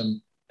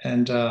symptom.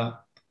 And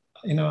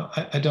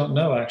I don't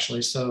know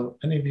actually. So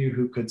any of you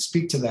who could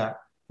speak to that,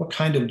 what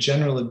kind of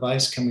general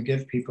advice can we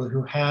give people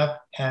who have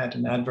had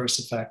an adverse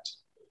effect?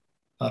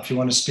 If you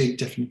want to speak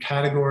different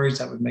categories,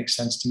 that would make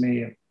sense to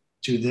me.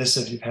 Do this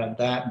if you've had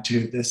that,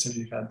 do this if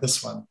you've had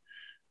this one.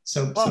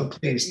 So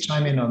please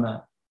chime in on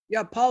that.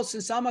 Yeah, Paul,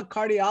 since I'm a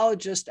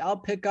cardiologist, I'll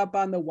pick up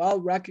on the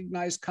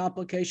well-recognized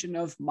complication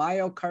of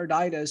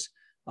myocarditis,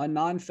 a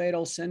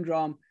non-fatal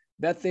syndrome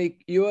that the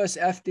US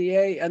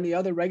FDA and the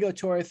other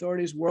regulatory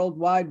authorities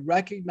worldwide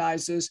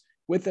recognizes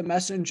with the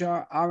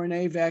messenger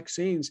RNA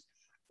vaccines.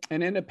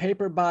 And in a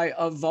paper by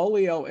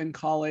Avolio and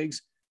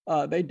colleagues,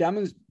 they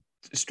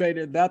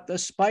demonstrated that the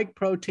spike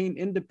protein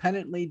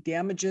independently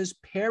damages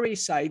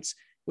pericytes,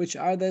 which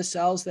are the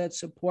cells that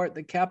support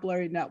the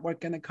capillary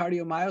network and the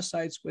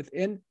cardiomyocytes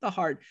within the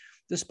heart.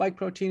 The spike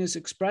protein is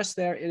expressed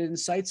there. It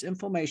incites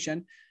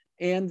inflammation.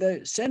 And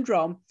the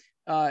syndrome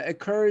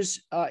occurs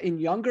in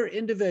younger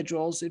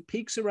individuals. It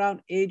peaks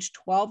around age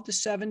 12 to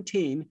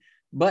 17,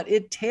 but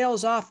it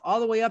tails off all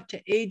the way up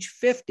to age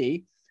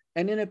 50.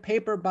 And in a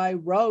paper by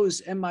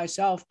Rose and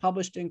myself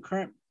published in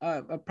Current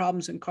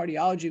Problems in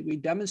Cardiology, we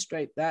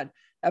demonstrate that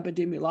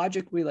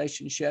epidemiologic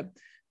relationship.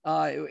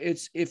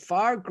 It's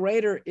far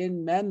greater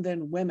in men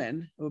than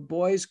women,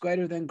 boys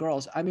greater than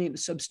girls. I mean,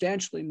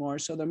 substantially more.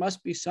 So there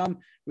must be some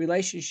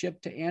relationship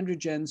to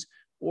androgens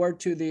or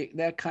to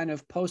that kind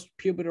of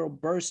post-pubertal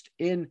burst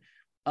in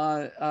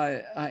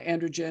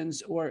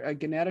androgens or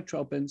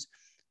gonadotropins.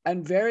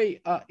 And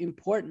very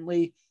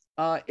importantly,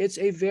 it's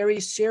a very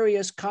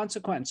serious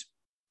consequence.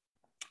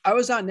 I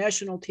was on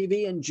national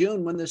TV in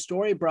June when the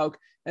story broke,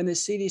 and the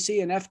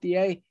CDC and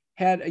FDA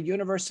had a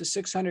universe of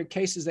 600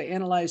 cases. They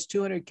analyzed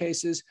 200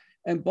 cases,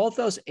 and both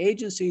those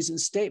agencies and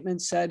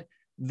statements said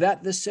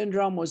that the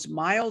syndrome was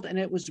mild and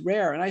it was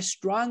rare. And I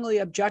strongly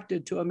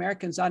objected to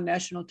Americans on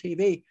national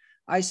TV.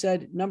 I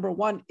said, number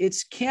one, it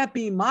can't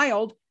be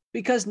mild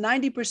because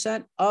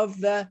 90%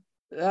 of the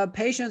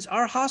patients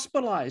are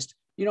hospitalized.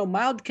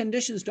 Mild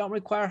conditions don't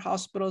require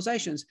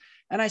hospitalizations.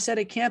 And I said,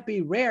 it can't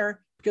be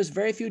rare because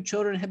very few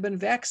children have been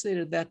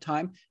vaccinated at that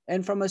time.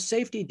 And from a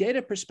safety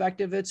data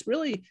perspective, it's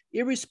really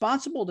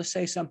irresponsible to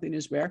say something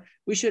is rare.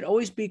 We should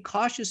always be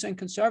cautious and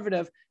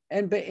conservative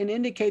and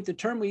indicate the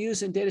term we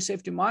use in data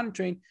safety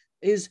monitoring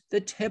is the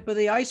tip of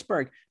the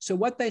iceberg. So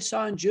what they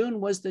saw in June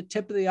was the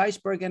tip of the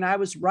iceberg, and I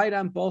was right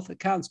on both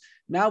accounts.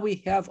 Now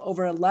we have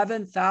over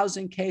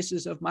 11,000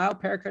 cases of mild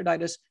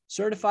pericarditis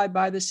certified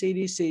by the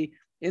CDC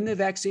in the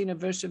vaccine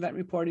adverse event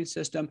reporting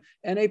system,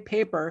 and a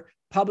paper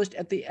published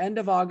at the end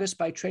of August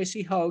by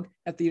Tracy Hogue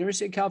at the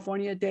University of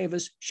California at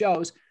Davis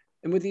shows,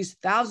 and with these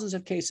thousands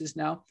of cases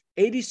now,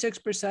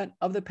 86%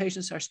 of the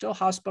patients are still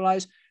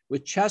hospitalized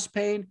with chest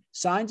pain,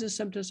 signs and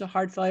symptoms of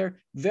heart failure,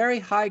 very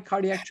high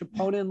cardiac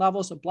troponin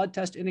levels, a blood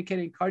test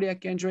indicating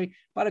cardiac injury,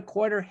 about a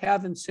quarter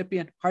have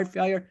incipient heart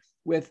failure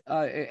with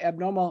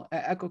abnormal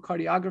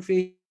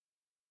echocardiography.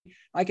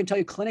 I can tell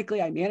you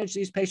clinically, I manage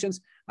these patients.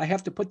 I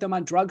have to put them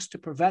on drugs to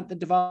prevent the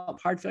development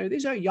of heart failure.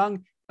 These are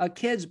young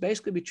kids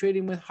basically be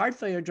treating with heart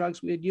failure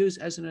drugs we'd use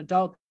as an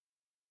adult.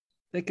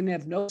 They can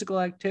have no physical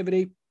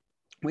activity.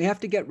 We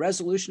have to get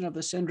resolution of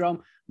the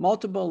syndrome,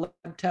 multiple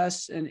lab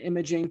tests and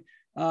imaging.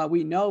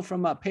 We know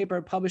from a paper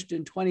published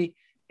in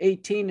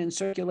 2018 in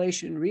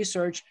Circulation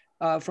Research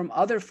from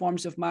other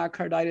forms of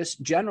myocarditis,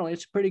 generally,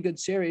 it's a pretty good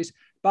series,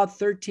 about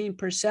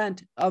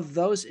 13% of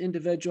those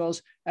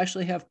individuals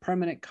actually have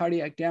permanent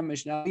cardiac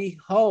damage. Now, we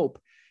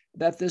hope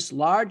that this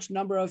large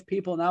number of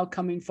people now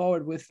coming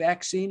forward with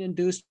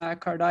vaccine-induced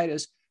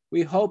myocarditis,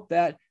 we hope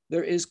that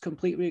there is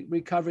complete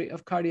recovery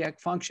of cardiac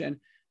function.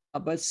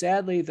 But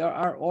sadly, there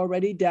are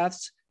already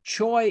deaths.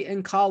 Choi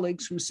and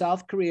colleagues from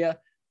South Korea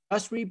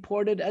just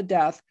reported a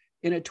death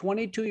in a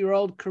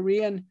 22-year-old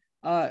Korean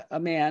a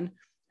man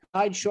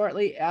died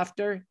shortly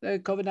after the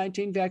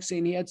COVID-19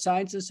 vaccine. He had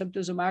signs and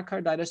symptoms of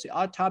myocarditis. The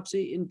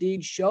autopsy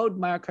indeed showed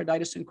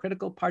myocarditis in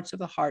critical parts of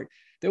the heart.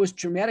 There was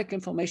dramatic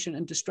inflammation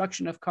and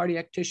destruction of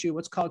cardiac tissue,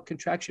 what's called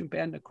contraction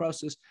band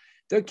necrosis.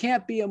 There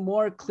can't be a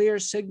more clear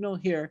signal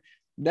here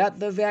that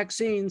the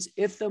vaccines,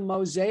 if the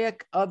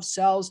mosaic of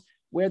cells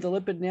where the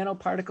lipid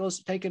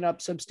nanoparticles taken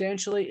up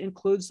substantially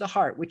includes the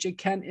heart, which it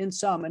can in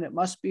some, and it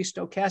must be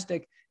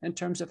stochastic in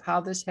terms of how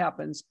this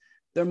happens.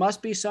 There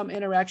must be some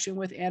interaction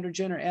with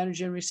androgen or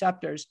androgen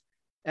receptors.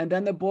 And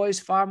then the boys,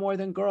 far more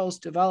than girls,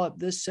 develop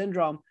this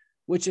syndrome,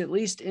 which at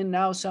least in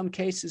now some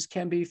cases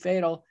can be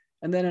fatal,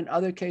 and then in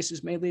other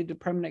cases may lead to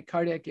permanent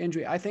cardiac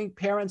injury. I think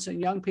parents and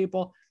young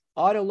people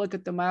ought to look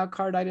at the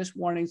myocarditis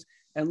warnings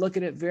and look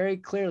at it very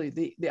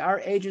clearly. Our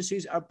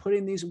agencies are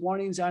putting these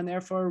warnings on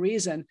there for a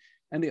reason,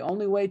 and the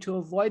only way to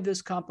avoid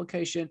this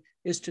complication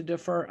is to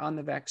defer on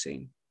the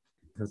vaccine.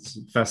 That's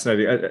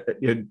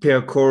fascinating.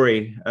 Pierre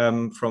Corey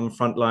from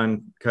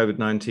Frontline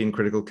COVID-19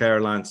 Critical Care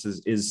Alliance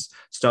is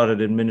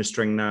started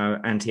administering now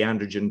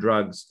anti-androgen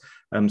drugs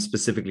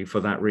specifically for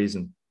that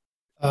reason.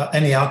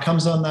 Any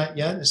outcomes on that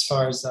yet, as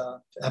far as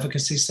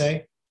efficacy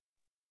say?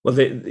 Well,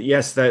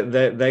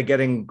 they're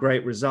getting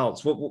great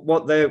results.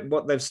 What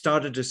they've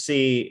started to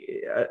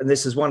see, and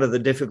this is one of the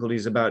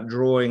difficulties about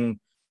drawing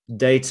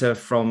data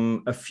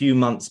from a few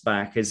months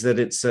back, is that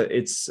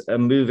it's a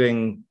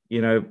moving,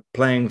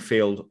 playing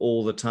field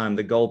all the time.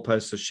 The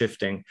goalposts are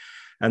shifting,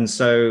 and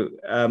so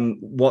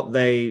what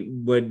they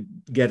were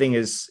getting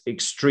is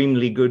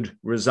extremely good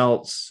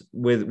results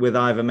with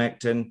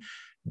ivermectin,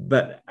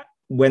 but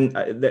when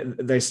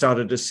they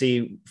started to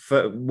see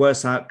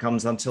worse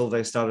outcomes until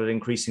they started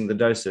increasing the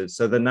doses.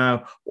 So they're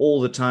now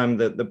all the time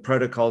that the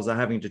protocols are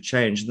having to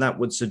change. And that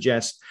would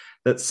suggest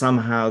that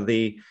somehow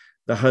the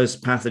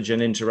host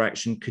pathogen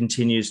interaction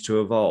continues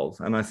to evolve.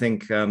 And I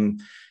think,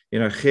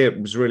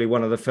 Geert was really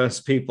one of the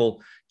first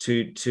people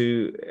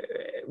to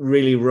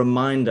really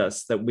remind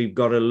us that we've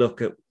got to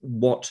look at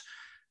what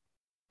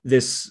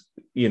this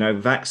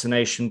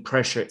vaccination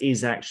pressure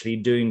is actually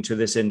doing to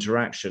this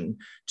interaction,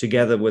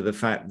 together with the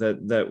fact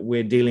that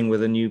we're dealing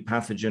with a new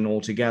pathogen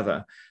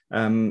altogether.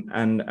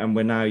 And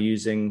we're now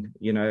using,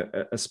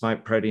 a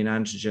spike protein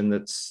antigen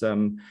that's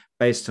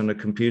based on a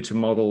computer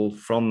model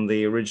from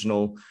the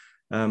original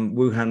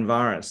Wuhan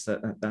virus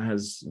that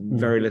has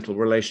very little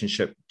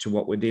relationship to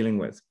what we're dealing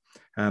with.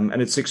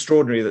 And it's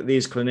extraordinary that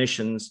these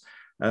clinicians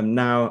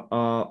now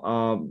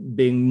are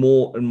being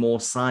more and more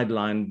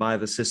sidelined by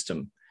the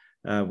system.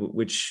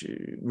 Which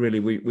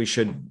really we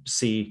should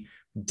see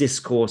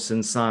discourse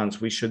in science.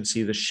 We should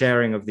see the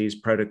sharing of these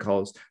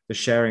protocols, the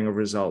sharing of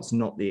results,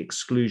 not the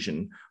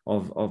exclusion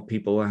of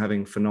people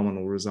having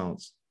phenomenal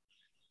results.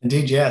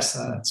 Indeed, yes.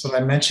 That's what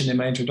I mentioned in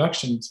my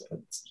introduction.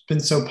 It's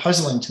been so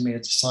puzzling to me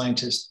as a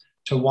scientist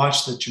to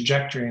watch the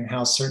trajectory and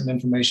how certain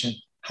information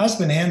has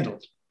been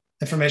handled.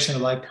 Information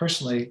that I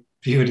personally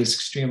view it as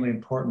extremely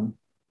important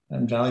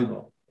and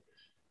valuable.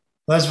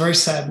 Well, that's very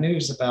sad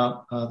news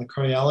about the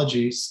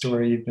cardiology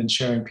story you've been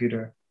sharing,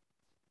 Peter,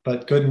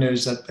 but good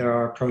news that there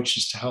are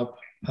approaches to help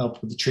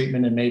with the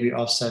treatment and maybe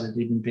offset it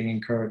even being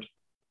incurred.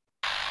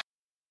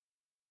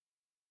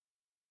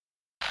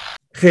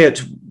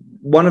 Geert,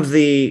 one of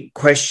the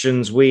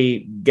questions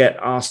we get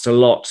asked a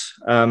lot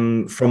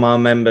from our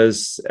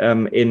members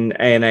in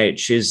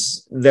ANH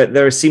is that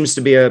there seems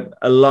to be a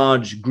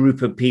large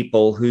group of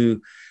people who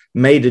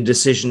made a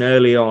decision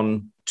early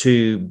on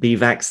to be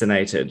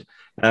vaccinated.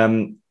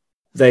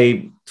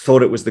 They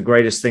thought it was the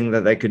greatest thing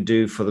that they could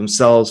do for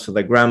themselves, for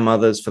their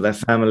grandmothers, for their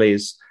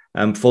families,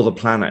 for the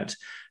planet.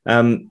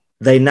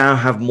 They now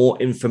have more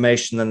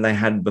information than they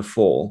had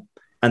before,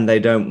 and they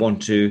don't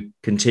want to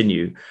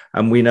continue.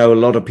 And we know a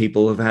lot of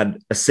people who've had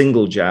a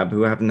single jab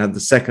who haven't had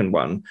the second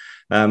one.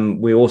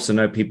 We also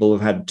know people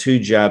who've had 2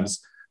 jabs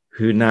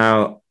who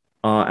now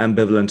are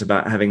ambivalent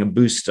about having a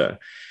booster.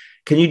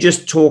 Can you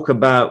just talk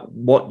about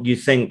what you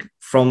think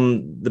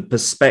from the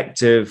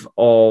perspective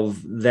of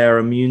their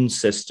immune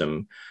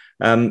system?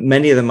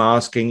 Many of them are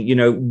asking,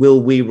 will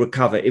we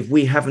recover? If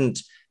we haven't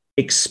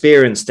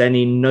experienced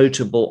any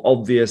notable,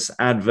 obvious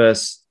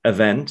adverse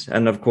event,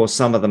 and of course,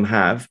 some of them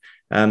have,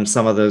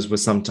 some of those were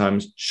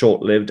sometimes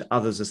short-lived,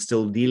 others are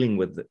still dealing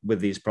with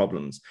these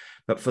problems.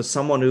 But for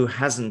someone who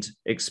hasn't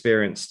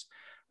experienced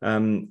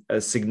a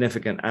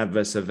significant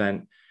adverse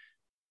event,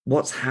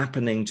 what's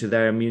happening to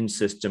their immune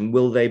system?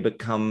 Will they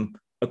become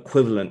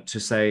equivalent to,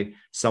 say,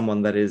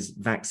 someone that is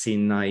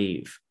vaccine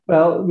naive?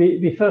 Well,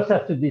 we first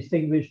have to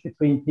distinguish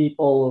between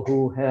people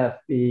who have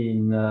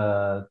been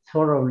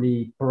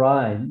thoroughly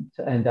primed,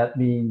 and that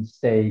means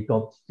they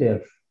got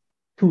their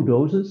 2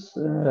 doses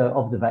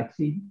of the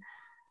vaccine,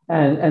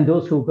 and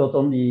those who got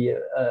only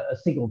a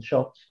single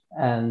shot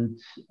and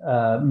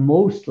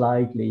most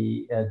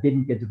likely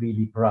didn't get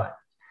really primed.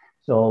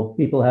 So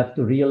people have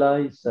to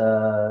realize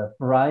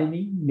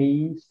priming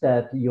means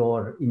that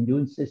your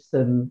immune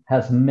system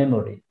has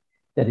memory,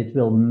 that it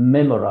will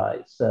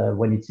memorize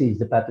when it sees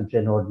the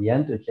pathogen or the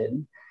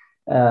antigen.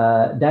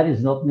 That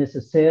is not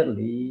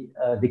necessarily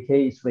the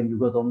case when you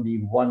got only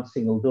 1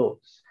 single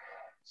dose.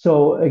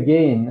 So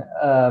again,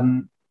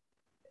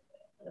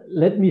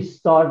 let me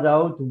start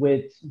out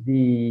with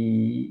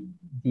the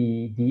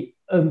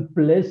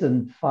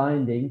unpleasant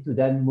finding to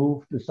then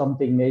move to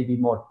something maybe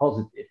more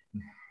positive.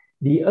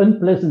 The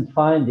unpleasant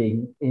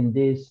finding in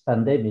this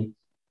pandemic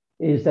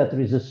is that there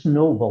is a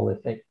snowball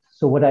effect.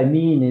 So what I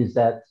mean is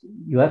that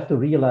you have to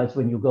realize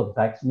when you got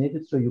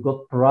vaccinated, so you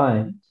got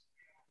primed,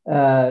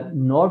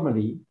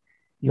 normally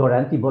your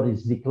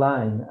antibodies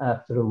decline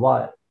after a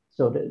while.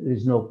 So there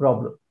is no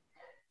problem.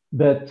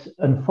 But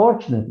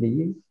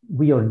unfortunately,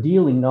 we are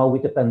dealing now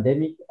with a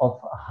pandemic of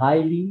a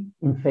highly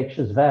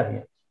infectious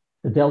variant,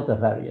 the Delta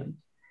variant.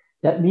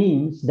 That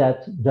means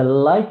that the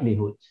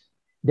likelihood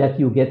that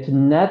you get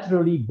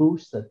naturally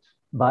boosted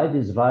by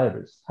this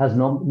virus has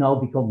now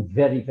become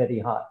very, very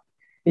high.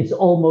 It's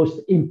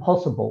almost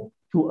impossible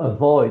to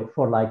avoid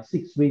for like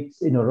 6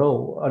 weeks in a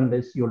row,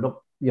 unless you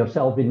lock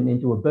yourself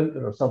into a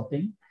bunker or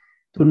something,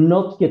 to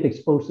not get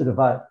exposed to the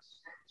virus.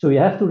 So you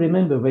have to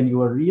remember, when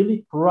you are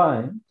really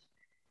primed,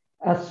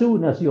 as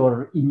soon as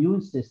your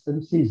immune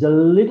system sees a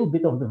little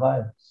bit of the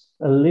virus,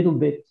 a little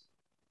bit,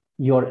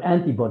 your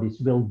antibodies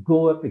will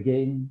go up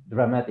again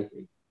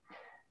dramatically.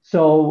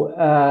 So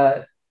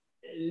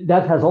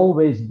that has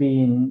always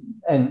been,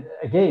 and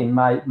again,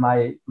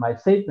 my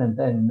statement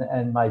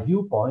and my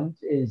viewpoint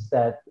is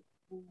that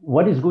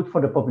what is good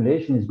for the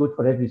population is good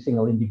for every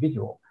single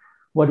individual.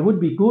 What would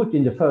be good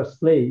in the first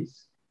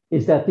place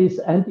is that these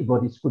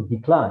antibodies could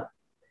decline.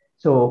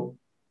 So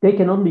they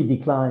can only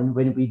decline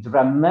when we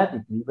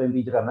dramatically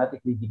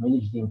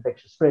diminish the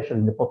infectious pressure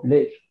in the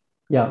population.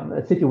 Yeah,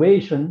 a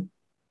situation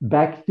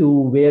back to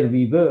where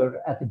we were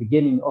at the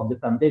beginning of the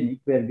pandemic,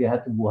 where we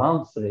had the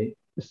Wuhan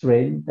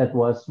strain that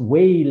was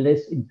way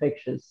less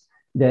infectious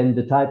than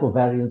the type of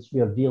variants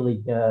we are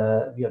dealing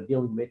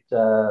with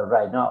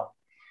right now.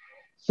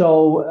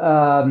 So,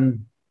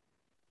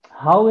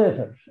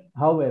 however,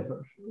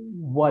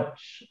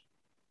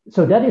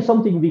 so that is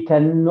something we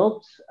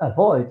cannot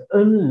avoid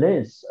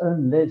unless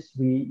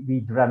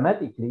we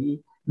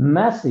dramatically,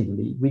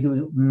 massively, we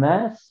do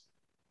mass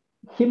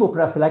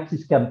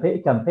chemoprophylaxis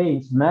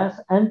campaigns, mass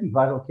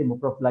antiviral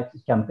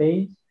chemoprophylaxis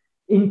campaigns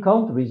in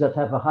countries that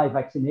have a high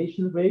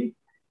vaccination rate.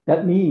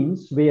 That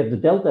means where the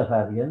Delta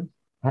variant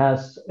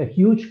has a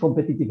huge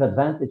competitive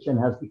advantage and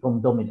has become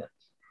dominant.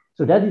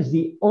 So that is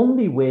the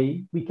only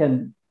way we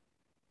can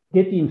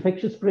get the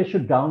infectious pressure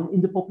down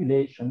in the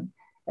population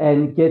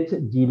and get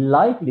the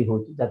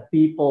likelihood that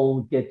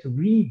people get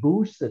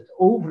reboosted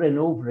over and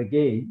over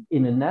again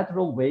in a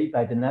natural way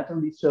by the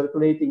naturally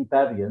circulating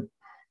variant,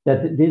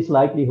 that this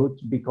likelihood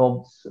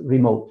becomes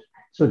remote,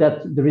 so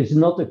that there is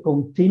not a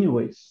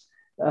continuous,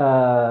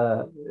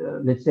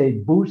 let's say,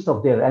 boost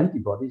of their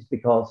antibodies,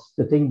 because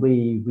the thing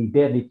we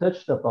barely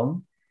touched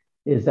upon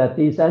is that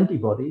these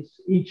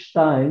antibodies, each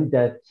time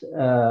that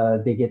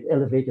they get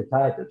elevated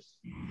titers,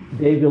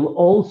 they will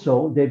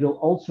also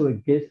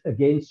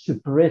again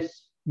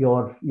suppress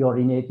your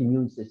innate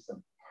immune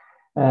system.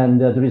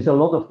 And there is a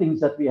lot of things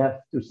that we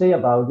have to say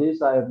about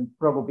this. I will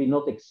probably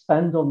not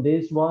expand on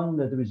this one.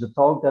 There is a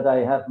talk that I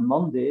have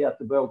Monday at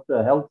the World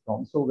Health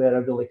Council where I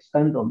will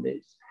expand on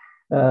this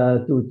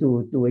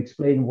to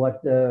explain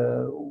what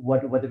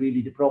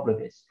really the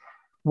problem is.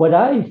 What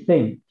I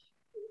think,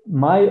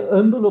 my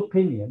humble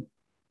opinion,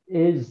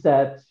 is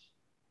that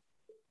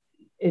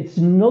it's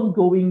not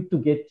going to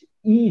get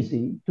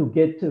easy to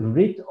get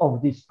rid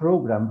of this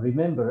program.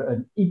 Remember,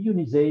 an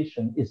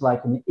immunization is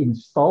like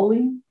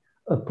installing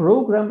a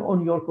program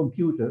on your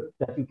computer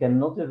that you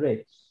cannot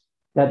erase.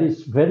 That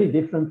is very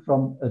different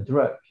from a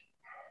drug.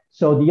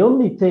 So the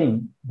only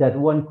thing that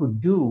one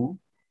could do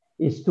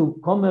is to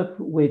come up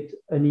with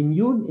an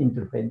immune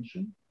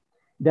intervention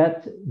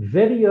that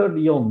very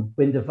early on,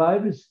 when the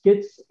virus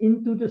gets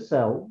into the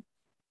cell,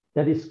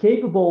 that is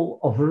capable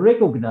of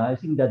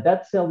recognizing that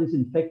that cell is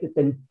infected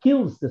and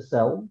kills the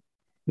cell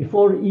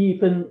before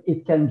even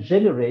it can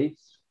generate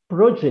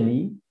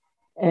progeny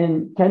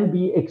and can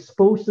be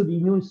exposed to the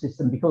immune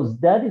system, because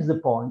that is the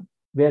point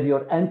where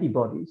your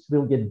antibodies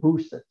will get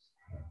boosted.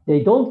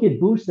 They don't get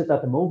boosted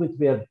at the moment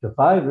where the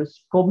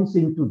virus comes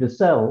into the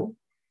cell.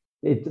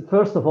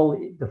 First of all,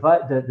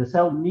 the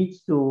cell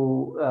needs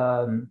to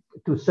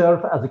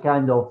serve as a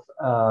kind of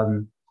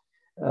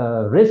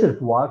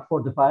reservoir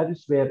for the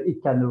virus where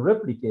it can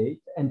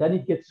replicate, and then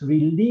it gets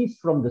released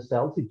from the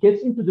cells. It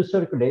gets into the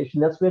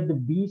circulation. That's where the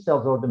B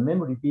cells or the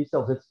memory B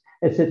cells,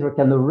 etc.,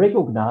 can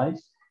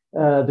recognize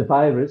the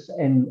virus,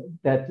 and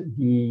that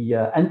the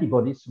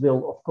antibodies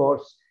will, of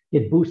course,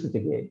 get boosted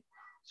again.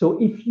 So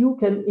if you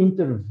can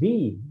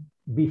intervene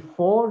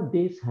before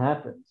this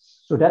happens,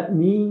 so that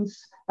means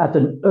at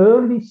an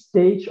early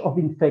stage of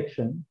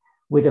infection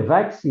with a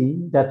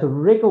vaccine that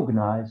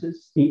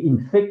recognizes the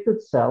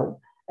infected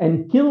cell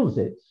and kills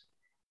it,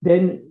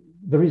 then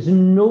there is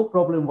no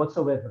problem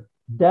whatsoever.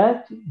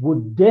 That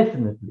would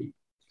definitely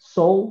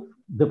solve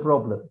the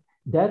problem.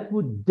 That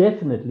would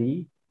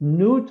definitely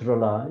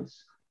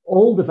neutralize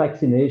all the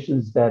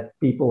vaccinations that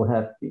people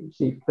have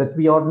received, but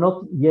we are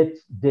not yet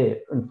there,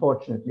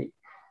 unfortunately.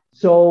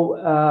 So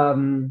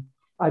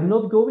I'm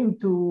not going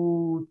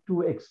to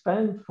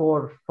expand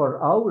for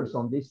hours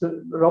on this.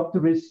 Rob,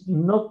 there is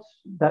not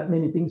that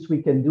many things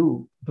we can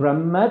do.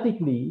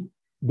 Dramatically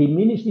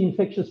diminish the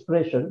infectious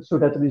pressure so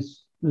that there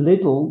is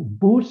little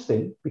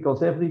boosting,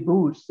 because every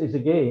boost is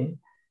again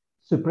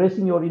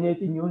suppressing your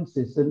innate immune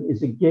system,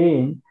 is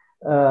again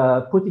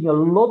putting a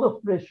lot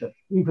of pressure,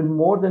 even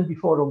more than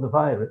before, on the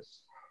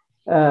virus.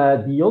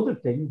 The other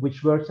thing,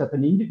 which works at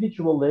an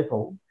individual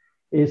level,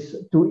 is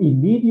to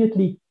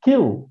immediately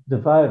kill the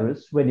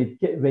virus when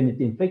it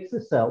infects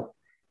the cell,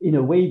 in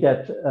a way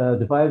that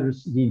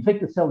the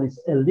infected cell is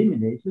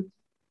eliminated,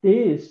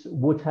 this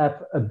would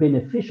have a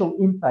beneficial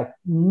impact,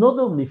 not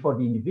only for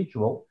the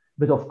individual,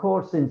 but of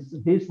course, since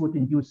this would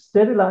induce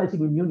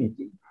sterilizing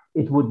immunity,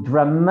 it would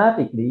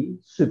dramatically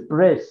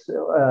suppress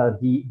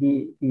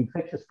the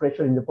infectious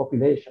pressure in the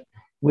population,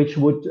 which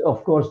would,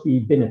 of course, be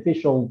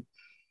beneficial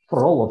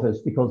for all of us,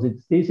 because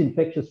it's this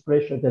infectious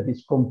pressure that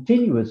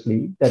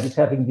is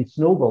having this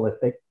snowball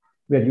effect,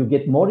 where you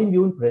get more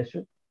immune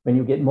pressure. When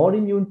you get more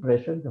immune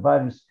pressure, the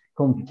virus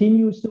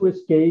continues to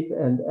escape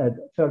and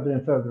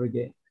further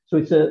again. So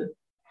it's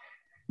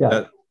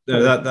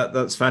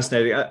that's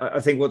fascinating. I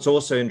think what's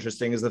also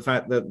interesting is the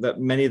fact that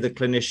many of the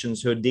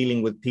clinicians who are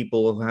dealing with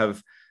people who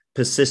have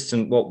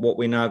persistent, what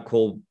we now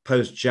call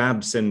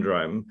post-jab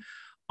syndrome,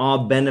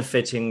 are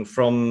benefiting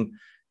from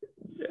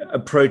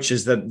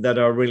approaches that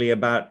are really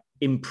about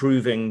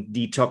improving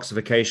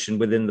detoxification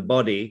within the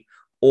body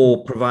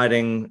or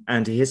providing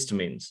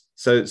antihistamines.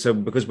 So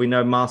because we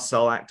know mast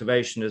cell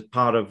activation is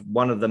part of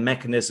one of the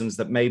mechanisms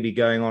that may be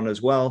going on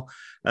as well.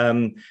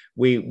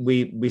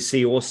 We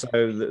see also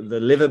the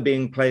liver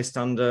being placed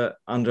under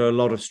a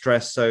lot of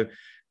stress. So,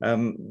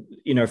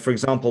 for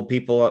example,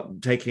 people are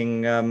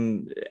taking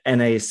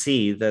NAC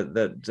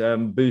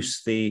that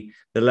boosts the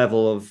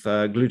level of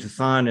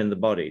glutathione in the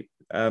body,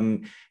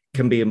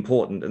 can be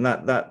important. And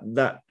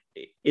that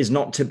is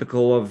not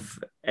typical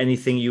of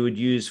anything you would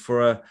use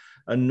for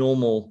a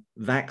normal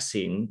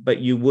vaccine, but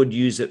you would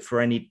use it for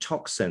any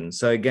toxin.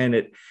 So again,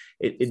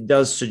 it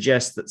does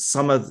suggest that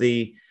some of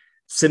the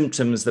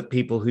symptoms that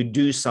people who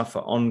do suffer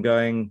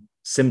ongoing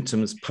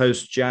symptoms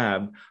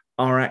post-jab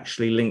are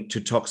actually linked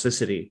to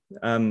toxicity.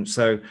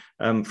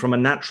 From a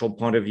natural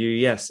point of view,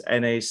 yes,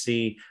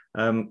 NAC,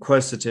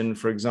 quercetin,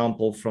 for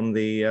example, from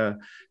the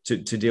to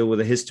deal with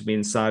the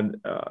histamine side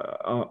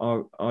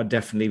are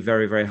definitely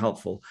very, very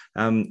helpful.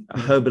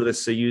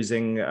 Herbalists are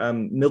using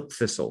milk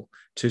thistle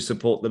to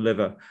support the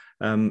liver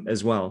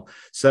as well.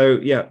 So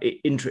yeah,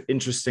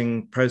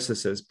 interesting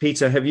processes.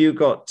 Peter, have you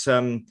got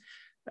some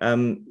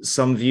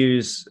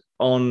views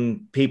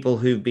on people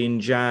who've been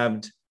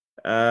jabbed?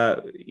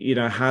 How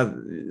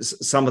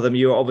some of them,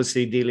 you're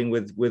obviously dealing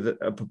with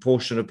a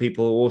proportion of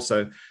people who are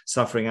also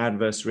suffering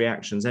adverse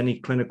reactions. Any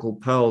clinical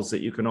pearls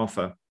that you can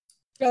offer?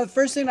 The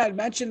first thing I'd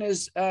mention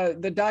is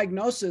the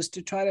diagnosis.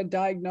 To try to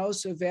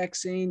diagnose a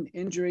vaccine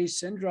injury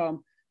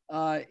syndrome,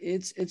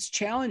 it's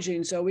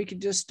challenging. So we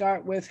could just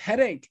start with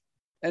headache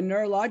and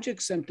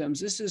neurologic symptoms.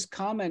 This is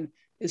common.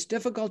 It's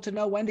difficult to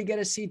know when to get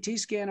a CT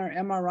scan or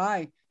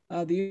MRI.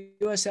 The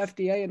US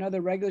FDA and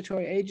other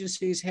regulatory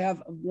agencies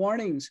have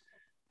warnings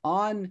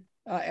on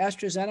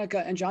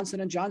AstraZeneca and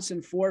Johnson &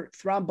 Johnson for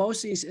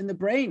thromboses in the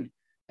brain.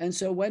 And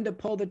so when to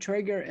pull the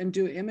trigger and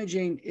do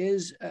imaging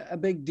is a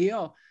big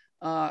deal.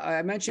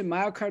 I mentioned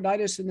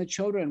myocarditis in the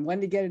children, when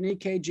to get an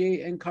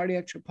EKG and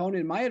cardiac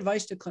troponin. My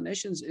advice to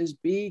clinicians is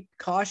be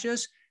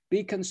cautious,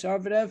 be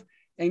conservative,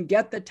 and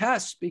get the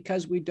tests,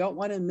 because we don't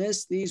want to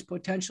miss these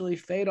potentially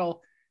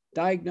fatal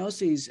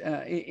diagnoses.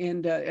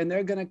 And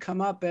they're going to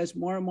come up as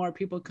more and more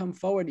people come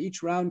forward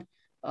each round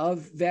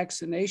of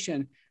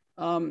vaccination.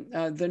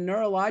 The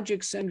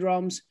neurologic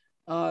syndromes,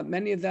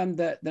 many of them,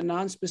 the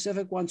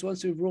non-specific ones,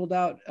 once we've ruled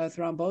out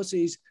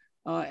thromboses,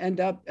 end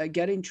up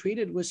getting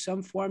treated with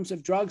some forms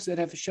of drugs that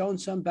have shown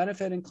some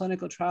benefit in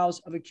clinical trials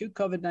of acute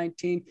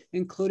COVID-19,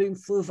 including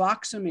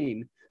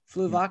fluvoxamine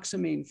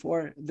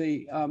for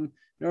the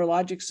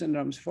neurologic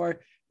syndromes, for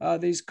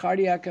these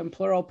cardiac and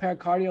pleural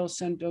pericardial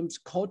symptoms,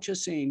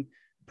 colchicine,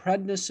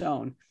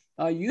 prednisone.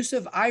 Use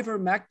of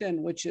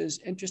ivermectin, which is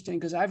interesting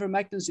because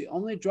ivermectin is the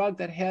only drug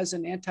that has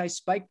an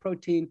anti-spike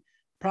protein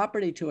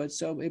property to it.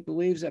 So it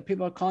believes that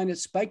people are calling it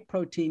spike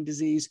protein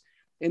disease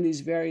in these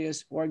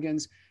various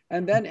organs.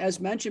 And then, as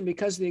mentioned,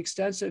 because of the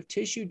extensive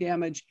tissue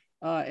damage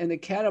and the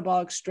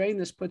catabolic strain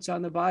this puts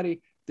on the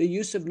body, the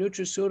use of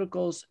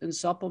nutraceuticals and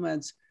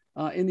supplements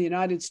in the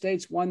United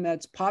States, one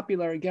that's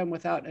popular, again,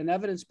 without an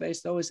evidence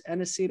base, though, is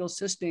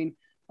N-acetylcysteine,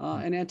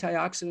 an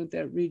antioxidant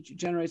that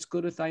regenerates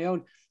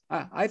glutathione.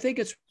 I think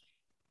it's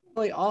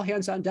really all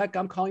hands on deck.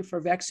 I'm calling for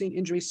vaccine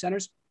injury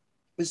centers.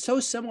 It's so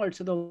similar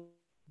to the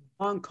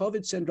long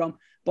COVID syndrome,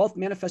 both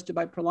manifested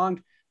by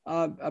prolonged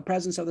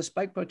presence of the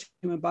spike protein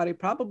in the body.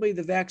 Probably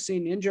the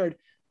vaccine injured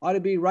ought to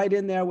be right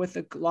in there with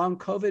the long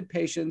COVID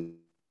patients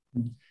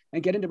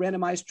and get into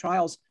randomized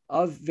trials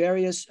of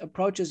various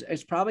approaches.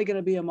 It's probably going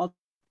to be a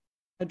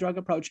multi-drug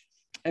approach.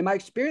 And my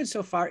experience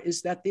so far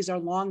is that these are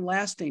long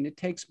lasting. It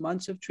takes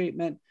months of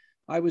treatment.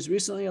 I was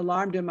recently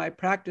alarmed in my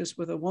practice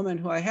with a woman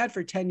who I had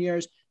for 10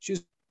 years. She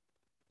was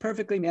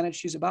perfectly managed.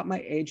 She's about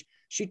my age.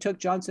 She took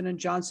Johnson &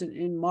 Johnson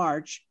in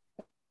March.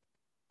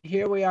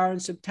 Here we are in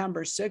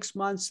September. 6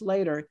 months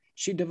later,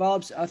 she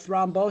develops a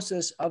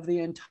thrombosis of the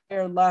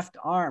entire left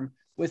arm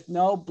with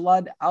no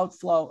blood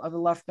outflow of the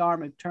left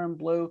arm. It turned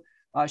blue.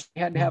 She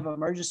had to have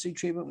emergency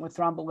treatment with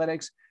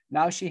thrombolytics.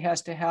 Now she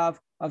has to have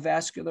a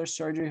vascular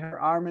surgery. Her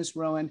arm is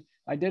ruined.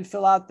 I did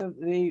fill out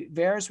the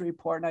VAERS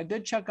report, and I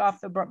did check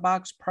off the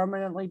box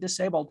permanently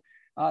disabled.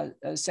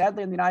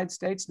 Sadly, in the United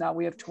States now,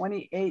 we have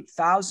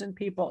 28,000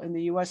 people in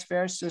the U.S.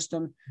 FAIR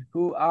system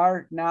who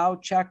are now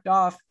checked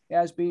off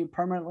as being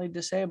permanently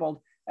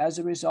disabled as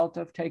a result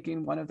of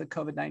taking one of the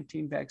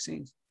COVID-19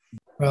 vaccines.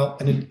 Well,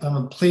 and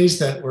I'm pleased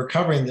that we're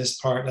covering this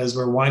part as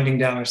we're winding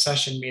down our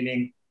session,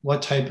 meaning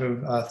what type of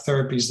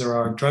therapies there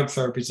are, drug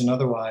therapies and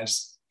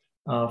otherwise,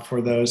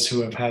 for those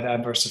who have had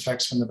adverse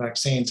effects from the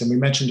vaccines. And we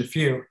mentioned a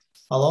few.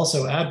 I'll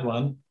also add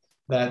one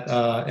that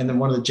in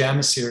one of the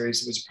JAMA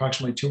series, it was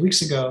approximately 2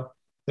 weeks ago,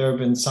 there have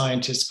been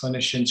scientists,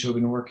 clinicians who have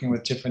been working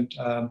with different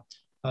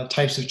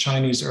types of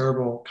Chinese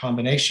herbal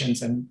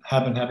combinations and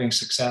have been having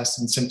success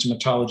in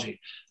symptomatology.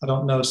 I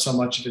don't know so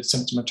much of its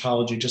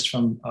symptomatology just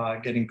from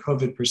getting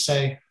COVID per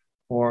se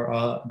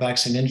or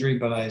vaccine injury,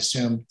 but I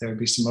assume there would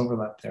be some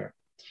overlap there.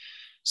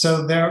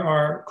 So there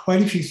are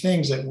quite a few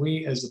things that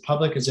we as the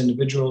public, as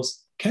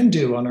individuals, can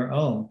do on our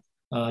own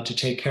to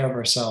take care of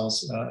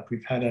ourselves if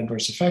we've had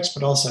adverse effects,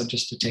 but also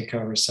just to take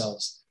care of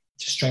ourselves,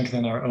 to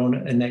strengthen our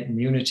own innate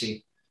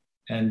immunity.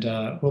 And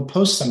we'll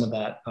post some of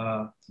that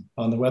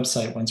on the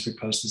website once we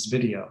post this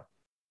video.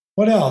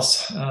 What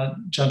else,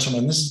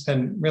 gentlemen? This has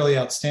been really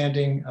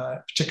outstanding,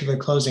 particular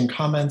closing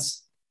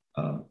comments.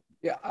 I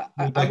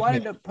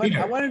wanted to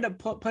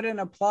put in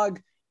a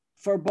plug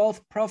for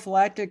both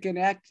prophylactic and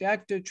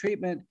active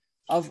treatment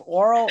of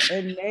oral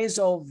and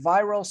nasal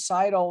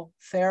virucidal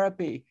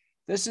therapy.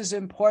 This is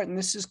important.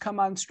 This has come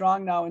on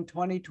strong now in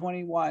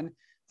 2021.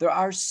 There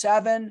are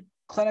 7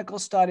 clinical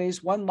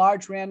studies, 1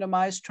 large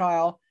randomized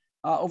trial,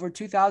 over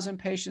 2,000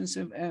 patients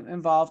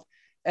involved.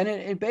 And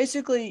it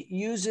basically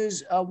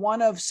uses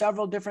one of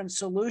several different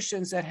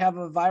solutions that have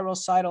a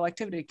virucidal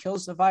activity. It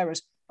kills the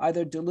virus,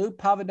 either dilute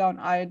povidone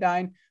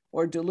iodine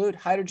or dilute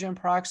hydrogen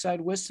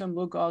peroxide with some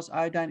Lugol's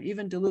iodine,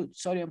 even dilute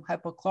sodium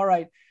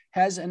hypochlorite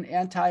has an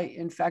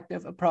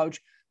anti-infective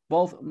approach,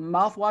 both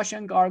mouthwash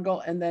and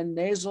gargle, and then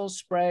nasal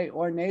spray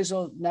or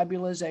nasal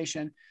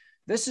nebulization.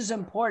 This is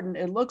important.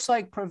 It looks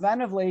like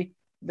preventively,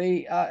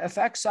 the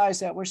effect size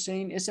that we're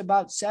seeing is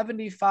about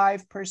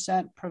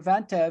 75%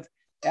 preventive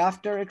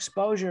after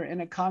exposure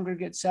in a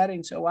congregate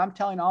setting. So I'm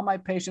telling all my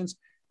patients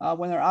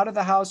when they're out of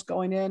the house,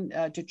 going in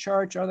to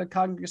church or other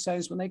congregate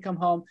settings, when they come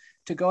home,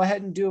 to go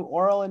ahead and do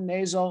oral and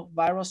nasal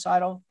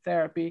virucidal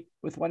therapy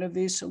with one of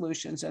these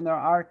solutions. And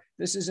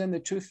this is in the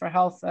Truth for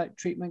Health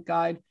treatment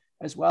guide,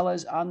 as well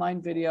as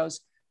online videos,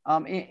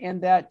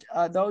 and that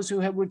those who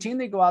have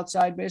routinely go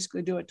outside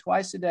basically do it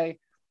twice a day.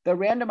 The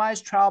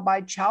randomized trial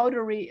by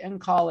Chowdhury and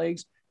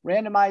colleagues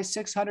randomized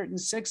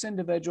 606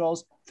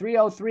 individuals,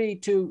 303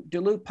 to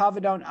dilute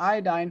povidone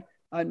iodine,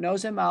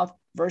 nose and mouth,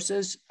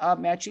 versus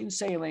matching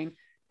saline,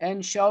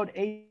 and showed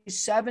a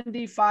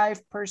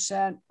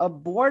 75%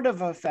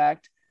 abortive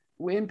effect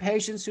in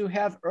patients who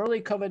have early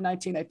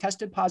COVID-19. They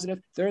tested positive.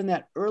 They're in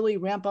that early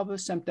ramp up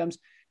of symptoms,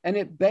 and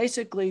it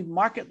basically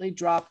markedly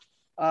dropped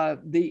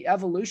the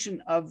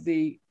evolution of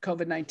the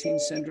COVID-19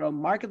 syndrome,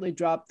 markedly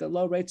dropped the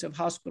low rates of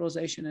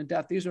hospitalization and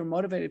death. These were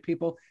motivated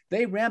people.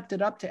 They ramped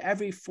it up to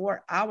every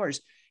 4 hours.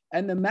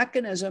 And the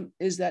mechanism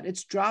is that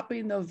it's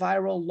dropping the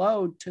viral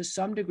load to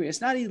some degree. It's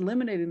not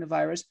eliminating the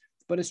virus,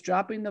 but it's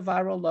dropping the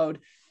viral load.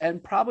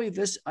 And probably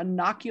this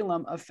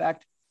inoculum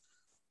effect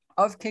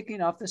of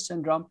kicking off the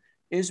syndrome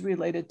is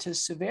related to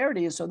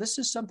severity. And so this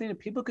is something that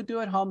people could do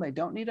at home. They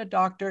don't need a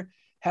doctor.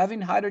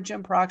 Having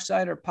hydrogen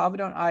peroxide or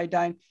povidone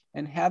iodine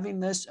and having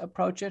this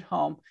approach at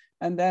home.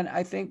 And then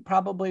I think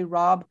probably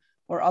Rob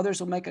or others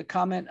will make a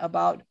comment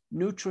about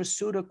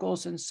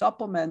nutraceuticals and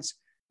supplements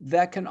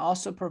that can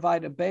also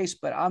provide a base.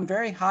 But I'm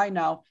very high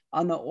now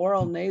on the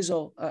oral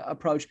nasal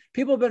approach.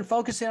 People have been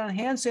focusing on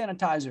hand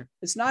sanitizer.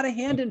 It's not a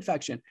hand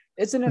infection.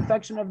 It's an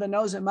infection of the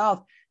nose and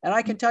mouth. And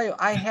I can tell you,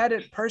 I had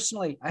it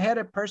personally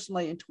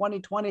in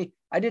 2020.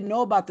 I didn't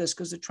know about this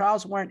because the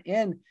trials weren't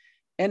in.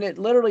 And it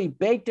literally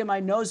baked in my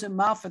nose and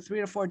mouth for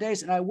 3 to 4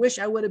 days. And I wish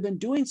I would have been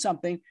doing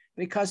something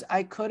because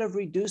I could have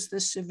reduced the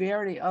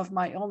severity of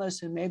my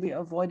illness and maybe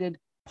avoided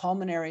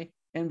pulmonary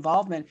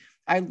involvement.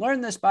 I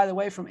learned this, by the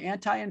way, from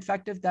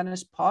anti-infective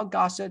dentist Paul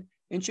Gossett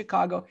in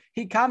Chicago.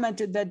 He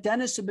commented that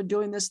dentists have been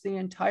doing this the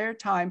entire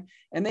time,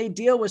 and they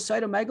deal with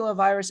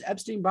cytomegalovirus,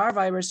 Epstein-Barr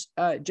virus,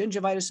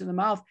 gingivitis in the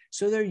mouth.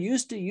 So they're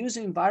used to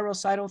using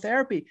virucidal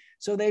therapy.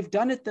 So they've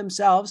done it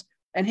themselves.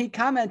 And he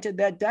commented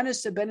that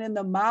dentists have been in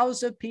the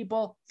mouths of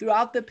people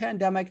throughout the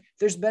pandemic.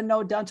 There's been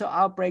no dental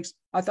outbreaks.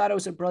 I thought it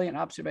was a brilliant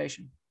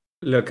observation.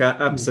 Look,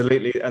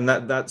 absolutely. And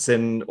that's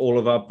in all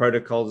of our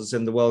protocols. It's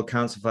in the World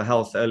Council for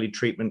Health Early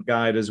Treatment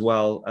Guide as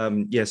well.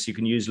 Yes, you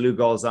can use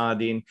Lugol's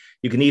iodine.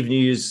 You can even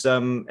use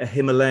a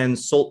Himalayan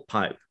salt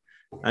pipe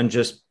and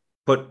just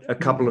put a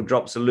couple of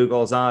drops of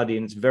Lugol's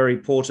iodine. It's very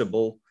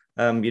portable.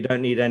 You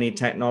don't need any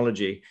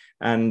technology,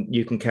 and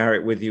you can carry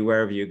it with you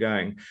wherever you're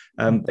going.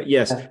 But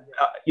yes,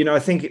 I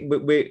think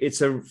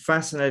it's a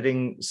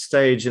fascinating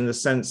stage in the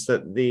sense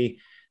that the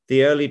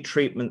early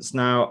treatments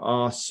now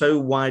are so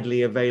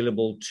widely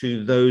available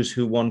to those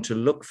who want to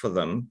look for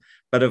them.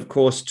 But of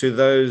course, to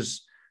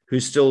those who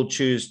still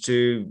choose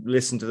to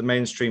listen to the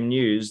mainstream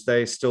news,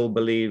 they still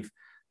believe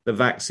the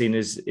vaccine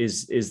is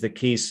the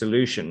key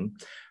solution.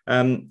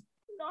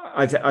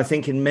 I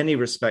think in many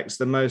respects,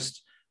 the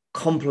most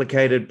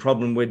complicated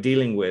problem we're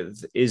dealing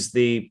with is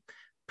the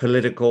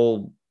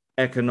political,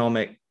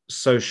 economic,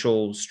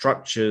 social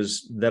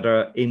structures that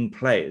are in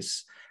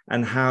place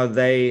and how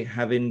they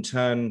have in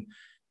turn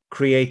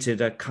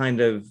created a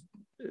kind of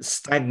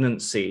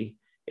stagnancy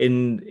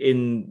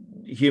in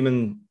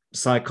human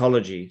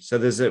psychology. So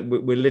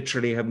we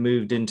literally have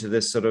moved into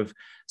this sort of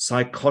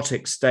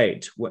psychotic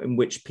state in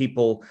which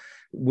people,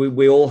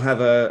 we all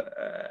have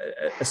a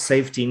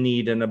safety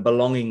need and a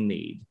belonging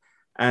need,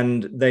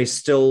 and they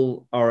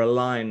still are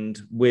aligned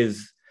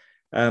with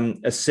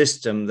a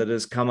system that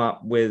has come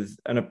up with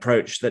an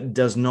approach that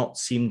does not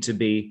seem to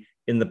be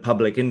in the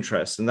public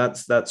interest. And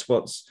that's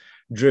what's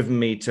driven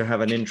me to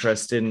have an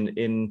interest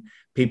in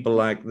people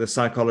like the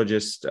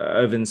psychologist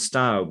Erwin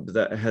Staub,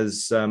 that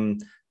has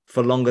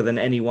for longer than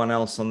anyone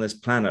else on this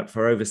planet,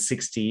 for over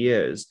 60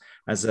 years,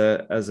 as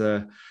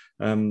a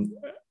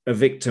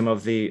victim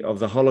of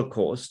the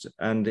Holocaust,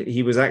 and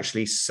he was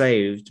actually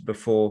saved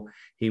before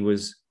he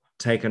was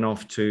taken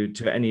off to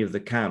any of the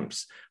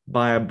camps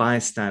by a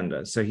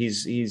bystander. So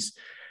he's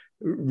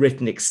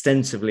written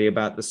extensively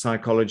about the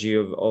psychology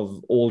of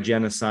all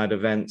genocide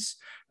events.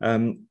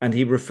 And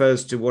he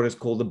refers to what is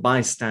called the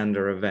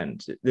bystander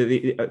event,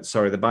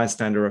 the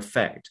bystander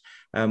effect,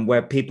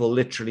 where people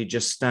literally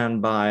just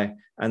stand by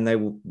and they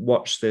will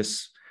watch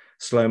this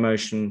slow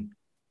motion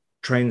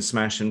train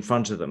smash in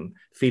front of them,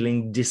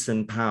 feeling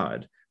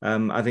disempowered.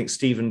 I think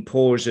Stephen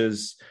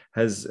Porges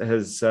has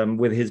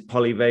with his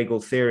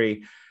polyvagal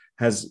theory,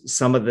 has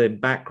some of the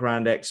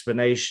background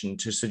explanation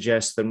to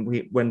suggest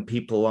that when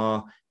people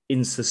are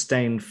in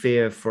sustained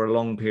fear for a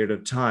long period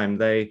of time,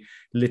 they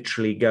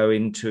literally go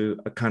into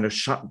a kind of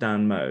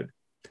shutdown mode.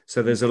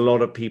 So there's a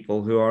lot of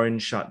people who are in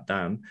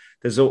shutdown.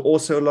 There's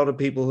also a lot of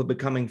people who are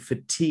becoming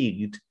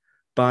fatigued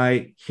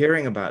by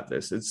hearing about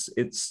this.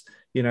 It's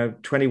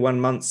 21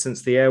 months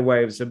since the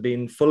airwaves have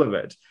been full of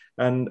it.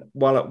 And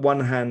while at one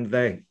hand,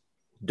 they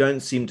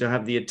don't seem to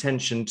have the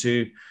attention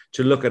to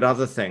look at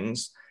other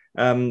things,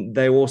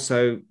 they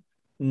also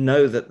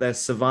know that their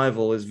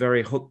survival is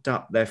very hooked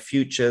up. Their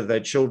future, their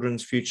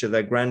children's future,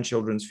 their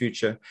grandchildren's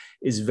future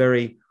is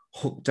very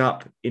hooked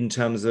up in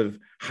terms of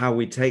how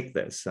we take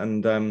this.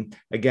 And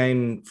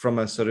again, from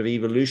a sort of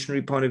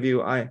evolutionary point of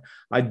view,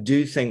 I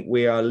do think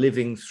we are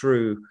living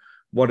through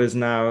what is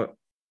now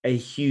a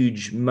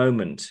huge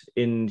moment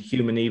in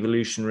human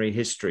evolutionary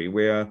history.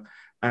 We are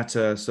at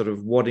a sort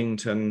of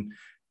Waddington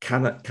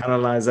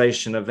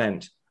canalization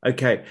event.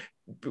 Okay.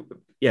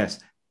 Yes.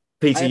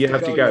 Peter, you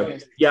have to go.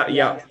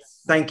 Yeah.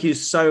 Thank you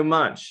so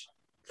much.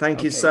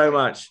 Thank you so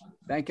much.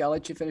 Thank you. I'll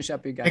let you finish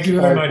up, you guys. Thank you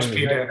very much,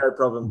 Peter. No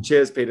problem.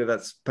 Cheers, Peter.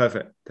 That's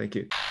perfect. Thank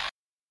you.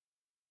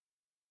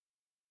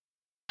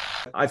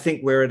 I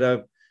think we're at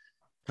a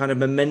kind of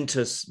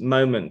momentous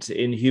moment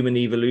in human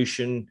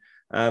evolution.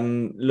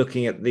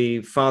 Looking at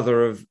the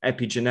father of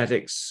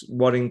epigenetics,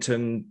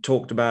 Waddington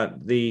talked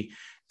about the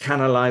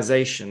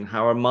canalization,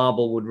 how a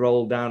marble would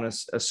roll down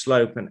a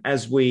slope. And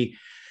as we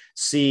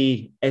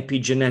see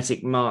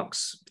epigenetic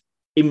marks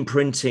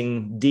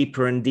imprinting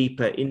deeper and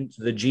deeper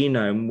into the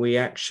genome, we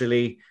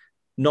actually,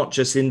 not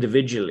just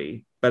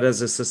individually, but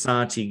as a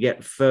society,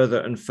 get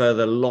further and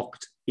further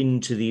locked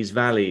into these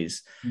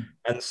valleys.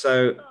 And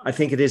so I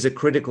think it is a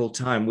critical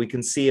time. We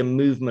can see a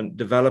movement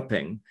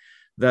developing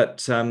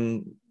that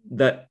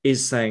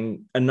is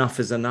saying enough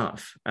is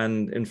enough.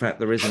 And in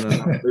fact, there is an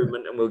enough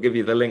movement, and we'll give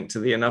you the link to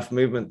the enough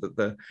movement that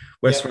the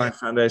West Rhine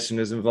Foundation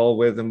is involved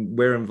with, and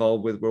we're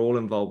all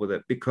involved with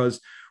it, because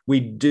we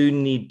do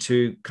need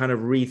to kind of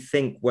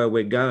rethink where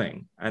we're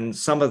going. And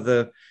some of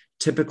the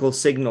typical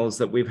signals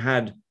that we've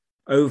had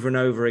over and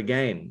over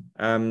again,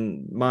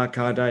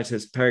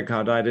 myocarditis,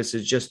 pericarditis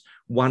is just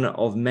one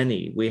of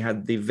many. We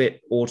had the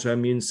VIT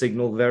autoimmune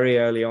signal very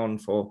early on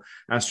for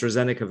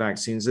AstraZeneca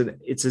vaccines. And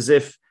it's as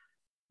if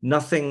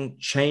nothing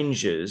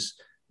changes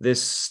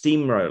this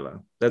steamroller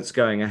that's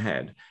going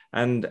ahead.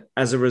 And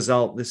as a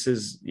result, this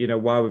is,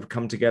 why we've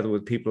come together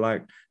with people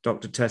like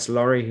Dr. Tess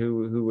Lawrie,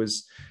 who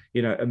was,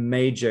 a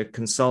major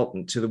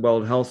consultant to the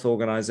World Health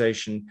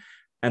Organization,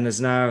 and has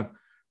now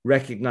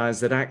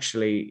recognized that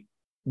actually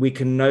we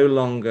can no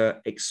longer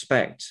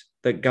expect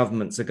that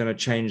governments are going to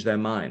change their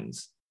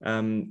minds.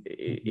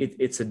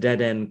 It's a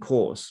dead end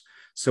course.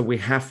 So we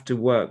have to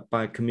work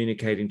by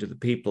communicating to the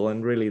people.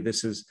 And really,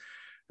 this is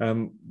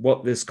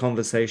what this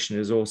conversation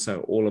is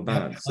also all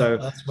about. So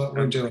that's what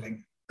we're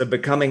doing. The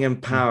becoming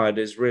empowered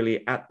is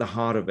really at the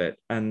heart of it,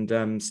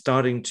 and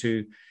starting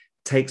to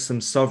take some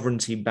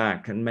sovereignty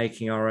back and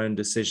making our own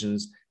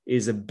decisions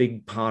is a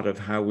big part of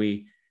how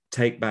we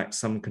take back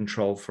some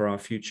control for our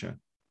future.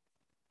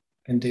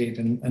 Indeed.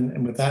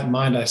 And with that in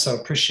mind, I so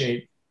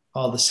appreciate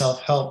all the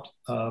self-help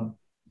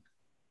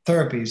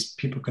therapies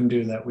people can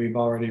do that we've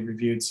already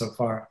reviewed so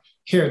far.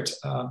 Here,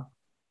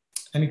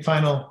 any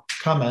final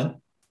comment?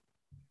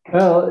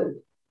 Well,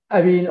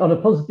 I mean, on a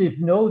positive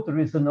note, there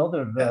is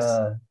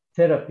another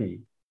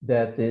therapy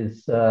that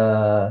is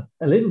a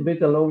little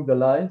bit along the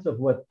lines of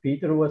what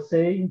Peter was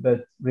saying.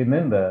 But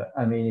remember,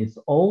 I mean, it's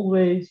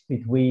always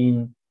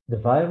between the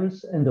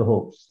virus and the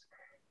host.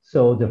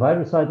 So the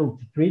virucidal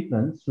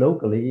treatments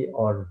locally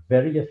are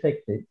very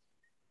effective,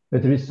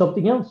 but there is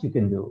something else you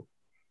can do.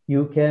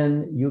 You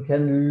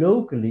can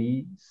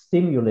locally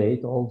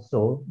stimulate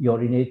also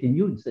your innate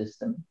immune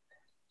system.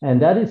 And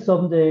that is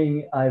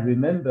something I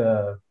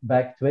remember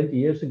back 20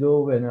 years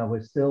ago when I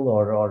was still,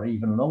 or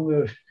even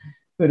longer,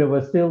 when I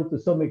was still to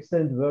some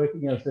extent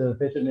working as a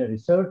veterinary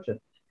surgeon.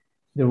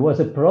 There was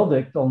a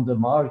product on the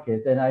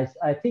market, and I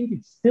think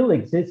it still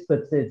exists,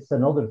 but it's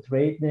another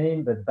trade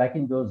name. But back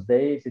in those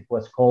days, it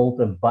was called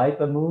a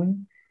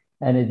Bipamoon,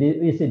 and it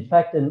is in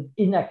fact an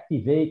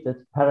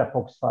inactivated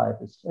parapox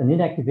virus,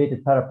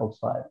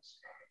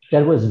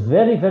 that was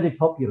very, very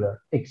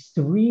popular,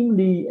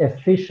 extremely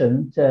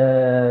efficient,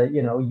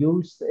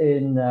 used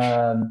in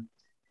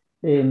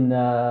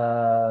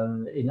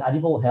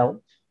animal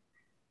health,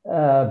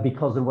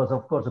 because there was,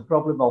 of course, a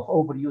problem of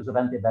overuse of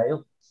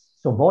antibiotics.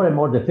 So more and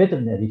more the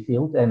veterinary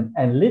field,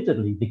 and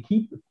literally the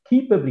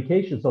key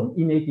publications on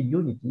innate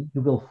immunity,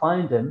 you will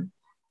find them,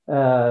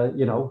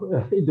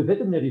 in the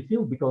veterinary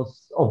field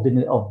because of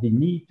the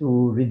need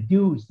to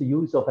reduce the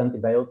use of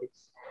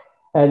antibiotics.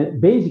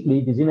 And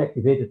basically, this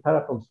inactivated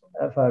parapox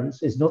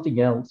virus is nothing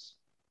else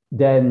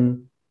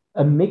than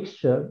a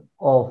mixture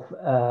of,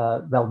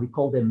 we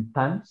call them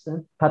PAMPs,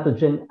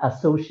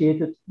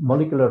 pathogen-associated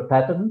molecular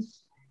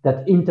patterns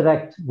that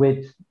interact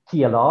with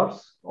TLRs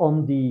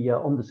on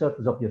the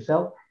surface of your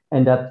cell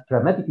and that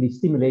dramatically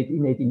stimulate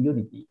innate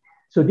immunity.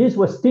 So this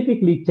was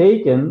typically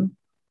taken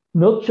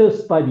not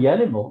just by the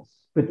animals,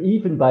 but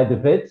even by the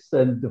vets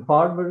and the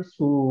farmers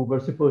who were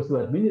supposed to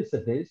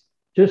administer this,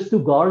 just to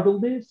gargle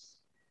this.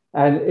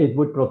 And it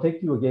would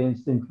protect you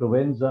against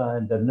influenza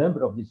and a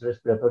number of these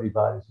respiratory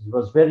viruses. It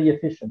was very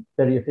efficient,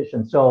 very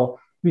efficient. So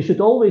we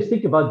should always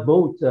think about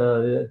both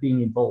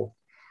being involved.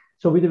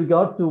 So with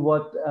regard to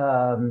what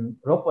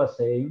Rob was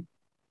saying,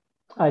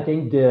 I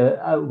think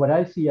what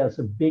I see as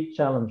a big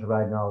challenge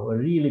right now, a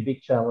really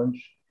big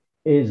challenge,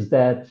 is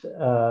that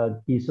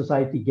the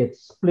society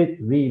gets split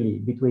really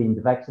between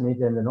the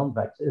vaccinated and the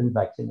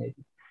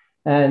unvaccinated.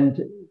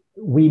 And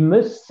we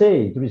must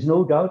say, there is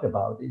no doubt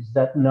about it,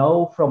 that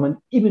now from an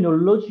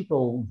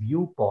immunological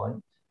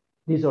viewpoint,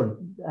 these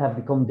have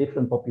become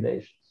different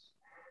populations.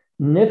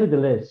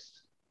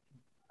 Nevertheless,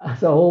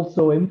 as I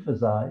also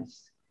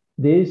emphasized,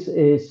 this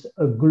is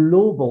a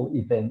global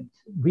event.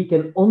 We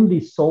can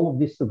only solve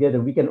this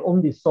together. We can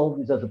only solve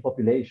this as a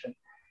population.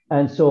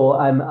 And so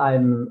I'm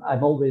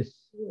always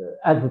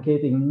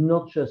advocating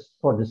not just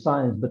for the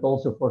science, but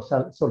also for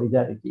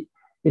solidarity.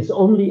 It's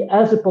only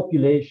as a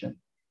population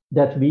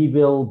that we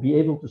will be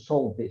able to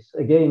solve this.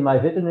 Again, my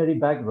veterinary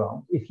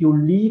background, if you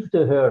leave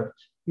the herd,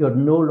 you're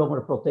no longer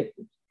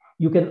protected.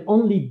 You can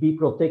only be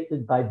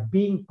protected by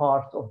being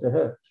part of the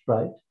herd,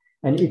 right?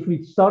 And if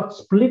we start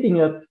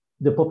splitting up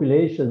the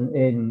population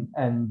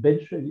and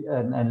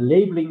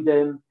labeling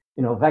them,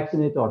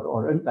 vaccinated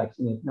or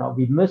unvaccinated, now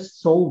we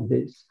must solve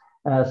this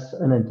as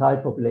an entire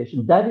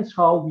population. That is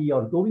how we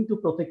are going to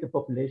protect the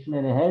population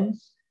and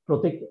hence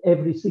protect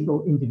every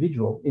single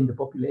individual in the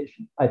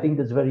population. I think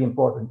that's very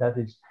important. That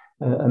is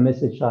a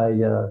message I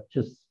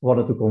just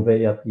wanted to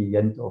convey at the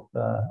end of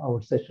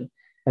our session.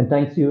 And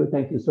thank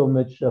you so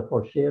much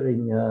for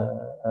sharing,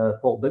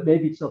 Paul. But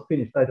maybe it's not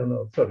finished. I don't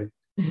know. Sorry.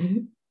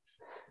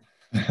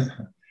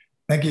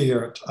 Thank you,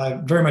 Jurt. I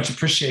very much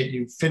appreciate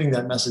you fitting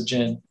that message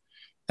in,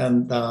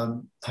 and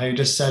how you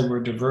just said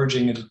we're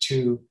diverging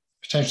into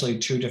potentially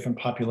two different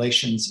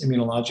populations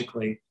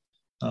immunologically.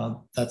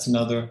 That's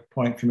another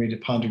point for me to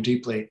ponder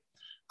deeply.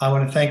 I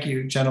want to thank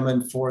you,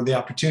 gentlemen, for the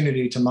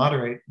opportunity to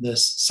moderate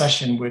this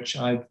session, which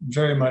I've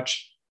very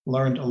much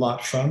learned a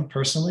lot from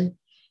personally.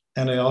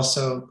 And I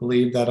also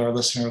believe that our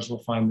listeners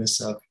will find this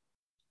of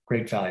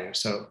great value.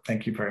 So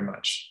thank you very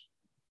much.